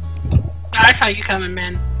prow. I saw you coming,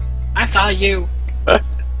 man. I saw you.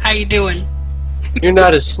 How you doing? You're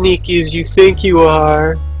not as sneaky as you think you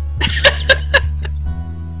are.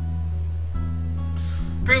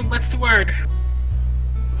 Vrune, what's the word?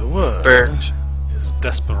 The word Burnt. is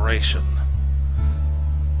desperation.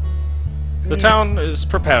 The town is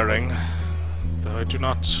preparing, though I do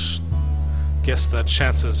not guess the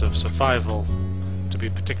chances of survival to be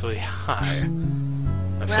particularly high.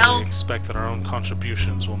 I Well- fully expect that our own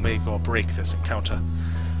contributions will make or break this encounter.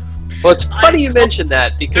 Well, it's funny you mention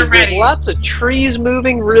that because They're there's ready. lots of trees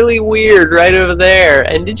moving really weird right over there.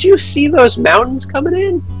 And did you see those mountains coming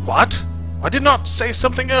in? What? I did not say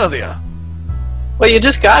something earlier. Well, you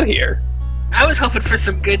just got here. I was hoping for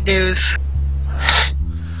some good news.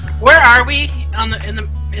 Where are we on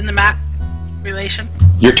in the map relation?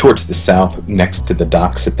 You're towards the south, next to the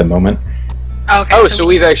docks at the moment. Okay. Oh, so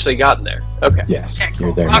we've actually gotten there. Okay. Yes, Okay, you're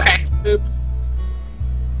cool. there now. Okay. Boop.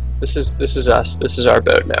 This is us. This is our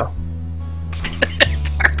boat now.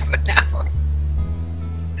 Dark now.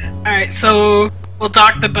 Alright, so we'll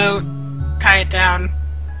dock the boat, tie it down.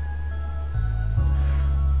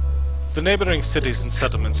 The neighboring cities and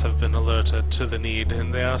settlements have been alerted to the need,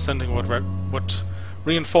 and they are sending what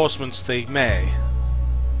reinforcements they may.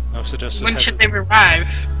 I've suggested. When should they arrive?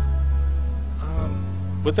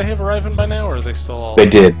 Would they have arrived by now, or are they still all? They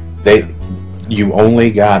did. You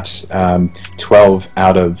only got 12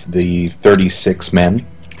 out of the 36 men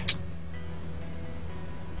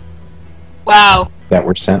Wow. that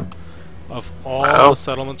were sent. Of all Wow. the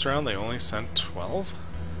settlements around, they only sent 12.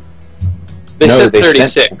 They No, said they sent-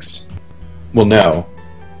 36. Well, no.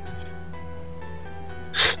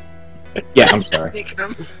 Yeah, I'm sorry. Look at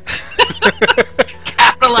 'em.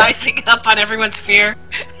 Capitalizing up on everyone's fear.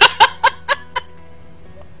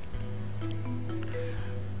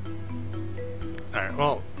 Alright,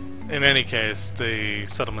 well, in any case, the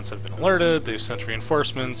settlements have been alerted, they've sent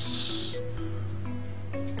reinforcements,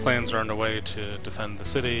 plans are underway to defend the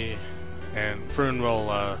city, and Vrune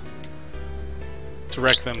will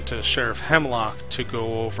direct them to Sheriff Hemlock to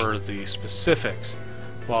go over the specifics,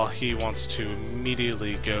 while he wants to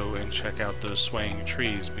immediately go and check out those swaying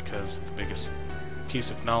trees, because the biggest piece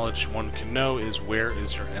of knowledge one can know is where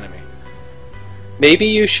is your enemy. Maybe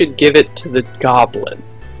you should give it to the goblin.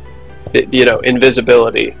 You know,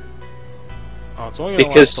 invisibility. Oh, it's only gonna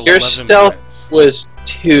Because last your 11 stealth minutes. was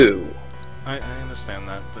 2. I understand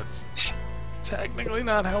that. That's technically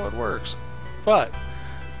not how it works. But,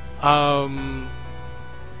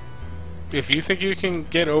 if you think you can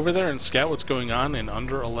get over there and scout what's going on in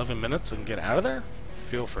under 11 minutes and get out of there,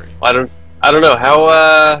 feel free. I don't know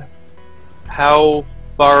how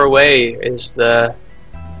far away is the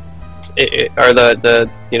are the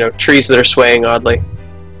trees that are swaying oddly?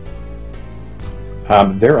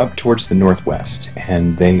 They're up towards the northwest,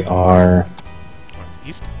 and they are...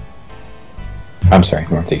 Northeast? I'm sorry,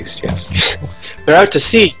 northeast, yes. They're out to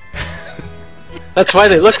sea. That's why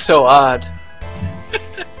they look so odd.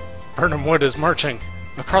 Burnham Wood is marching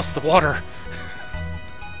across the water.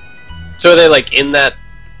 So are they like in that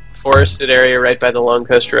forested area right by the Long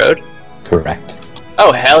Coast Road? Correct.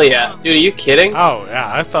 Oh hell yeah, dude! Are you kidding? Oh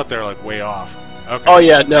yeah, I thought they were like way off. Okay. Oh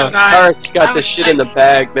yeah, no. No, Tarek's got this shit in the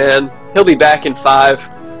bag, man. He'll be back in 5.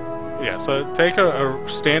 Yeah, so take a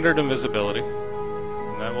standard invisibility,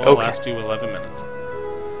 and that will last you 11 minutes.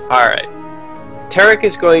 All right. Tarek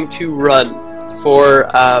is going to run for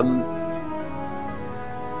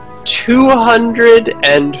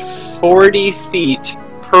 240 feet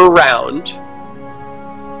per round.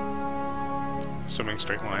 Assuming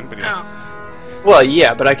straight line, but yeah. Oh, Well,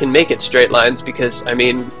 yeah, but I can make it straight lines because, I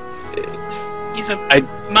mean... he's a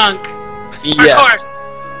monk. Yes.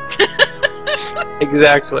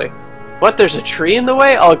 Exactly. What, there's a tree in the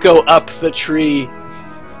way? I'll go up the tree.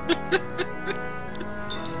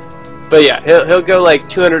 But yeah, he'll go like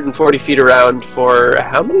 240 feet around for...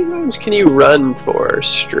 How many rounds can you run for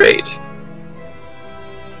straight? I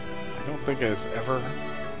don't think it's ever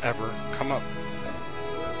come up.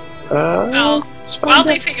 Well, let's while find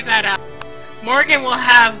they out. figure that out, Morgan will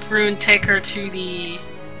have Vrune take her to the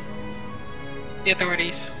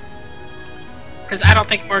authorities. Because I don't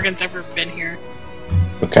think Morgan's ever been here.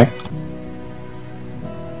 Okay.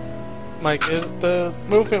 Mike, the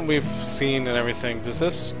movement we've seen and everything, does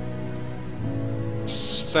this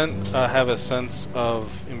have a sense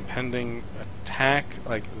of impending attack,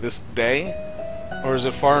 like this day? Or is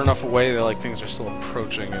it far enough away that like things are still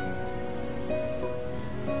approaching and...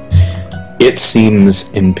 It seems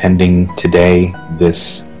impending today,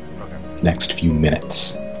 this Okay. next few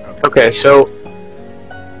minutes. Okay, so...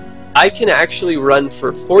 I can actually run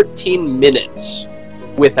for 14 minutes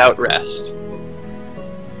without rest.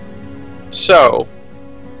 So,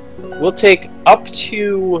 we'll take up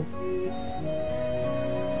to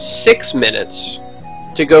 6 minutes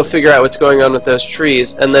to go figure out what's going on with those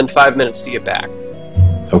trees, and then 5 minutes to get back.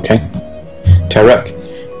 Okay. Tarek,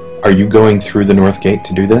 are you going through the north gate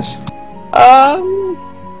to do this? I'm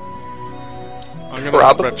going to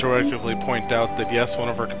Probably. retroactively point out that yes, one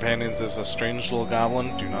of our companions is a strange little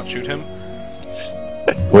goblin. Do not shoot him.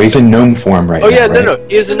 Well, he's in gnome form right Oh now, yeah, right? no,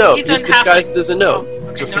 he is a gnome. He's He's a disguised halfling. as a gnome.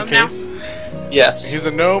 Okay, Just no, in now- case. Yes. He's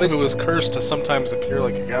a gnome who is cursed to sometimes appear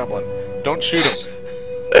like a goblin. Don't shoot him.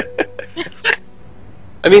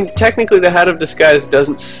 I mean, technically the Hat of Disguise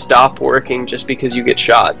doesn't stop working just because you get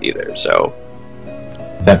shot either, so...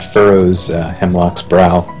 That furrows Hemlock's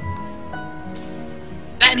brow.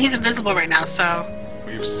 And he's invisible right now, so...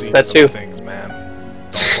 We've seen That some too. things, man.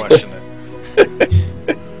 Don't question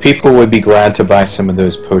it. People would be glad to buy some of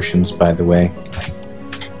those potions, by the way.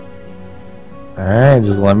 Alright,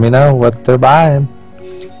 just let me know what they're buying.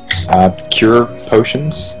 Cure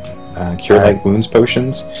potions, cure Alright. light wounds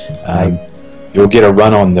potions. You'll get a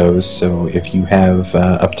run on those, so if you have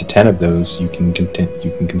up to 10 of those, you can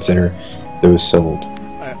consider those sold.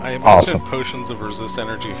 I imagine Awesome. potions of resist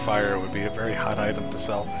energy fire would be a very hot item to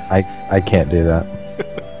sell. I can't do that.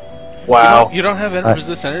 Wow. You don't have I-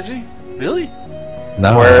 resist energy? Really?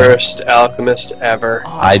 No. Worst alchemist ever.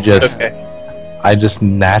 I just Okay. I just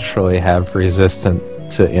naturally have resistant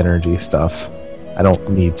to energy stuff. I don't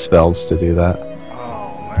need spells to do that.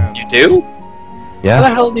 Oh, man. You do? How the Yeah,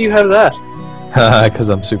 hell do you have that? because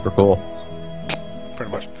I'm super cool.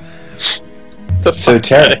 Pretty much. The So, fuck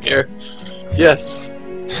Tarek. outta here. Yes.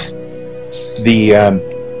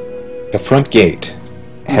 The front gate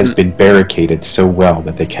has Mhm. been barricaded so well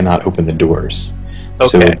that they cannot open the doors.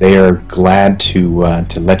 So Okay. they are glad to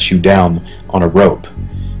let you down on a rope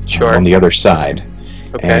Sure. on the other side.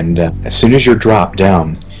 Okay. And as soon as you're dropped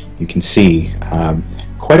down, you can see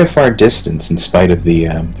quite a far distance in spite of the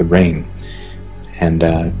rain. And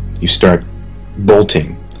you start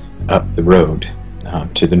bolting up the road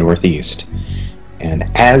to the northeast. And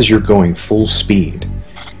as you're going full speed,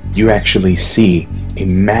 you actually see a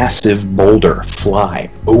massive boulder fly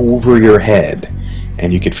over your head.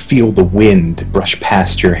 And you could feel the wind brush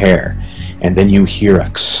past your hair. And then you hear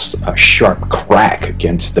a sharp crack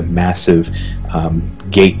against the massive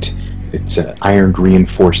gate. It's iron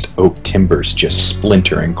reinforced oak timbers just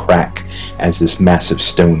splinter and crack as this massive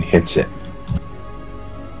stone hits it.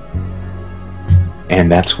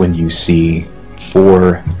 And that's when you see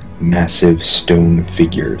 4 massive stone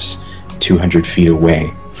figures 200 feet away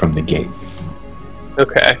from the gate.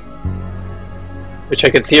 Okay. Which I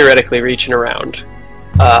could theoretically reach and around.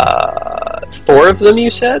 4 of them, you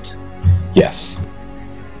said? Yes.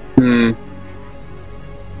 Hmm.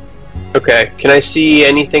 Okay, can I see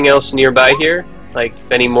anything else nearby here? Like,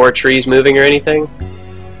 any more trees moving or anything?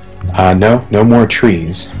 No more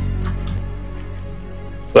trees.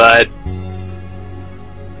 But...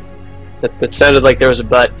 That sounded like there was a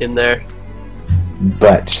but in there.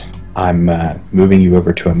 But I'm moving you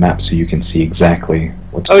over to a map so you can see exactly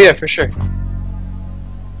what's... Oh yeah, for sure.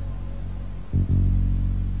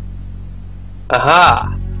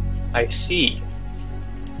 Aha! I see.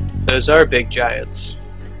 Those are big giants.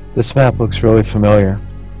 This map looks really familiar.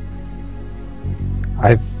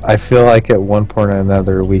 I feel like at one point or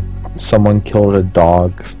another someone killed a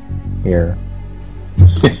dog here.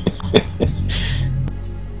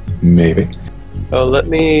 Maybe. Oh, let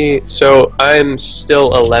me... So, I'm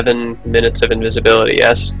still 11 minutes of invisibility,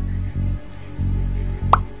 yes?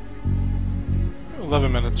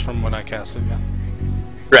 11 minutes from when I cast it, yeah.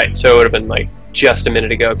 Right, so it would have been like just a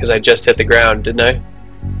minute ago, because I just hit the ground, didn't I?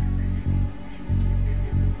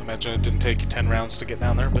 Imagine it didn't take you 10 rounds to get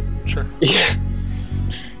down there, but sure. Yeah.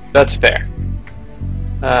 That's fair.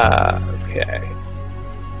 Okay.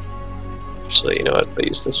 Actually, you know what? I'll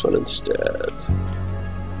use this one instead.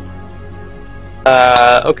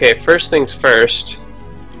 Okay, first things first.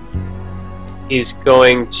 He's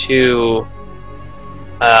going to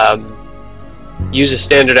use a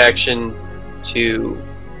standard action to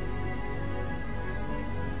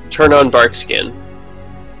turn on Barkskin.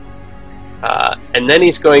 And then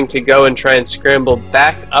he's going to go and try and scramble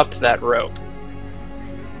back up that rope.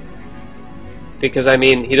 Because, I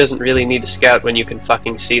mean, he doesn't really need to scout when you can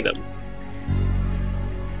fucking see them.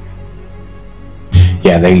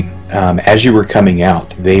 Yeah, they, as you were coming out,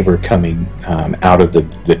 they were coming out of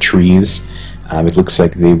the trees. It looks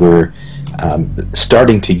like they were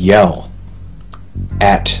starting to yell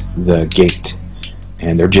at the gate.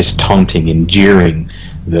 And they're just taunting and jeering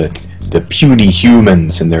the puny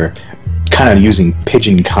humans, and they're kind of using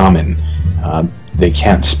Pigeon Common. They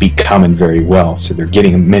can't speak Common very well, so they're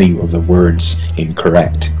getting many of the words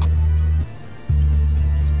incorrect.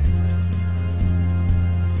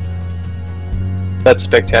 That's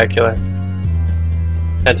spectacular.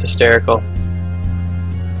 And hysterical.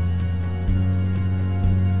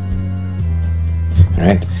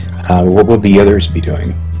 Alright. What will the others be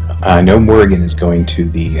doing? I know Morgan is going to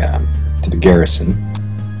the garrison.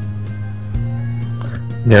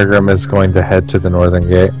 Nirgrim is going to head to the northern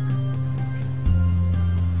gate.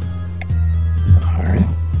 Alright.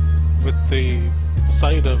 With the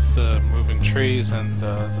sight of the moving trees and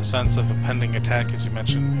the sense of a pending attack, as you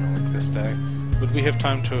mentioned, you know, like this day, would we have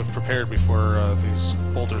time to have prepared before these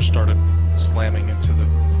boulders started slamming into the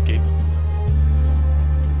gates?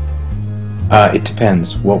 It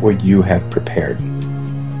depends. What would you have prepared?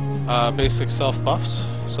 Basic self-buffs,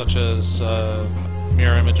 such as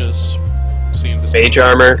mirror images, Mage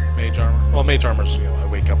armor. Mage armor. Well, mage armor's, you know, I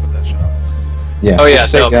wake up with that shit on. Yeah. Oh yeah,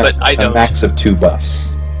 just say no, but I don't. A max of 2 buffs.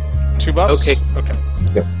 2 buffs? Okay. Okay.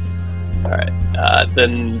 Yep. Alright.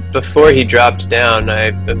 Then before he dropped down, I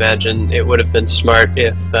imagine it would have been smart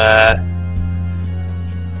if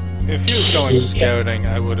he was going scouting,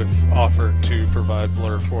 I would have offered to provide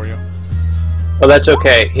blur for you. Well, that's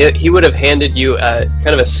okay. He would have handed you kind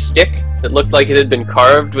of a stick that looked like it had been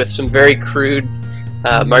carved with some very crude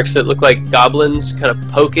marks that looked like goblins kind of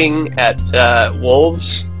poking at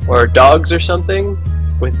wolves or dogs or something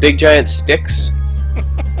with big giant sticks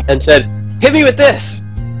and said, "Hit me with this!"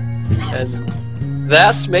 And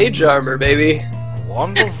that's mage armor, baby.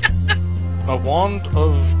 A wand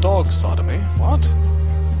of dog sodomy? What?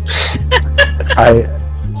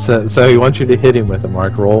 So he wants you to hit him with a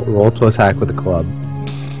Mark. Roll to attack with a club.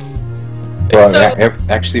 Well, So-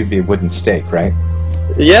 actually, it'd be a wooden stake, right?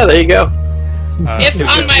 Yeah, there you go. If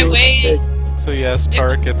on my way, So yes,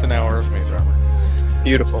 Tarek gets an hour of mage armor.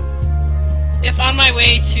 Beautiful. if on my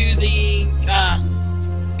way to the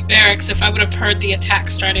barracks, if I would have heard the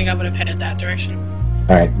attack starting, I would have headed that direction.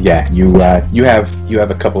 All right. Yeah. You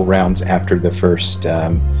have a couple rounds after the first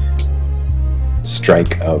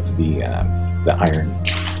strike of the iron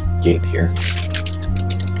gate here.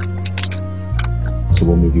 So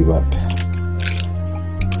we'll move you up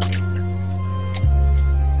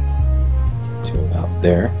to about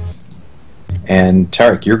there. And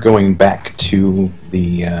Tarek, you're going back to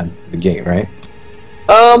the gate, right?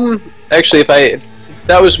 Actually,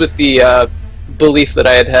 that was with the belief that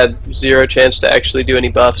I had 0 chance to actually do any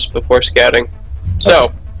buffs before scouting.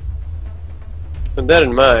 So, with that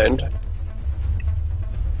in mind,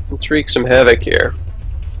 let's wreak some havoc here.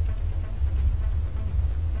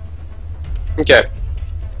 Okay.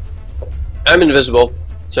 I'm invisible,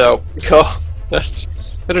 so, I don't even need to charge. This is wonderful. 'Cause So, oh, that's,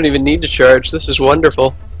 I don't even need to charge. This is wonderful. So, I don't even need to charge. This is wonderful. So, I don't even need to charge. This is wonderful. So, oh, that's, I don't even need to charge. This is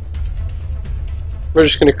wonderful. So, We're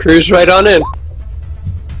just gonna cruise right on in.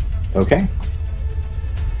 Okay.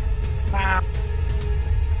 Wow.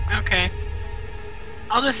 Okay.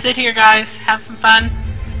 I'll just sit here, guys. Have some fun.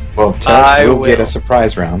 Well, I we'll get will. a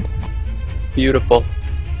surprise round. Beautiful.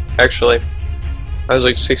 Actually, I was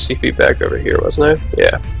like 60 feet back over here, wasn't I?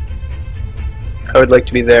 Yeah. I would like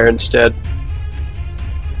to be there instead.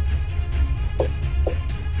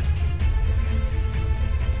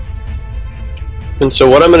 And so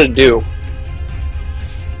what I'm going to do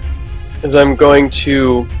is I'm going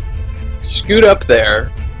to scoot up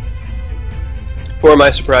there for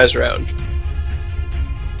my surprise round.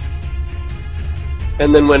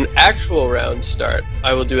 And then when actual rounds start,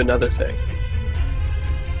 I will do another thing.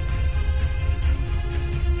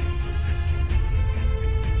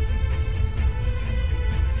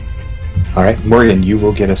 Alright, Morgan, you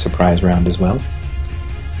will get a surprise round as well.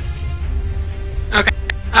 Okay.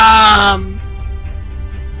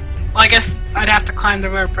 Well, I guess I'd have to climb the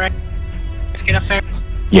rope, right? To get up there.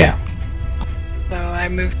 Yeah. So I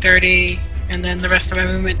move 30, and then the rest of my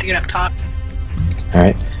movement to get up top.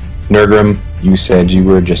 Alright. Nurgrim, you said you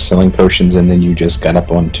were just selling potions and then you just got up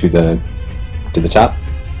onto the top?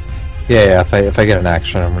 Yeah, if I get an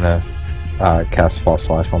action, I'm gonna cast False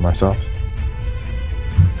Life on myself.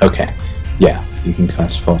 Okay. Yeah, you can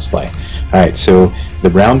cast False Light. Alright, so the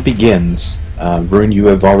round begins. Vrune, you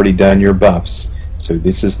have already done your buffs, so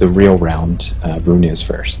this is the real round. Vrune is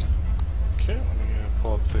first. Okay, let me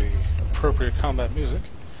pull up the appropriate combat music.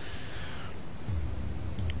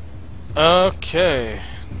 Okay,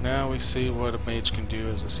 now we see what a mage can do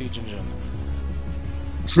as a siege engine.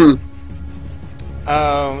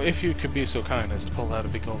 If you could be so kind as to pull out a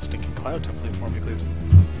big old stinking cloud template for me, please.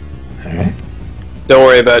 Alright. Don't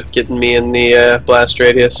worry about getting me in the blast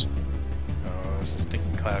radius. Oh, it's a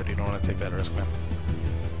stinking cloud. You don't want to take that risk, man.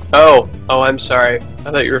 Oh, I'm sorry.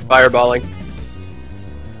 I thought you were fireballing.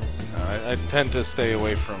 I tend to stay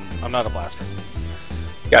away from... I'm not a blaster.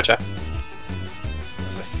 Gotcha.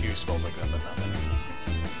 There's a few spells like that, but not many.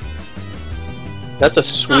 That's a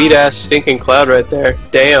sweet ass stinking cloud right there.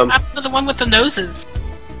 Damn. After the one with the noses.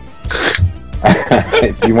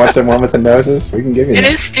 Do you want the one with the noses? We can give you It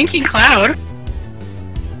that. is stinking cloud.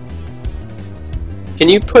 Can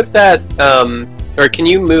you put that, or can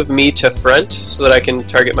you move me to front so that I can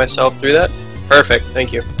target myself through that? Perfect,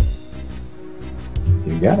 thank you.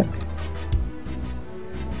 You got it.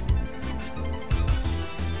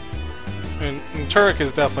 And Turek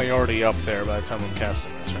is definitely already up there by the time I'm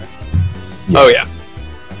casting this, right? Yeah. Oh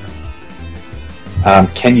yeah.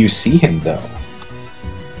 Can you see him, though?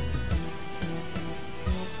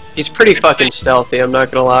 He's pretty fucking stealthy, I'm not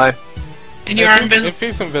gonna lie. And you are If invisible.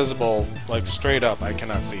 he's invisible, like straight up, I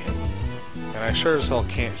cannot see him. And I sure as hell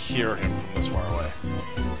can't hear him from this far away.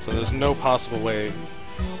 So there's no possible way...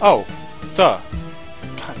 Oh! Duh!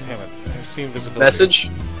 God damn it. I see invisibility. Message?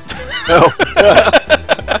 Oh.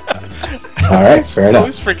 Alright, fair I enough.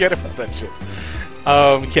 always forget about that shit.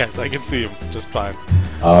 Yes, I can see him just fine.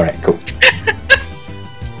 Alright, cool.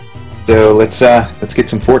 So let's get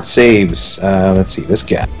some fort saves. Let's see, this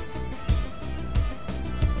guy.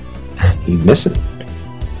 He misses.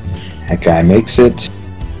 That guy makes it.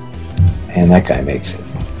 And that guy makes it.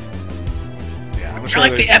 Yeah, I'm I sure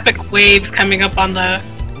like they... the epic waves coming up on the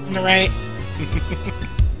right.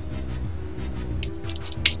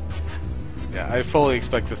 Yeah, I fully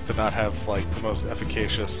expect this to not have, like, the most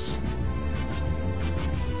efficacious...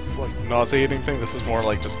 like, nauseating thing. This is more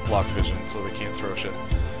like just block vision, so they can't throw shit.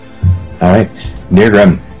 Alright,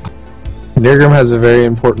 Nirgrim. Nirgrim has a very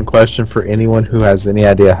important question for anyone who has any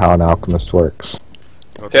idea how an alchemist works.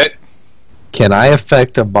 Okay. Can I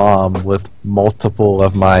affect a bomb with multiple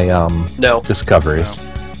of my No. discoveries?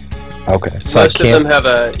 Okay, so Most I of can't. them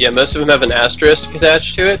have most of them have an asterisk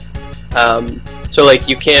attached to it. So like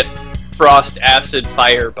you can't frost acid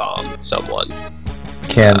firebomb someone.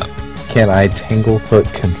 Can I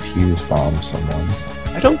Tanglefoot confuse bomb someone?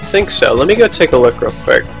 I don't think so. Let me go take a look real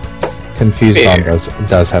quick. Confuse bomb Here.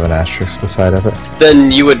 does have an asterisk beside of it.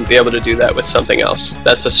 Then you wouldn't be able to do that with something else.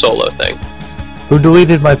 That's a solo thing. Who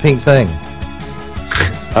deleted my pink thing?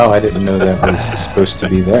 Oh, I didn't know that was supposed to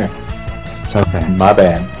be there. It's okay. My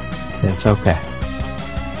bad. It's okay.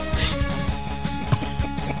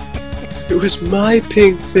 It was my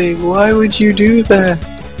pink thing. Why would you do that?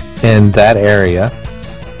 In that area,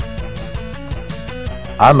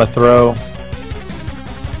 I'ma throw.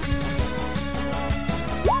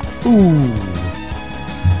 Ooh.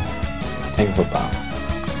 Tangle bomb.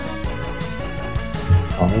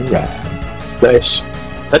 Alright. Nice.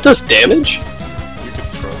 That does damage? You can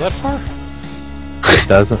throw that far?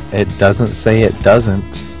 It doesn't say it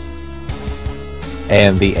doesn't.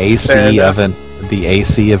 And the Fair AC enough. of the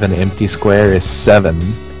AC of an empty square is 7.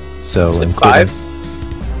 So Is it including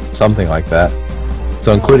 5? something like that.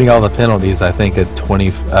 So including all the penalties, I think a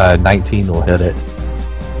 19 will hit it.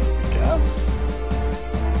 Guess.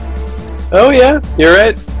 Oh yeah, you're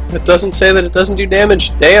right. It doesn't say that it doesn't do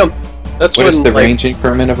damage. Damn. That's What when, is the like, range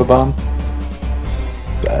increment of a bomb?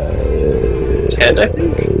 10, I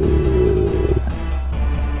think.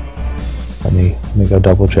 Let me go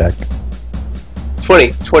double check.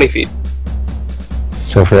 20 feet.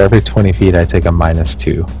 So for every 20 feet, I take a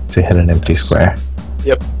 -2 to hit an empty square.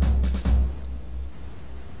 Yep.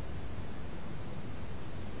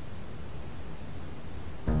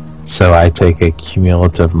 So I take a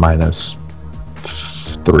cumulative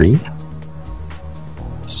 -3.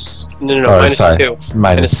 No, Oh, minus sorry. 2. It's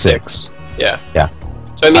 -6. Yeah. Yeah.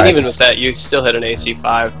 So I mean, Alright. even with that, you still hit an AC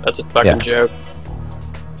 5. That's a fucking joke.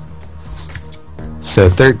 So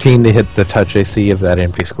 13 to hit the touch AC of that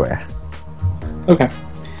empty square. Okay.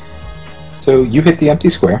 So you hit the empty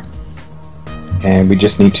square, and we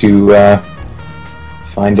just need to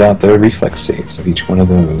find out the reflex saves of each one of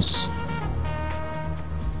those.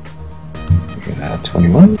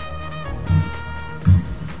 21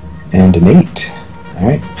 and an 8. All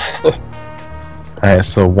right. Alright,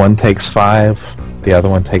 so one takes 5, the other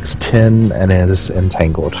one takes 10, and it is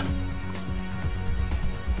entangled.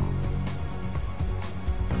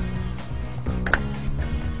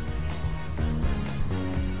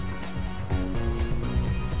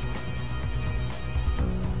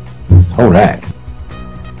 All right.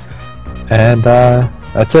 And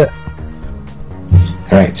that's it.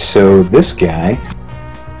 All right. So this guy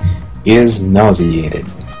is nauseated.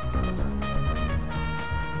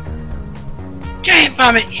 Giant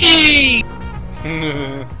vomit! Yay!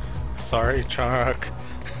 Sorry, Chuck.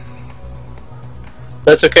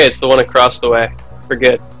 That's okay, it's the one across the way. We're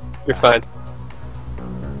good. You're fine.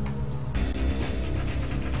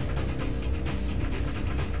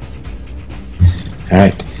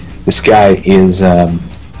 Alright. This guy is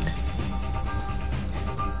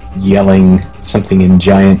yelling something in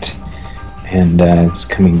giant, and it's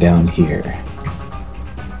coming down here.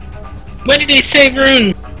 What did he say,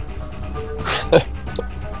 Vrune?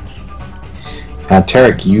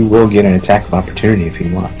 Tarek, you will get an attack of opportunity if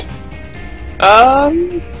you want.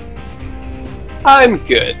 I'm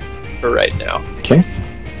good for right now. Okay.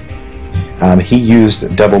 He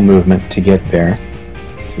used double movement to get there,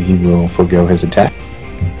 so he will forego his attack.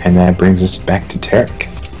 And that brings us back to Tarek.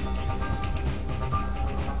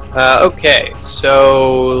 Okay,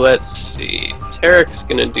 so let's see. Tarek's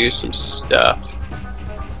gonna do some stuff.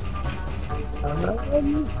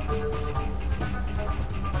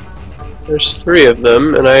 There's 3 of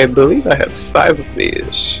them, and I believe I have 5 of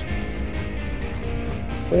these.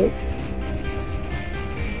 Okay.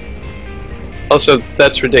 Also,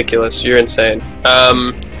 that's ridiculous. You're insane.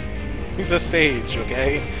 He's a sage,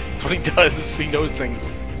 okay? That's what he does. He knows things.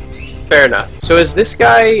 Fair enough. So is this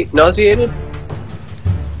guy nauseated?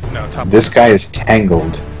 No, top. This guy is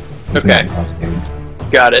tangled. He's Okay. not nauseated.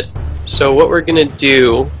 Got it. So what we're gonna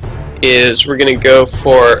do is we're gonna go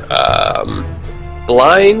for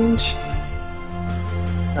blind.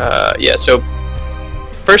 Yeah. So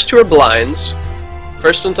first 2 are blinds.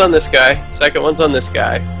 First one's on this guy. Second one's on this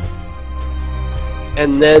guy.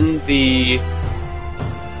 And then the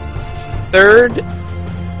 3rd,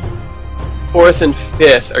 4th, and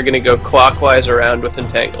 5th are gonna go clockwise around with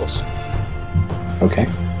entangles, Okay.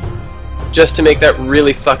 just to make that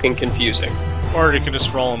really fucking confusing. Or you can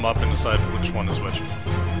just roll them up and decide which one is which.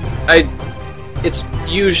 It's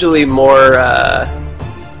usually more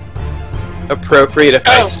appropriate if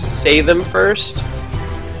I say them first,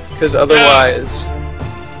 because otherwise,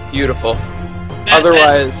 beautiful.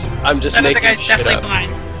 Otherwise, I'm just That other making guy's shit definitely up.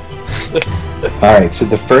 blind. Alright, so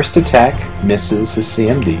the first attack misses his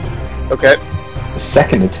CMD. Okay. The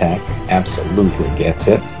second attack absolutely gets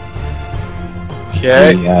it.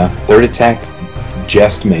 Okay. The 3rd attack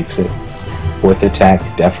just makes it. 4th attack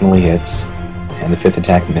definitely hits. And the 5th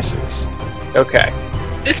attack misses. Okay.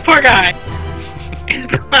 This poor guy is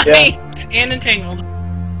blind and entangled.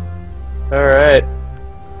 Alright.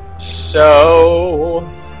 So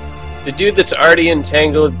the dude that's already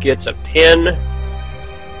entangled gets a pin.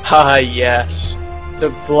 Haha, yes. The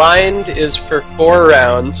blind is for 4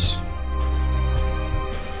 rounds.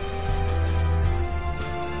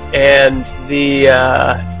 And the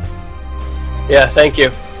yeah, thank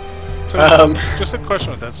you. So, just a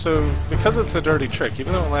question with that. So, because it's a dirty trick,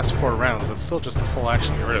 even though it lasts 4 rounds, that's still just a full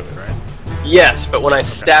action to get rid of it, right? Yes, but when I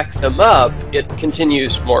stack them up, it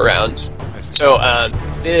continues more rounds. I see. So,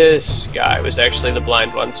 this guy was actually the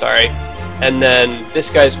blind one, sorry. And then this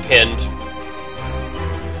guy's pinned.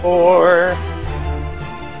 4,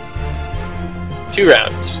 2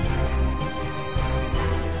 rounds.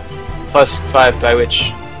 Plus 5 by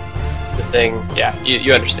which the thing... Yeah,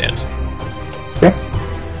 you understand. Yep.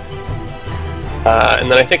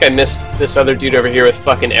 And then I think I missed this other dude over here with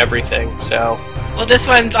fucking everything, so... Well, this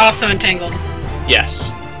one's also entangled.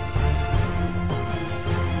 Yes.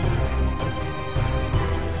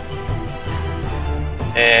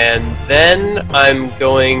 And then I'm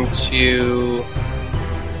going to...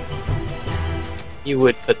 You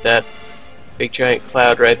would put that big giant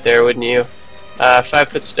cloud right there, wouldn't you?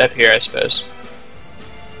 5-foot step here, I suppose.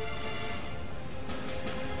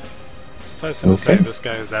 Suffice it to say, this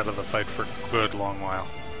guy is out of the fight for a good long while,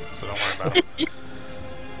 so don't worry about it.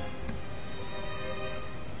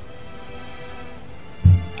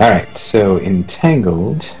 Alright, so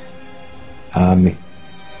entangled.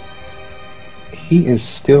 He is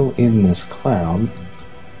still in this cloud.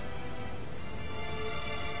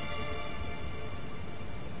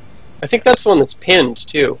 I think that's the one that's pinned,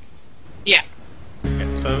 too. Yeah.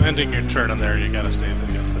 Okay, so ending your turn on there, you gotta save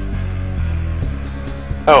against it.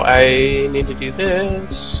 Oh, I need to do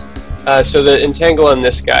this. So the entangle on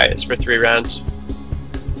this guy is for 3 rounds.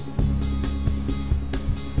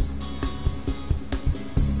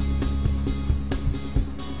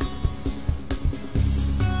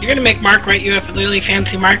 You're gonna make Mark write you a really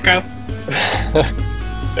fancy Marco.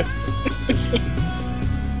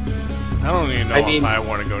 I don't even know if I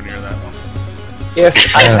want to go near that one. If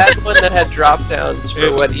I had one that had drop downs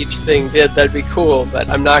for what each thing did, that'd be cool, but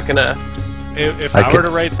I'm not gonna... If I were to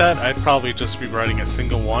write that, I'd probably just be writing a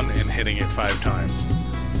single one and hitting it 5 times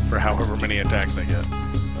for however many attacks I get.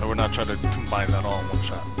 I would not try to combine that all in one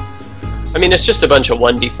shot. I mean, it's just a bunch of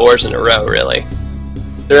 1d4s in a row, really.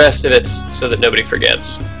 The rest of it's so that nobody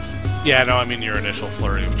forgets. Yeah, no, I mean your initial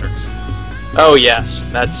flurry of tricks. Oh, yes,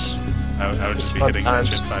 that's... I would just be fun hitting that times.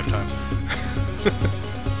 shit 5 times.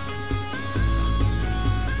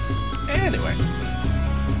 Anyway.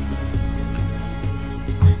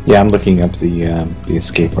 Yeah, I'm looking up the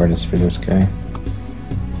escape artist for this guy.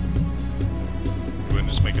 You wouldn't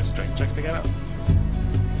just make a strength check to get out?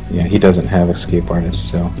 Yeah, he doesn't have escape artist,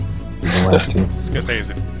 so we'll have to. I was gonna say he's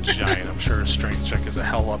a giant. I'm sure a strength check is a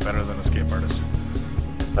hell of a lot better than escape artist.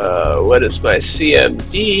 What is my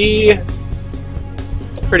CMD?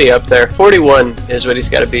 It's pretty up there. 41 is what he's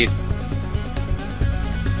got to beat.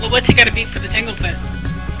 Well, what's he gotta beat for the Tanglefoot?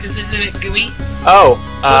 Because isn't it gooey? Oh,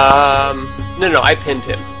 no, I pinned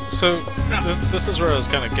him. So, this is where I was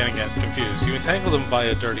kind of getting confused. You entangled him by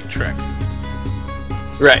a dirty trick.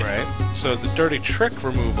 Right. Right? So the dirty trick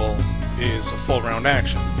removal is a full round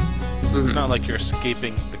action. It's not like you're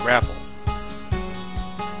escaping the grapple.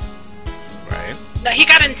 Right? No, he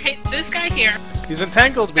got this guy here, He's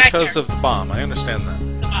entangled Back because here. of the bomb, I understand that.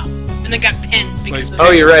 the bomb, and then got pinned because Like, of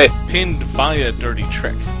Oh, you're right. Pinned by a dirty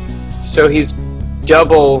trick. So he's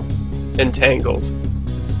double entangled,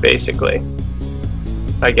 basically.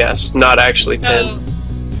 I guess. Not actually pinned.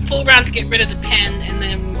 So, full round to get rid of the pin, and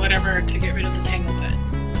then whatever to get rid of the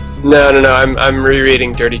Tanglefoot. No, I'm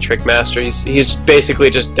rereading Dirty Trick Master. He's basically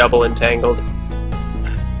just double entangled.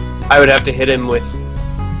 I would have to hit him with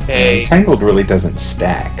a... Entangled really doesn't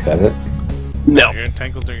stack, does it? No. You're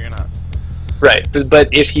entangled or you're not. Right, but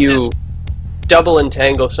if you double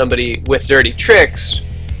entangle somebody with Dirty Tricks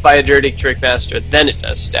by a Dirty Trick Master, then it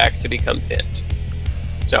does stack to become pinned.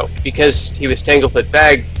 So, because he was Tanglefoot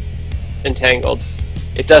Bag entangled,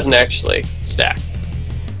 it doesn't actually stack.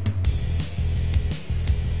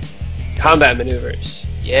 Combat maneuvers.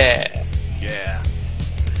 Yeah. Yeah.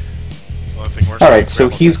 Well, I think we're Alright, so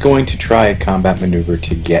he's going to try a combat maneuver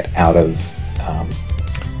to get out of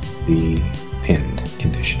the pinned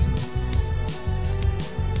condition.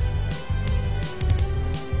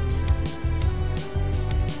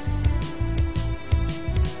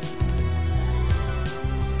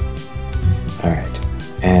 Alright,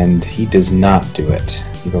 and he does not do it.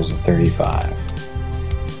 He rolls a 35.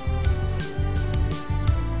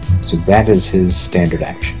 So that is his standard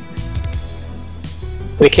action.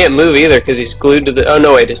 And he can't move either because he's glued to the... Oh,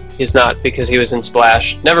 no, wait, he's not because he was in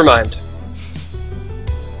Splash. Never mind.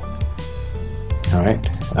 Alright,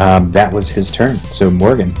 that was his turn. So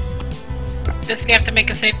Morgan. Doesn't he have to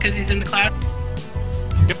make a save because he's in the cloud?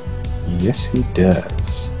 Yes, he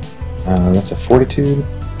does. That's a fortitude.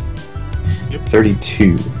 Yep.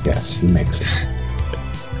 32. Yes, he makes it.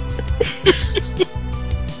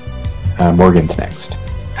 Morgan's next.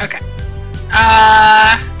 Okay.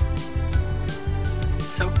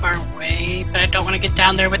 So far away, but I don't want to get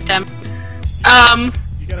down there with them.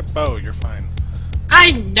 You got a bow, you're fine.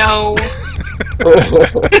 I know.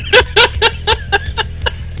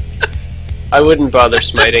 I wouldn't bother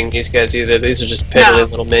smiting these guys either. These are just piddly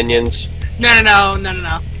little minions.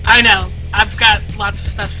 No. I know. I've got lots of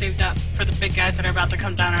stuff saved up for the big guys that are about to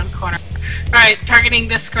come down around the corner. Alright, targeting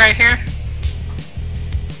this right here.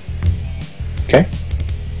 Okay.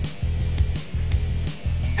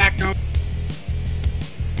 Act normal.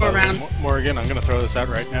 Go around. Morgan, I'm gonna throw this out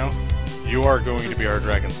right now. You are going to be our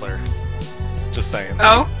Dragon Slayer. Just saying.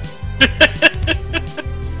 Oh?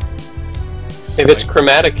 If it's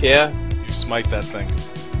chromatic, yeah. You smite that thing.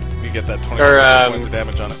 You get that 20 points of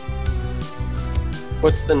damage on it.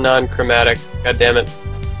 What's the non-chromatic? God damn it.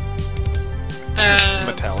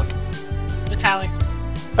 Metallic. Metallic.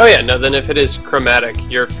 Oh yeah, no, then if it is chromatic,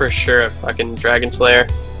 you're for sure a fucking Dragon Slayer.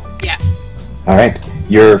 Yeah. Alright.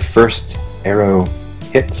 Your first arrow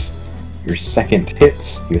hits, your second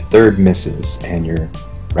hits, your third misses, and your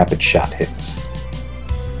rapid shot hits.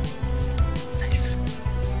 Nice.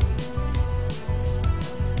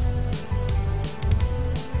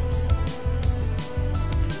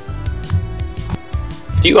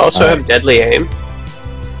 Do you also have deadly aim?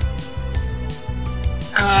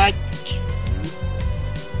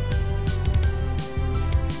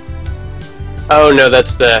 Oh no,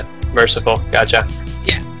 that's the merciful. Gotcha.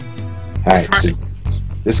 Yeah. Alright, so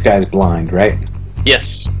this guy's blind, right?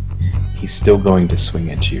 Yes. He's still going to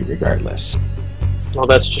swing at you regardless. Well,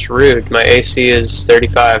 that's just rude. My AC is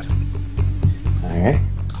 35. Alright.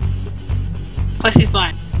 Plus he's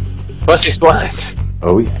blind. Plus he's blind.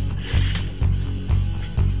 Oh yeah.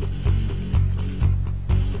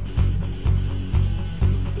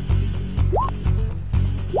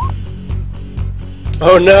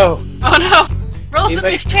 Oh no! Oh no! Roll He the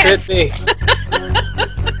might fish chance! crit me.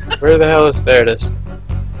 Where the hell is... There it is.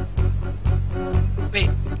 Wait,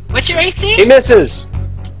 what's your AC? He misses!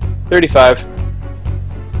 35.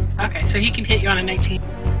 Okay, so he can hit you on a 19.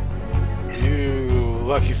 You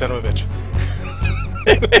lucky son of a bitch.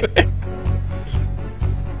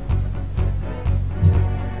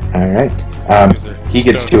 Alright. He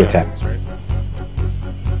gets 2 attacks. Right?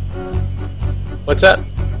 What's that?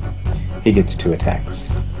 He gets 2 attacks.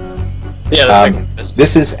 Yeah, the second miss.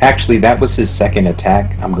 This is actually, that was his second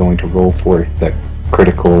attack. I'm going to roll for the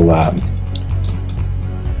critical.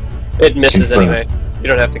 It misses confirm. anyway. You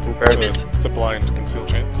don't have to confirm. The blind conceal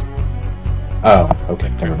chance. Oh, okay,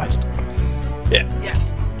 never mind. Yeah.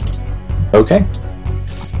 Okay.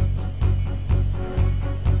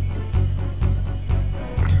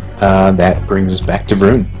 That brings us back to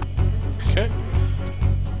Vrune. Okay.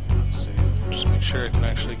 Let's see. Just make sure I can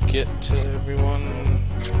actually get to everyone.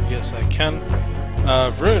 Yes, I can.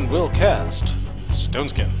 Vrune will cast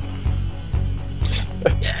Stoneskin.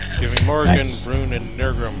 Giving Morgan, Nice. Vrune, and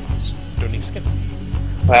Nergrim Stony Skin.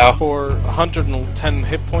 Wow. For 110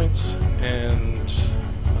 hit points and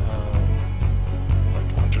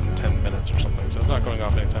like 110 minutes or something, so it's not going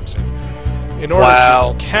off anytime soon. In order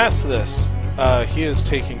Wow. to cast this, he is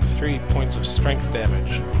taking 3 points of strength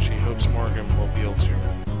damage, which he hopes Morgan will be able to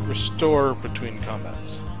restore between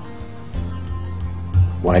combats.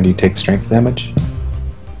 Why do you take strength damage?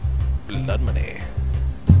 Blood money.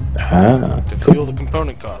 Ah, To cool. fuel the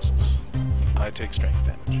component costs, I take strength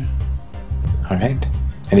damage. Alright.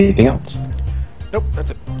 Anything else? Nope,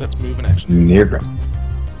 that's it. That's move and action. Nergrim.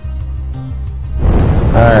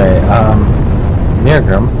 Alright,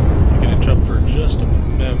 Mirgrim. I'm gonna jump for just a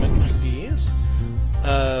moment, please.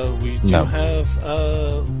 We do No. have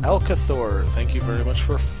Alcathor. Thank you very much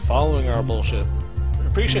for following our bullshit. I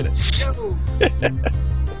appreciate it. Yo!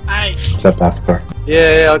 Hi. What's up, Alcathor?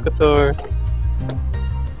 Yay, Alcathor.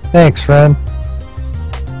 Thanks, friend.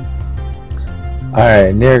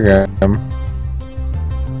 Alright, Mirgrim.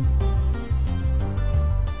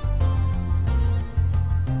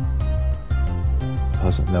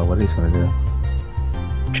 Doesn't know what he's gonna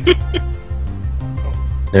do.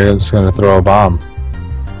 They're just gonna throw a bomb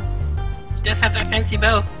He does have that fancy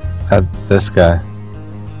bow. at this guy.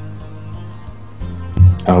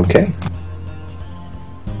 Okay.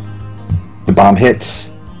 The bomb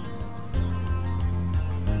hits.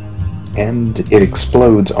 And it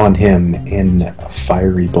explodes on him in a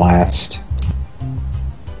fiery blast.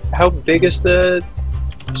 How big is the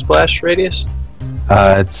splash radius?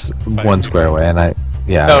 It's 1 square away, and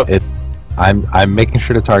Oh. I'm making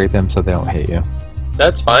sure to target them so they don't hit you.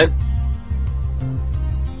 That's fine.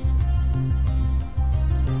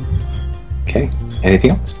 Okay.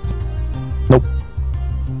 Anything else? Nope.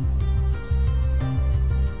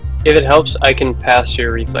 If it helps, I can pass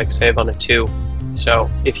your reflex save on a 2. So,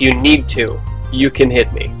 if you need to, you can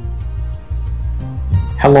hit me.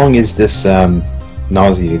 How long is this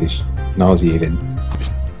nauseated?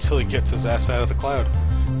 Until he gets his ass out of the cloud.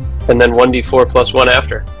 And then 1d4 plus 1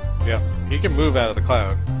 after. Yeah, he can move out of the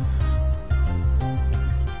cloud.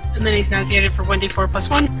 And then he's nauseated for 1d4 plus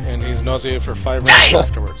 1. And he's nauseated for 5 rounds Nice!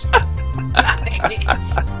 afterwards.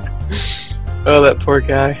 Nice. Oh, that poor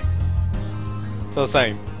guy. So I was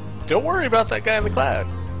saying, don't worry about that guy in the cloud.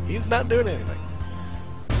 He's not doing anything.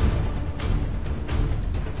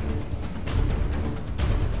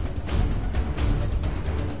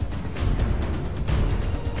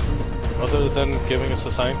 Other than giving us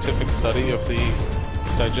a scientific study of the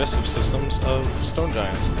digestive systems of stone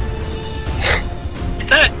giants.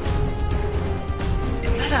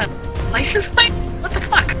 Is that a license plate? What the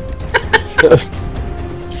fuck?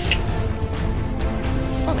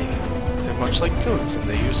 Funny. They're much like goats, and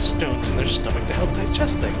they use stones in their stomach to help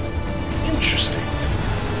digest things. Interesting.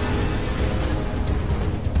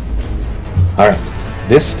 Alright,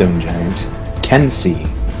 this stone giant, can see,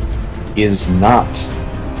 is not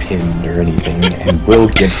pinned or anything and will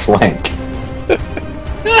get flanked.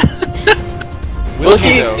 Will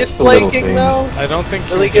he though? get Just the little flanking things. though? I don't think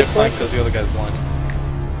Will he'll he get get flanked because the other guy's blind.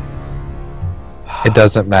 It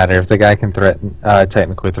doesn't matter if the guy can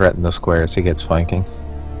technically threaten the squares, he gets flanking.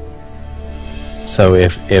 So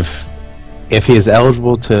if he is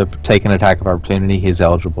eligible to take an attack of opportunity, he's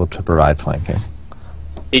eligible to provide flanking.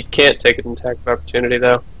 He can't take an attack of opportunity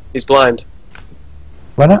though. He's blind.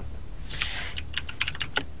 Why not?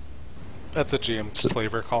 That's a GM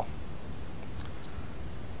flavor call.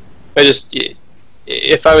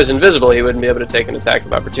 If I was invisible, he wouldn't be able to take an attack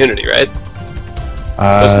of opportunity, right?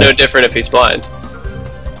 It's no different if he's blind.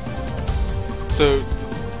 So,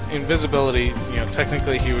 invisibility,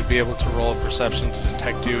 technically he would be able to roll a perception to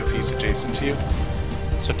detect you if he's adjacent to you.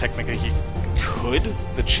 So technically he could.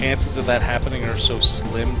 The chances of that happening are so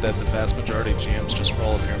slim that the vast majority of GMs just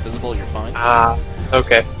roll if you're invisible, you're fine. Ah,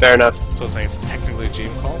 okay, fair enough. So I'm saying it's technically a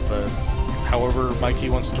GM call, but however Mikey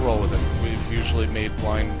wants to roll with it. We've usually made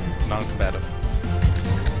blind non-combative.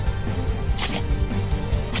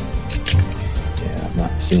 Yeah, I'm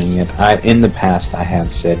not seeing it. In the past, I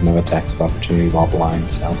have said no attacks of opportunity while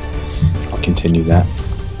blind, so I'll continue that.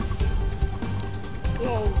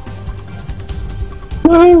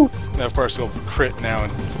 Woohoo! Now, of course, he'll crit now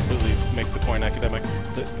and completely make the point academic.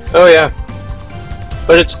 But Oh yeah.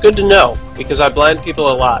 But it's good to know, because I blind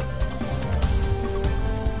people a lot.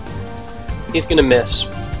 He's gonna miss.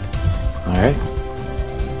 Alright.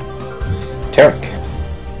 Tarek.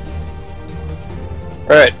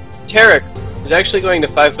 Alright, Tarek is actually going to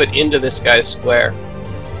 5 foot into this guy's square,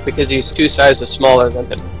 because he's 2 sizes smaller than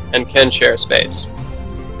him, and can share space.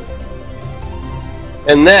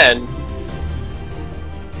 And then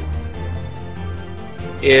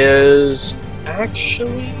is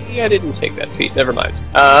actually, I didn't take that feat, never mind.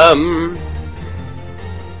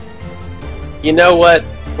 You know what?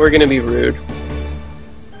 We're gonna be rude.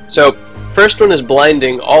 So, first one is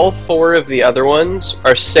blinding. All 4 of the other ones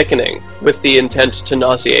are sickening, with the intent to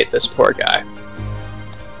nauseate this poor guy.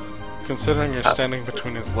 considering you're standing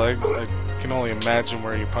between his legs, I can only imagine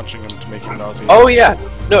where you're punching him to make him nauseated. Oh yeah!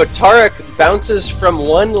 No, Tarek bounces from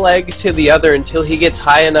one leg to the other until he gets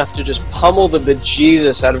high enough to just pummel the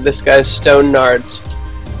bejesus out of this guy's stone nards.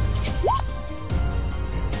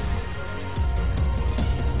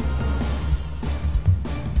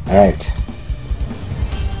 Alright.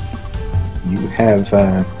 You have,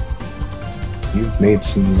 you've made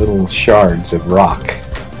some little shards of rock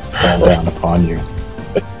fall down upon you.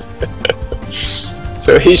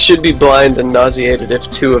 So he should be blind and nauseated if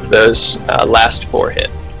 2 of those last 4 hit.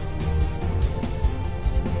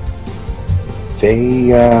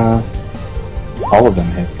 They, all of them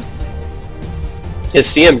hit. His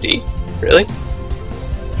CMD? Really?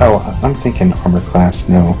 Oh, I'm thinking armor class,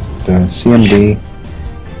 no. The CMD,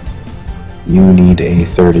 you need a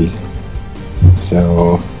 30.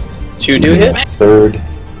 So, 2 do the hit? 3rd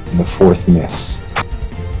and the 4th miss.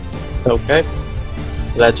 Okay.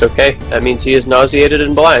 That's okay. That means he is nauseated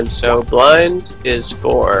and blind. So blind is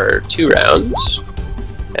for 2 rounds,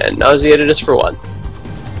 and nauseated is for 1.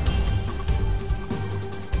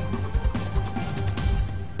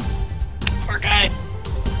 Poor guy.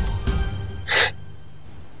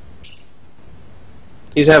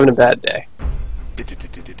 He's having a bad day.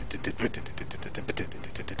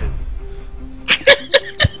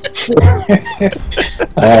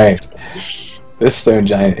 Alright. This stone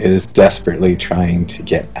giant is desperately trying to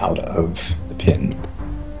get out of the pin.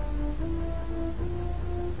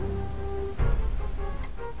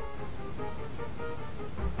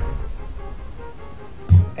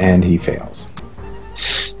 And he fails.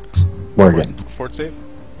 Morgan. Fort save?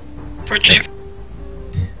 Fort save.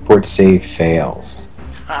 Fort save fails.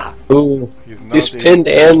 Ooh. He's He's nauseated. pinned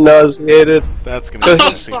and nauseated. That's gonna So be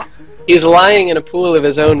he's- messy. He's lying in a pool of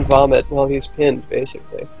his own vomit while he's pinned,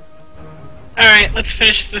 basically. Alright, let's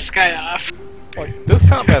finish this guy off. Like, this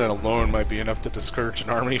combat alone might be enough to discourage an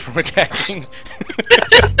army from attacking.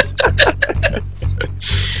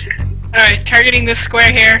 Alright, targeting this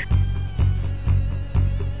square here.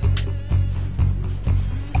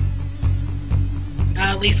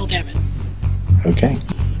 Lethal damage. Okay.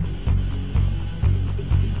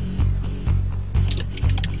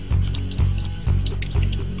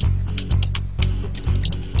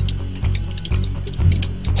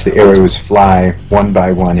 So the arrows fly one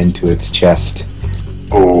by one into its chest.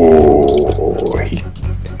 Oh, he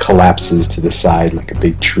collapses to the side like a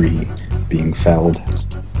big tree being felled.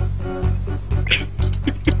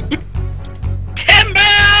 Timber!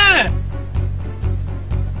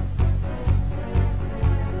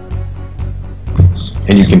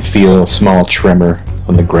 And you can feel a small tremor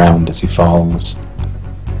on the ground as he falls.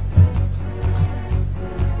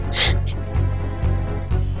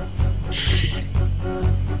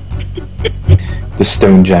 The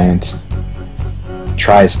stone giant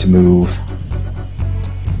tries to move,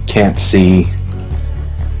 can't see,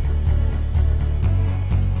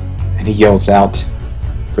 and he yells out,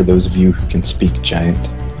 for those of you who can speak giant,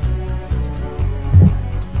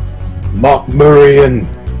 "Mokmurian!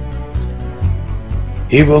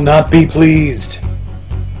 He will not be pleased."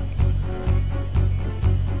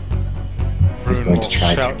 He's going to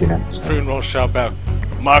try to get outside. Vrune will shout out,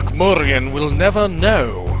 "Mokmurian will never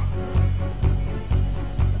know."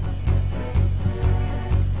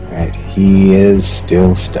 Alright, he is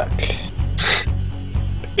still stuck.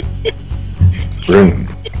 Vrune.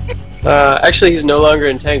 Actually, he's no longer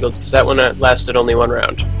entangled because that one lasted only 1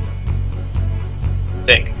 round. I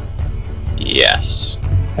think. Yes.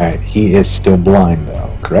 Alright, he is still blind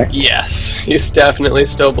though, correct? Yes, he's definitely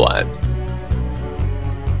still blind.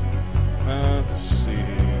 Let's see.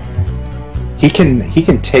 He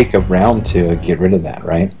can take a round to get rid of that,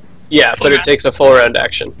 right? Yeah, but it takes a full round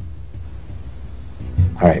action.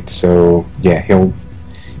 Alright, so yeah, he'll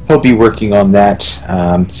be working on that.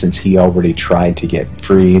 Since he already tried to get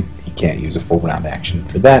free, he can't use a full round action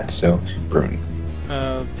for that, so Vrune.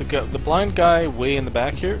 The blind guy way in the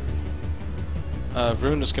back here,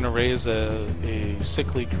 Vrune is going to raise a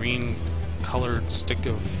sickly green colored stick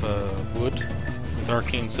of wood with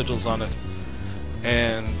arcane sigils on it,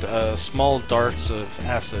 and small darts of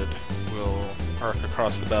acid will arc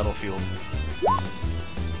across the battlefield.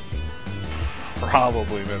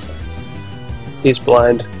 Probably missing. He's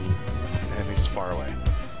blind. And he's far away.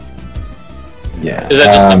 Yeah. Is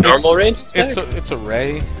that just a normal range? It's a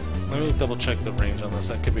ray. Let me double check the range on this.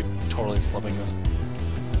 I could be totally flubbing this.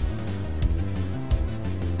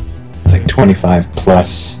 It's like 25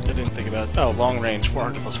 plus. I didn't think about it. Oh, long range,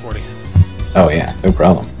 400 plus 40. Oh yeah, no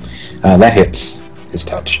problem. That hits his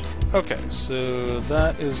touch. Okay, so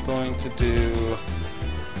that is going to do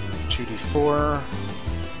 2d4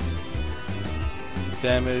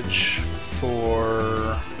 damage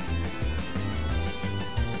for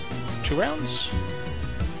 2 rounds.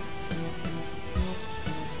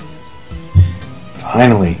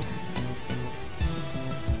 Finally.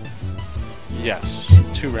 Yes,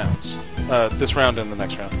 2 rounds. This round and the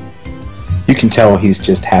next round. You can tell he's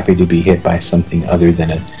just happy to be hit by something other than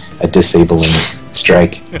a disabling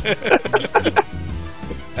strike.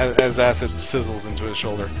 as acid sizzles into his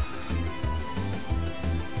shoulder.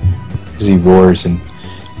 As he roars and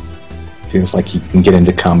feels like he can get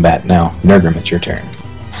into combat now. Nergrim, it's your turn.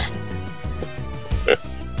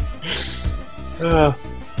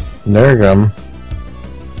 Nergrim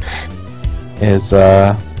is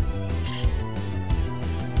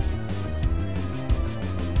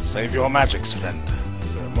Save your magics, friend.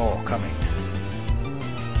 There are more coming.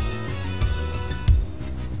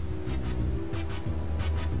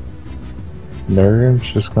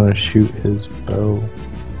 Nergrim's just gonna shoot his bow.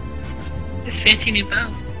 His fancy new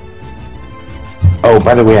bow. Oh,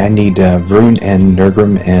 by the way, I need Vrune and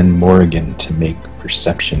Nergrim and Morrigan to make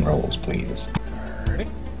perception rolls, please.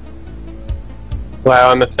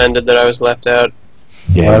 Wow, I'm offended that I was left out.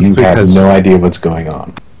 Yeah, Well, you have because- no idea what's going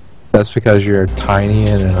on. That's because you're tiny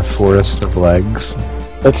and in a forest of legs.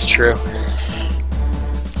 That's true.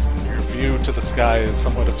 Your view to the sky is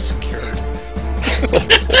somewhat obscured.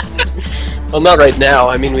 Well, not right now.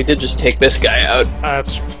 I mean, we did just take this guy out.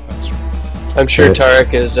 That's true. That's true. I'm sure Yeah.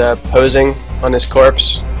 Tarek is posing on his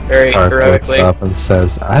corpse very Tark looks heroically. up and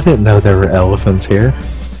says, "I didn't know there were elephants here."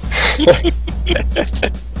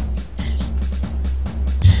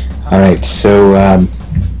 Alright, so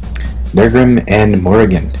Nergrim and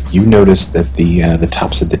Morrigan, you notice that the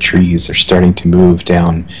tops of the trees are starting to move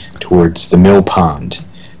down towards the mill pond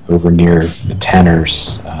over near the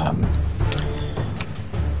Tanners.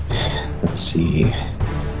 Let's see.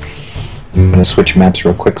 I'm going to switch maps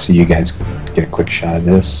real quick so you guys get a quick shot of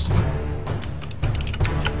this.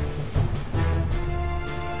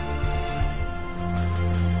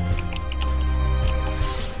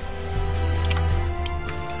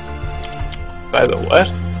 By the what?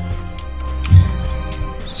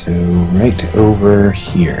 So right over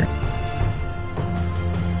here.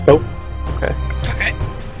 Oh, okay. Okay.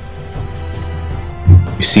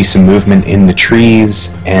 You see some movement in the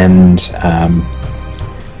trees, and you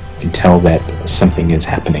can tell that something is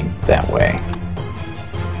happening that way.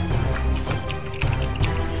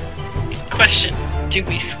 Question: do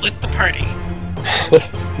we split the party?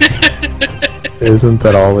 Isn't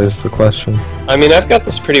that always the question? I mean, I've got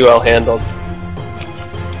this pretty well handled.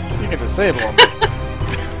 You can disable them.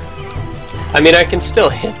 I mean, I can still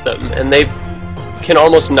hit them, and they can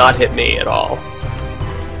almost not hit me at all.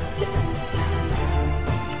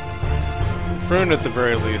 Vrune, at the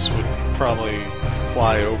very least, would probably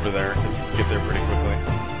fly over there, because he can get there pretty quickly.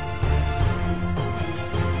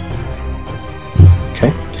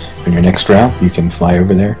 Okay. On your next round, you can fly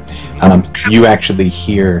over there. You actually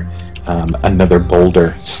hear another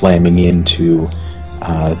boulder slamming into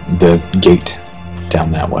the gate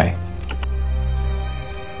down that way.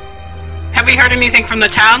 Have we heard anything from the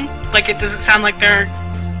town? Like, it doesn't sound like they're...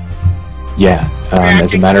 Yeah,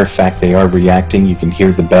 as a matter of fact, they are reacting. You can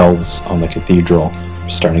hear the bells on the cathedral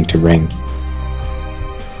starting to ring.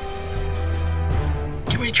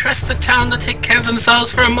 Can we trust the town to take care of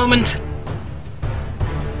themselves for a moment?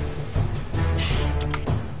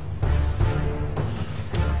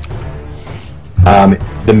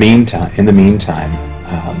 In the meantime,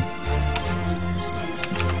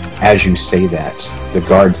 as you say that, the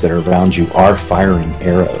guards that are around you are firing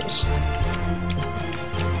arrows.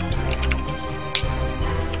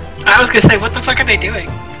 I was gonna say, what the fuck are they doing?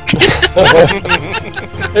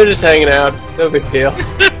 They're just hanging out. No big deal.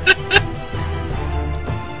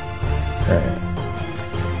 Alright.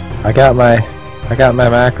 I got my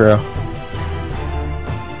macro.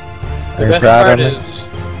 The Are you best proud part of me? is...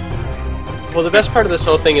 Well, the best part of this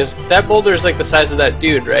whole thing is that boulder is like the size of that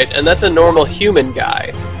dude, right? And that's a normal human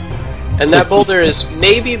guy. And that boulder is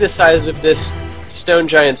maybe the size of this stone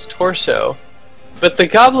giant's torso. But the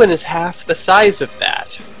goblin is half the size of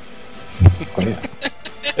that. Oh, yeah.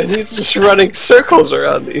 And he's just running circles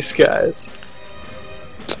around these guys.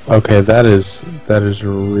 Okay, that is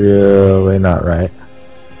really not right.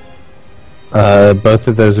 Both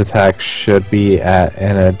of those attacks should be at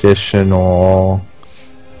an additional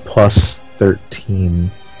plus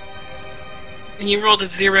 13. And you rolled a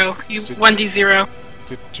 0. You 1d0.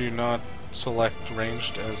 Did you not select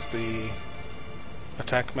ranged as the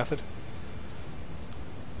attack method?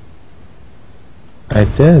 I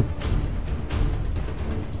did.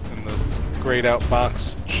 And the grayed out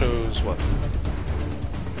box shows what?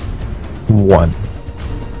 1.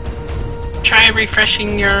 Try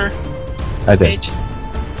refreshing your I did. page.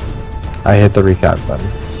 I hit the recap button.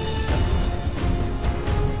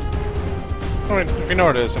 Alright, if you know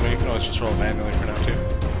what it is, I mean, you can always just roll manually for now, too.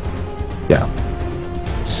 Yeah.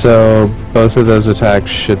 So, both of those attacks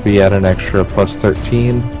should be at an extra plus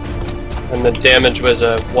 13. And the damage was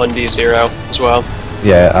a 1d0 as well.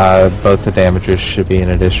 Yeah, both the damages should be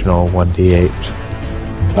an additional 1d8.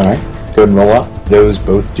 Alright, go ahead and roll up. Those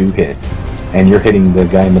both do hit. And you're hitting the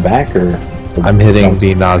guy in the back, or? I'm hitting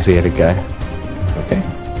the nauseated guy. Okay.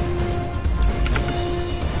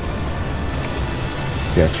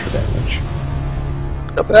 The extra damage.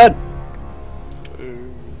 Not bad.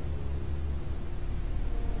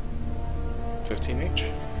 15 each.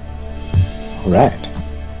 Alright.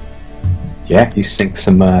 Yeah, you sink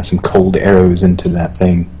some cold arrows into that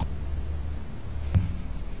thing.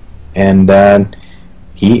 And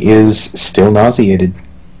he is still nauseated.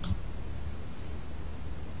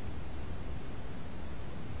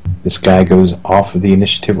 This guy goes off of the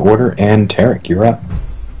initiative order, and Tarek, you're up.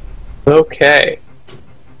 Okay.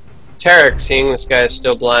 Tarek, seeing this guy is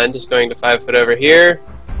still blind, is going to 5 foot over here.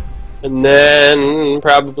 And then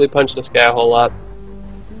probably punch this guy a whole lot.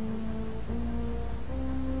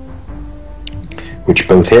 Which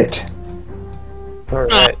both hit.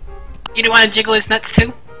 Alright. You don't want to jiggle his nuts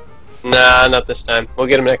too? Nah, not this time. We'll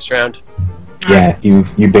get him next round. Yeah, you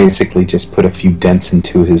basically just put a few dents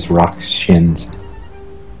into his rock shins.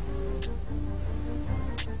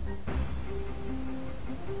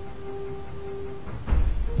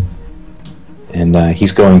 And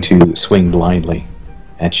he's going to swing blindly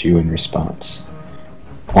at you in response.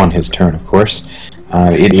 On his turn, of course.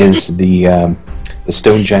 It is the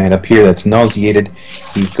stone giant up here that's nauseated.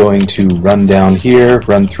 He's going to run down here,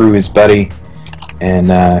 run through his buddy, and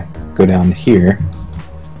go down here.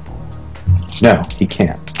 No, he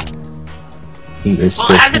can't. He is Well,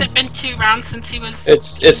 still. hasn't it been 2 rounds since he was...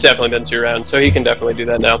 It's definitely been 2 rounds, so he can definitely do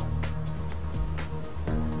that now.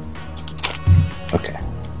 Okay.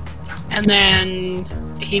 And then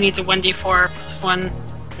he needs a 1d4 plus 1.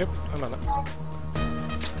 Yep, I'm on it.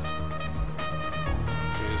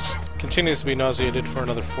 He continues to be nauseated for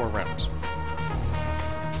another 4 rounds.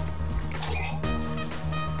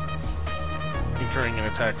 Incurring an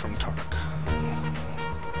attack from Tark.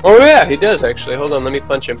 Oh yeah, he does actually. Hold on, let me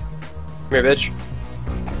punch him. Come here, bitch.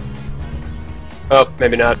 Oh,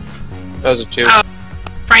 maybe not. That was a 2.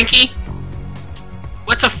 Frankie,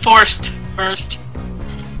 what's a forced burst?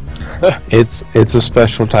 It's a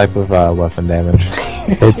special type of weapon damage.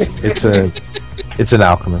 It's an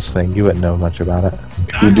alchemist thing. You wouldn't know much about it.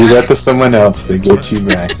 You do that to someone else, they get you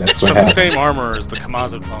back. That's It's what from the happens. same armor as the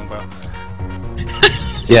Kamazat longbow.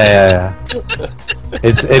 Yeah.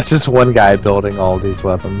 It's just one guy building all these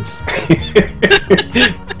weapons.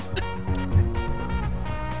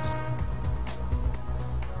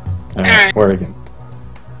 Alright, Oregon.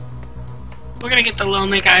 We're gonna get the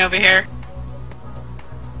lonely guy over here.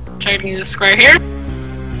 Trading the square here.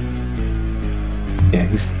 Yeah,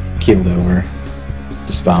 he's keeled over.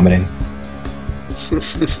 Just vomiting.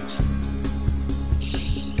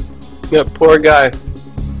 That poor guy.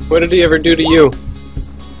 What did he ever do to you?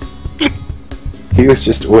 He was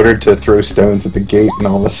just ordered to throw stones at the gate, and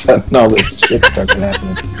all of a sudden all this shit started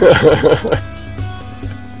happening.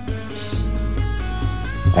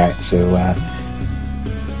 Alright, so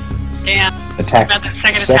Damn. attacks About that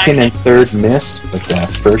second second attack. and third miss, but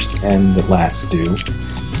first and the last do.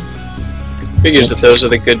 Figures that those are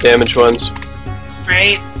the good damage ones.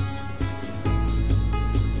 Right?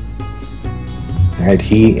 Alright,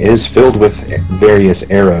 he is filled with various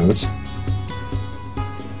arrows.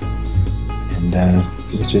 And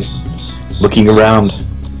he's just looking around.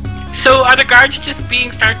 So are the guards just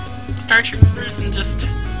being star troopers and just...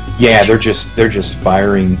 Yeah, they're just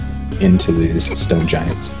firing into these stone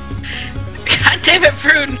giants. God damn it,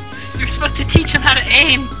 Vrune! You're supposed to teach them how to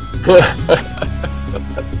aim!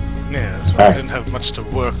 Yeah, that's why I Alright. didn't have much to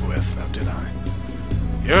work with, now did I?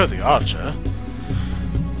 You're the archer.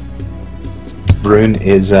 Vrune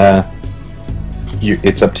is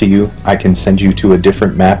it's up to you. I can send you to a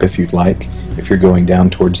different map if you'd like, if you're going down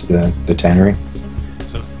towards the tannery.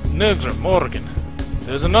 So, Negre Morgan,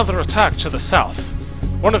 there's another attack to the south.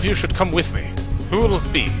 One of you should come with me. Who will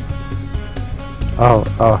it be? Oh,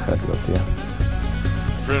 head with you.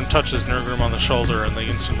 Vrune touches Nergrim on the shoulder and they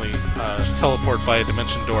instantly teleport by a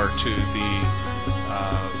dimension door to the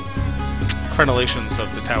crenellations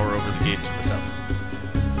of the tower over the gate to the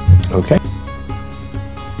south. Okay.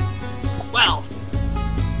 Well,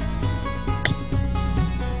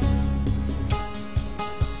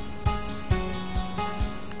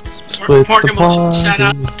 Split Morgan the will shout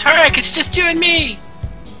out, party. Turek, it's just you and me!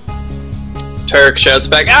 Turk shouts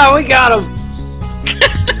back, "Oh, we got him!"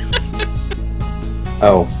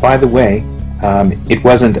 Oh, by the way, it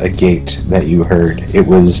wasn't a gate that you heard. It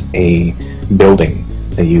was a building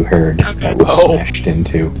that you heard Okay. that was Oh. smashed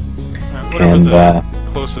into. Whatever And the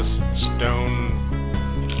closest stone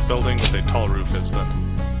building with a tall roof is, then.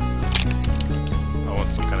 I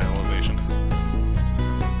want some kind of elevation.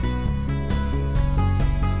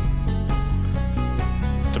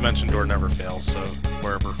 Dimension door never fails, so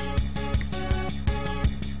wherever.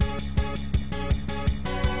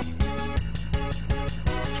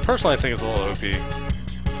 Personally, I think it's a little OP.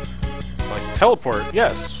 Like, teleport,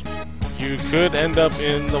 yes. You could end up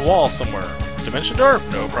in the wall somewhere. Dimension door?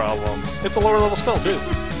 No problem. It's a lower level spell, too.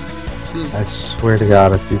 I swear to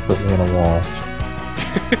God, if you put me in a wall,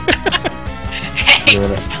 Hey,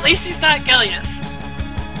 Doing it. at least he's not Gilius.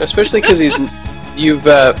 Especially because you've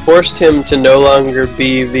forced him to no longer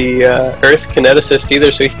be the Earth kineticist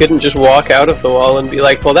either, so he couldn't just walk out of the wall and be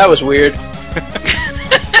like, "Well, that was weird."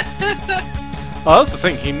 Oh, that's the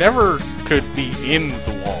thing. He never could be in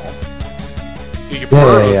the wall. He could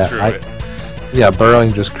burrow yeah. through it. Yeah,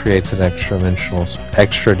 burrowing just creates an extra dimensional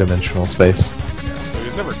space. Yeah, so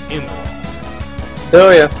he's never in the wall. Oh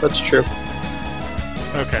yeah, that's true.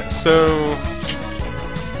 Okay, so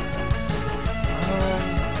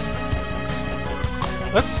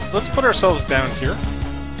let's put ourselves down here.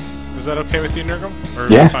 Is that okay with you, Nergrim? Or are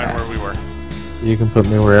Yeah. we fine where we were? You can put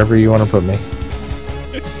me wherever you want to put me.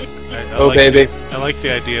 I Oh, like baby. I like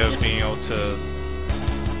the idea of being able to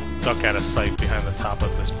duck out of sight behind the top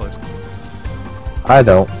of this place. I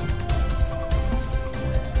don't.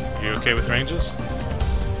 You okay with ranges?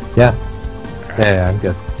 Yeah. Yeah, I'm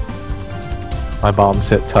good. My bombs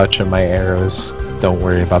hit touch and my arrows don't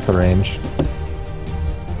worry about the range.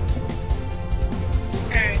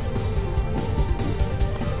 Alright.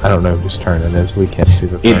 I don't know whose turn it is. We can't see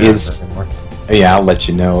the It turn is. anymore. Yeah, I'll let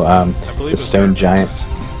you know. I believe The it's stone their giant. turn.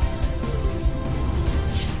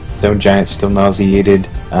 Stone giant's still nauseated.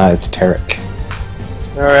 It's Tarek.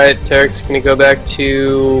 Alright, Tarek's gonna go back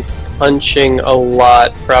to punching a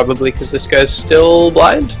lot, probably, because this guy's still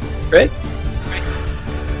blind, right?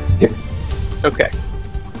 Yep. Okay.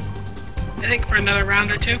 I think for another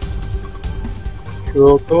round or two.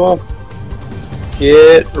 Cool, cool.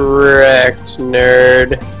 Get wrecked,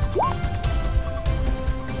 nerd.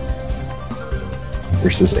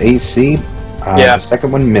 Versus AC. Yeah. The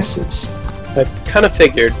second one misses. I kind of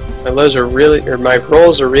figured. My rolls are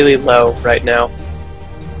really low right now.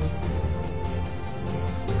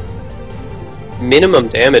 Minimum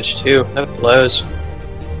damage too. That blows.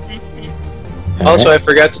 Also, Alright. I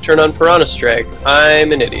forgot to turn on Piranha's Drag.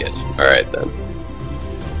 I'm an idiot. Alright then.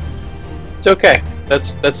 It's okay.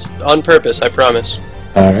 That's on purpose, I promise.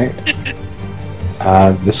 Alright.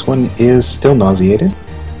 This one is still nauseated.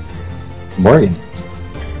 Morgan.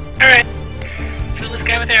 Alright. Fill this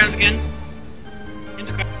guy with arrows again.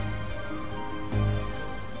 Seems good.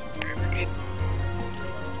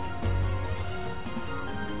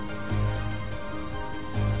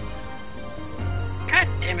 God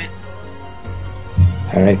damn it.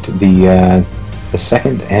 Alright, the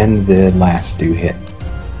second and the last do hit.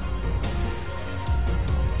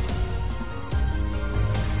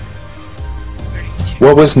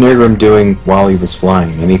 What was Nerdrum doing while he was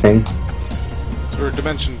flying? Anything? So we're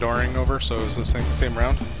dimension dooring over, so it was the same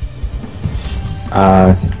round?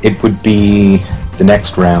 It would be the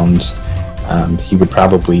next round. He would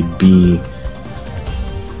probably be...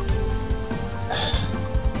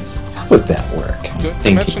 How would that work? I'm thinking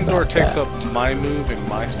Dimension door about takes that. up my move and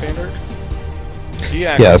my standard? He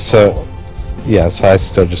Yeah, so I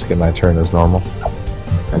still just get my turn as normal.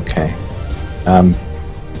 Okay.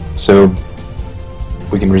 So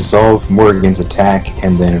we can resolve Morgan's attack,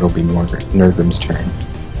 and then it'll be Nerdrum's turn.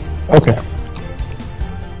 Okay.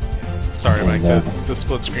 Sorry, Mike, And, the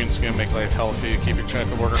split screen's gonna make life hell for you keeping track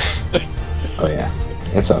of order. Oh yeah,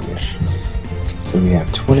 it's all good. So we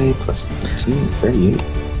have 20 plus 13, 38.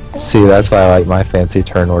 See, that's why I like my fancy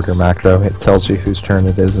turn order macro. It tells you whose turn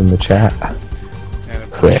it is in the chat. And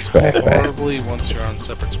it Quick, works quick, quick. horribly once you're on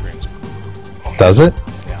separate screens. Does it?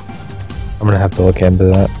 Yeah. I'm gonna have to look into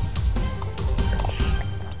that.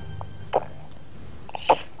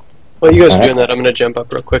 While you guys are Alright. doing that, I'm gonna jump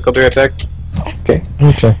up real quick. I'll be right back. Okay.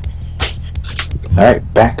 Okay.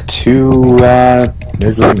 Alright, back to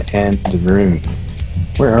Nerdrum and Vrune.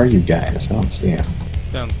 Where are you guys? I don't see you.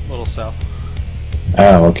 Down a little south.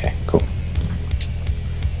 Oh, okay, cool.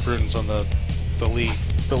 Vrune's on the lee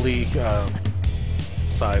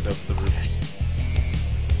side of the roof.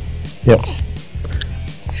 Yep.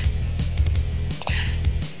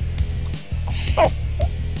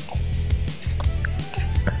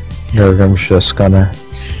 Nerdrum's just gonna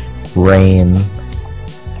rain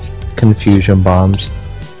confusion bombs.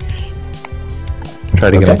 Try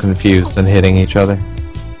to get them Okay. confused and hitting each other.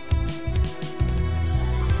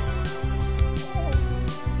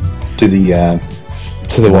 To the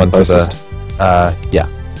To the one to closest? the, yeah.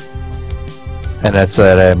 And that's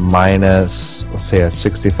at a minus, let's say at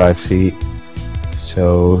 65 feet.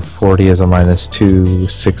 So 40 is a -2,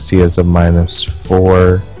 60 is a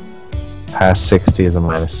 -4, past 60 is a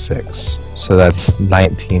 -6. So that's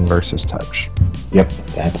 19 versus touch. Yep,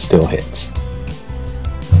 that still hits.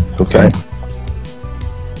 Okay.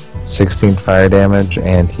 16 fire damage,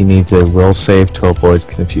 and he needs a will save to avoid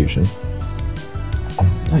confusion.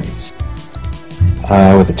 Nice.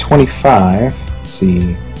 With a 25, let's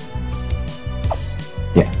see.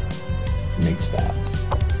 Yeah, makes that.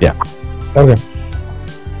 Okay.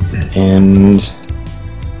 And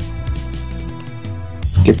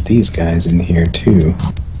let's get these guys in here too.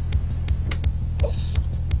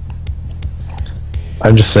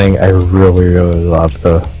 I'm just saying, I really, really love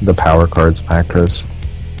the power cards macros.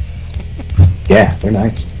 Yeah, they're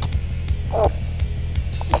nice.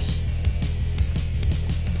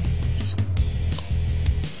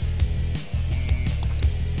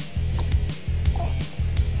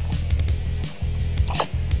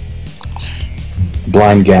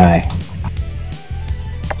 Blind guy.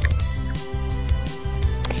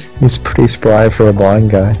 He's pretty spry for a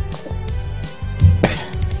blind guy.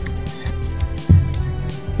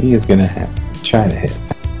 He is gonna try to hit.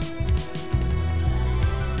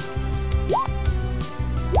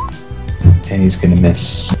 And he's gonna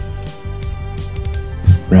miss.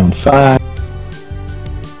 Round 5.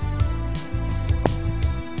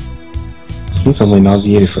 He's only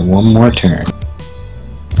nauseated for one more turn.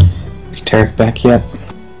 Is Tarek back yet?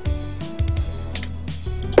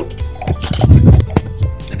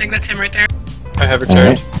 have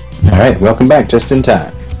returned. Alright, welcome back, just in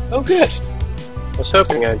time. Oh, good. I was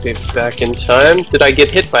hoping I'd be back in time. Did I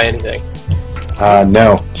get hit by anything?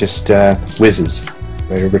 No, just whizzes.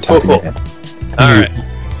 Right over top of your head. Alright.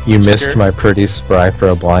 You missed my pretty spry for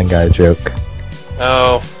a blind guy joke.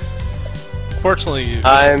 Oh. Fortunately, it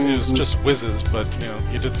was just whizzes, but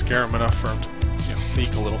you did scare him enough for him to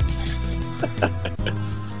peek a little.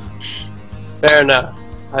 Fair enough.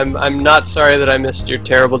 I'm not sorry that I missed your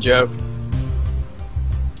terrible joke.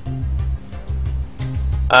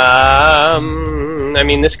 I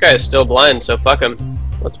mean, this guy is still blind, so fuck him.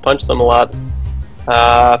 Let's punch them a lot.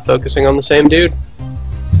 Focusing on the same dude.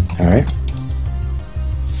 Alright.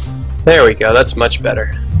 There we go, that's much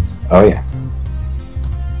better. Oh yeah.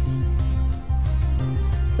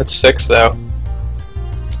 That's 6, though.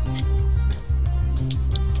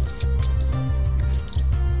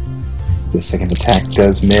 The second attack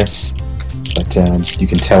does miss, but you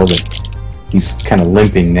can tell that he's kind of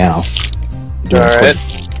limping now. Alright.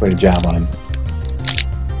 Quite a job on him.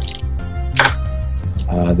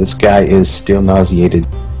 This guy is still nauseated.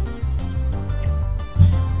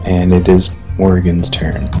 And it is Morgan's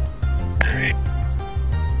turn. Alright.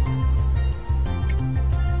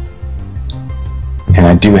 And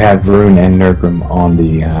I do have Vrune and Nurgrim on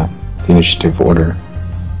the initiative order.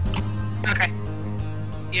 Okay.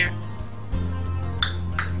 Here.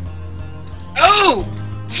 Oh!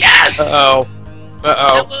 Yes! Uh-oh.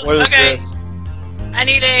 Uh-oh. What is Okay. this? I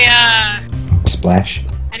need a, Splash.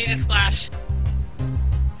 I need a splash.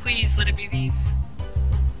 Please let it be these.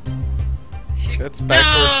 Shoot. That's back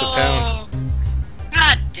towards the town.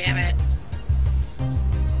 God damn it.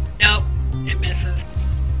 Nope. It misses.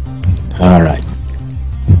 Alright.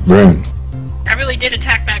 Vrune. I really did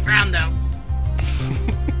attack that ground, though.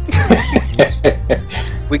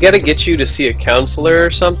 We gotta get you to see a counselor or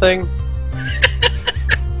something?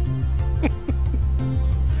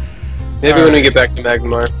 Maybe when we get back to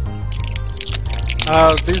Magmar.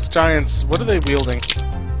 These giants, what are they wielding?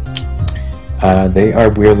 They are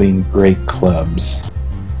wielding great clubs.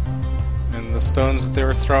 And the stones that they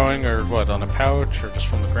were throwing are what, on a pouch or just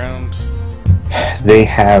from the ground? They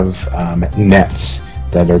have nets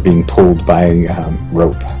that are being pulled by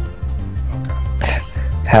rope. Okay.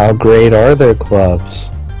 How great are their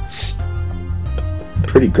clubs?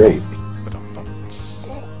 Pretty great.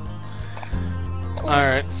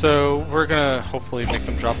 Alright, so we're gonna hopefully make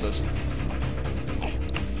them drop this.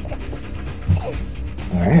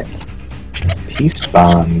 Alright. Peace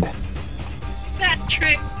bond. That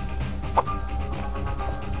trick.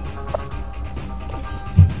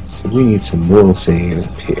 So we need some will saves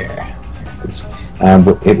up here.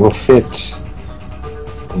 It will fit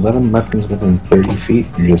 11 weapons within 30 feet.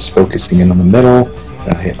 You're just focusing in on the middle.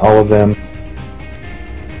 That'll hit all of them.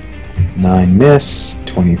 9 miss.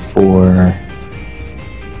 24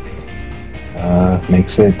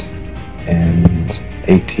 makes it. And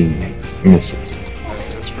 18 misses.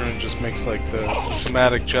 This Vrune just makes like the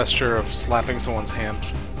somatic gesture of slapping someone's hand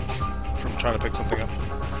from trying to pick something up.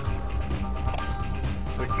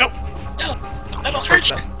 It's like, nope, No. That'll hurt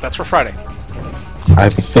you. that's for Friday. I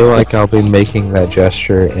feel like I'll be making that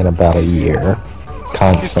gesture in about a year.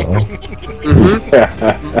 Constantly.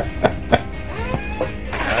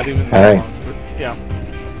 Not even All that right. long, but yeah.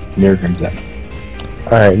 Nurgrim's up.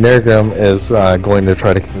 Alright, Nurgrim is going to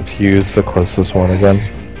try to confuse the closest one again.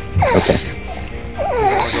 Okay. You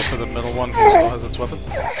wanna go for the middle one who still has its weapons?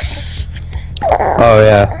 Oh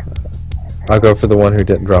yeah. I'll go for the one who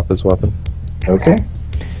didn't drop his weapon. Okay.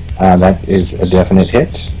 That is a definite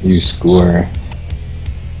hit. You score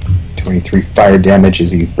 23 fire damage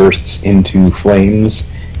as he bursts into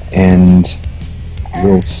flames, and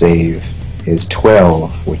will save is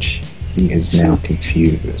 12, which he is now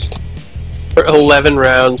confused. For 11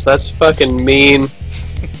 rounds, that's fucking mean.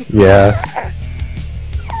 Yeah.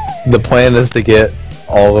 The plan is to get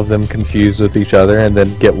all of them confused with each other and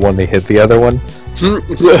then get one to hit the other one.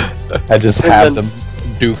 I just have them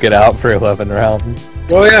duke it out for 11 rounds.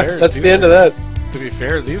 Oh yeah, that's the end of that. To be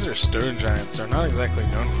fair, these are stone giants. They're not exactly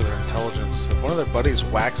known for their intelligence. If one of their buddies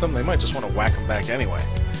whacks them, they might just want to whack them back anyway.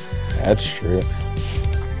 That's true.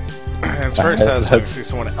 And it's very satisfying to see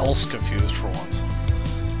someone else confused for once.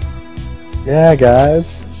 Yeah,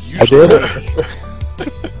 guys. It's I did usually-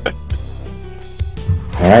 it.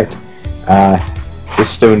 Alright. This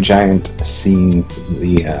stone giant, seeing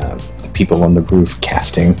the people on the roof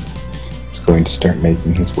casting, is going to start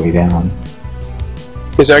making his way down.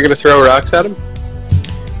 Is that gonna throw rocks at him?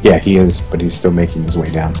 Yeah, he is, but he's still making his way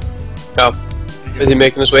down. Oh. Is he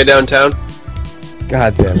making his way downtown?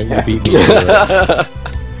 God damn it, you beat me to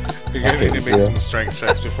You're gonna need to make Yeah. some strength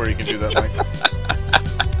checks before you can do that, Mike.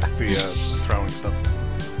 The throwing stuff.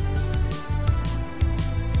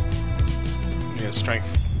 You need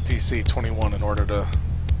strength DC 21 in order to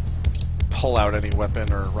pull out any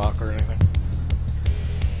weapon or rock or anything.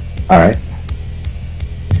 Alright.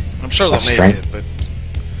 I'm sure they'll make it, but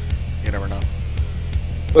you never know.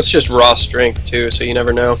 Well, it's just raw strength too, so you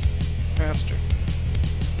never know. Yeah, that's true.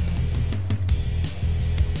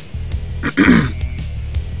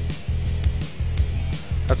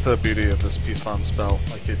 That's the beauty of this Peace Bond spell.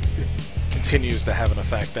 Like it continues to have an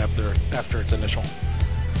effect after its initial.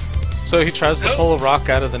 So he tries to pull a rock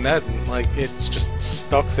out of the net, and like it's just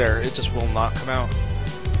stuck there. It just will not come out.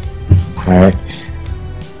 All right.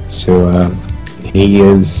 So he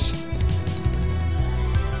is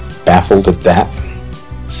baffled at that.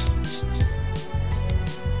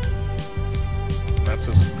 That's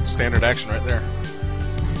his standard action right there.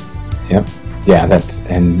 Yep. Yeah. That's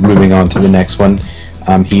and moving on to the next one.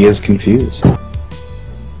 He is confused.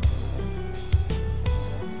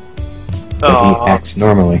 But he acts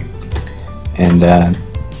normally. And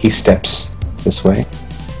he steps this way.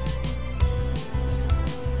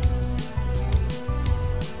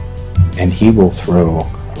 And he will throw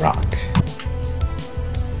a rock.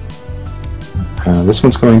 This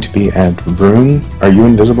one's going to be at Vrune. Are you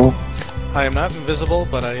invisible? I am not invisible,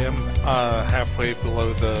 but I am halfway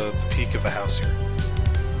below the peak of the house here.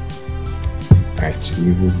 Alright, so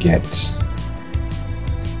you will get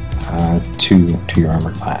 2 to your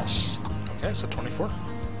armor class. Okay, so 24.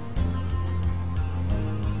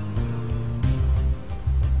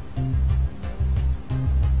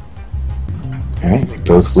 Alright,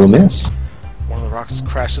 both will miss. One of the rocks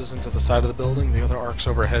crashes into the side of the building, the other arcs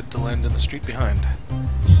overhead to land in the street behind.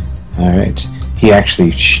 Alright, he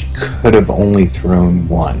actually could have only thrown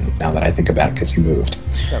one, now that I think about it, because he moved.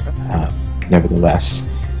 Okay. Nevertheless,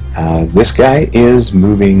 this guy is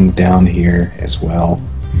moving down here as well,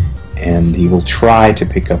 and he will try to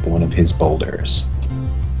pick up one of his boulders.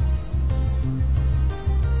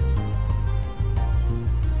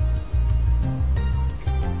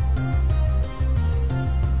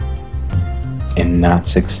 And not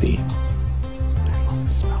succeed.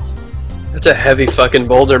 That's a heavy fucking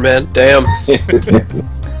boulder, man. Damn.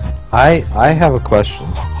 I have a question.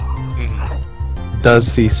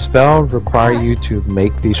 Does the spell require you to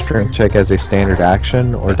make the strength check as a standard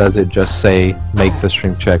action, or does it just say make the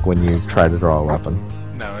strength check when you try to draw a weapon?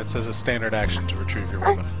 No, it says a standard action to retrieve your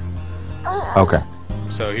weapon. Okay.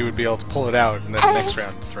 So he would be able to pull it out and then the next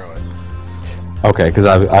round throw it. Okay, because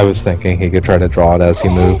I was thinking he could try to draw it as he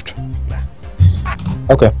moved.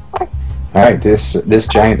 Okay. Alright, this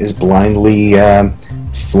giant is blindly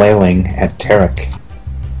flailing at Tarek.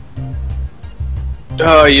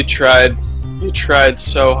 Oh, you tried. You tried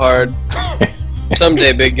so hard.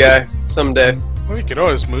 Someday, big guy. Someday. Well, you could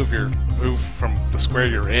always move from the square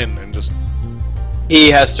you're in and just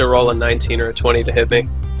He has to roll a 19 or a 20 to hit me.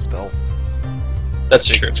 still That's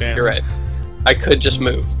take true. a chance. You're right. I could just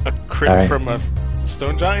move. A crit Alright. from a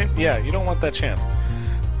stone giant? Yeah, you don't want that chance.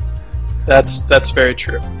 That's very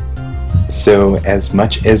true. So, as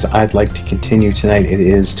much as I'd like to continue tonight, it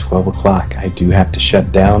is 12 o'clock. I do have to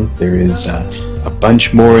shut down. There is a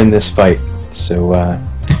bunch more in this fight. So,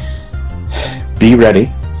 be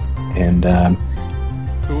ready. And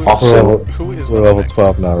also, Who is We're up level next?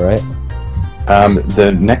 12 now, right?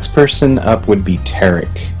 the next person up would be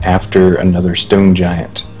Tarek after another stone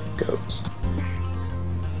giant goes.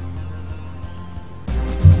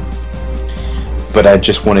 But I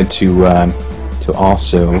just wanted to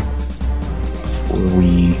also, before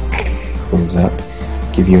we close up,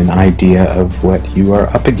 give you an idea of what you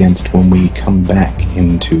are up against when we come back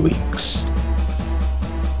in 2 weeks.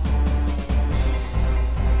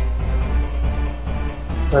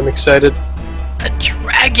 I'm excited. A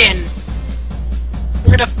dragon!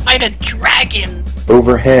 We're gonna fight a dragon!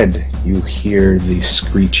 Overhead, you hear the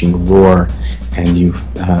screeching roar, and you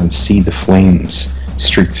see the flames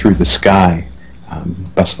streak through the sky,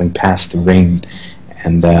 bustling past the rain.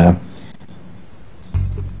 And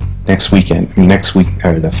next week,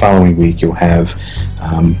 or the following week, you'll have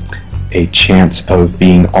a chance of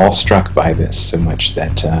being all struck by this, so much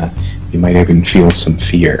that you might even feel some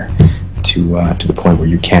fear to the point where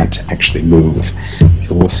you can't actually move.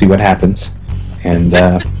 So we'll see what happens. And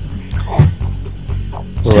We're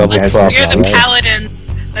level as- 12 You're now, the right? paladin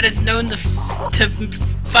that is known to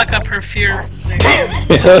fuck up her fear.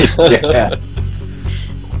 yeah.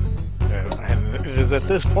 And it is at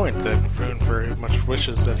this point that Vrune very much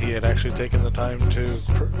wishes that he had actually taken the time to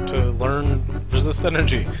learn resist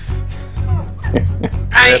energy.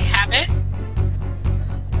 I have it.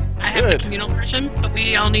 I have the Good. communal version, but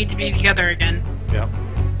we all need to be together again. Yeah.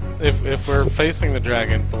 if we're facing the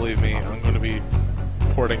dragon, believe me, I'm going to be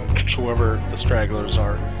porting whoever the stragglers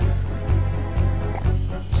are.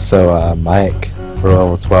 So, Mike, we're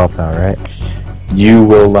level 12 now, right? You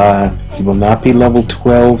will not be level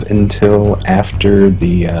 12 until after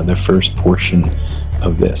the first portion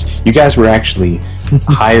of this. You guys were actually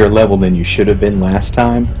higher level than you should have been last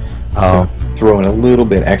time. So throwing a little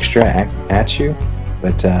bit extra at you,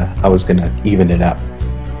 but I was gonna even it up.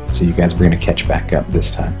 So you guys were gonna catch back up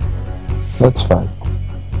this time. That's fine.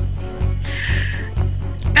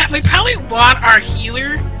 Matt, we probably want our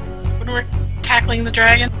healer when we're tackling the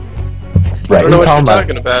dragon. I Right. don't know what you're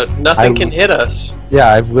talking about? talking about. Nothing can hit us.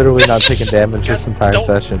 Yeah, I've literally not taken damage this entire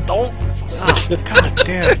session. Don't. Oh, God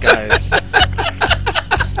damn it, guys.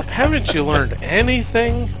 Haven't you learned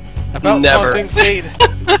anything about Never. taunting fate?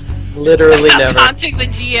 Literally never. Taunting the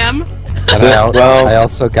GM. And I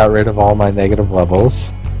also got rid of all my negative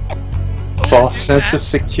levels. False sense of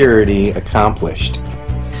security accomplished.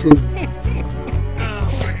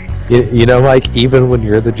 You know, Mike, even when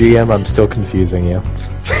you're the GM, I'm still confusing you.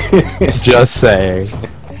 Just saying.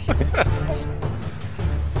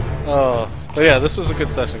 Oh, but yeah, this was a good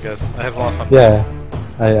session, guys. I had a lot of fun. Yeah,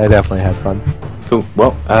 I definitely had fun. Cool.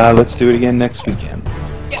 Well, let's do it again next weekend.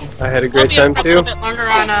 I had a I'll great be time up for a too. little bit longer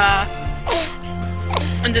on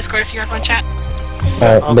Discord if you guys want to chat.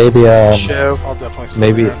 Maybe Show. I'll definitely stick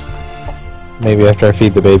maybe around. maybe after I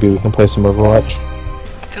feed the baby, we can play some Overwatch.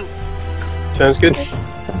 Cool. Sounds good.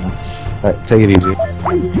 All right, take it easy.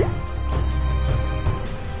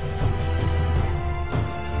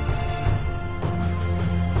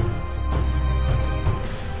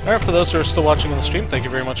 Alright, for those who are still watching on the stream, thank you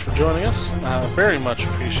very much for joining us. Very much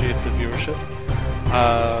appreciate the viewership.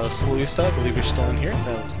 Sluista, I believe you're still in here.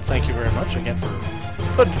 Thank you very much again for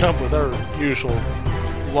putting up with our usual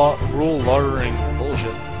rule-lawyering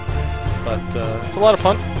bullshit. But it's a lot of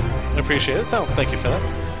fun. I appreciate it. Thank you for that.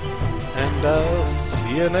 And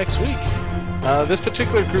see you next week. This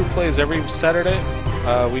particular group plays every Saturday.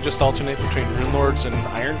 We just alternate between Runelords and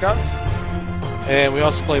Iron Gods. And we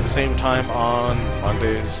also play at the same time on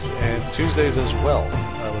Mondays and Tuesdays as well,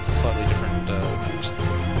 with slightly different groups.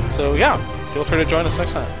 So yeah, feel free to join us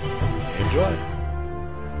next time. Enjoy!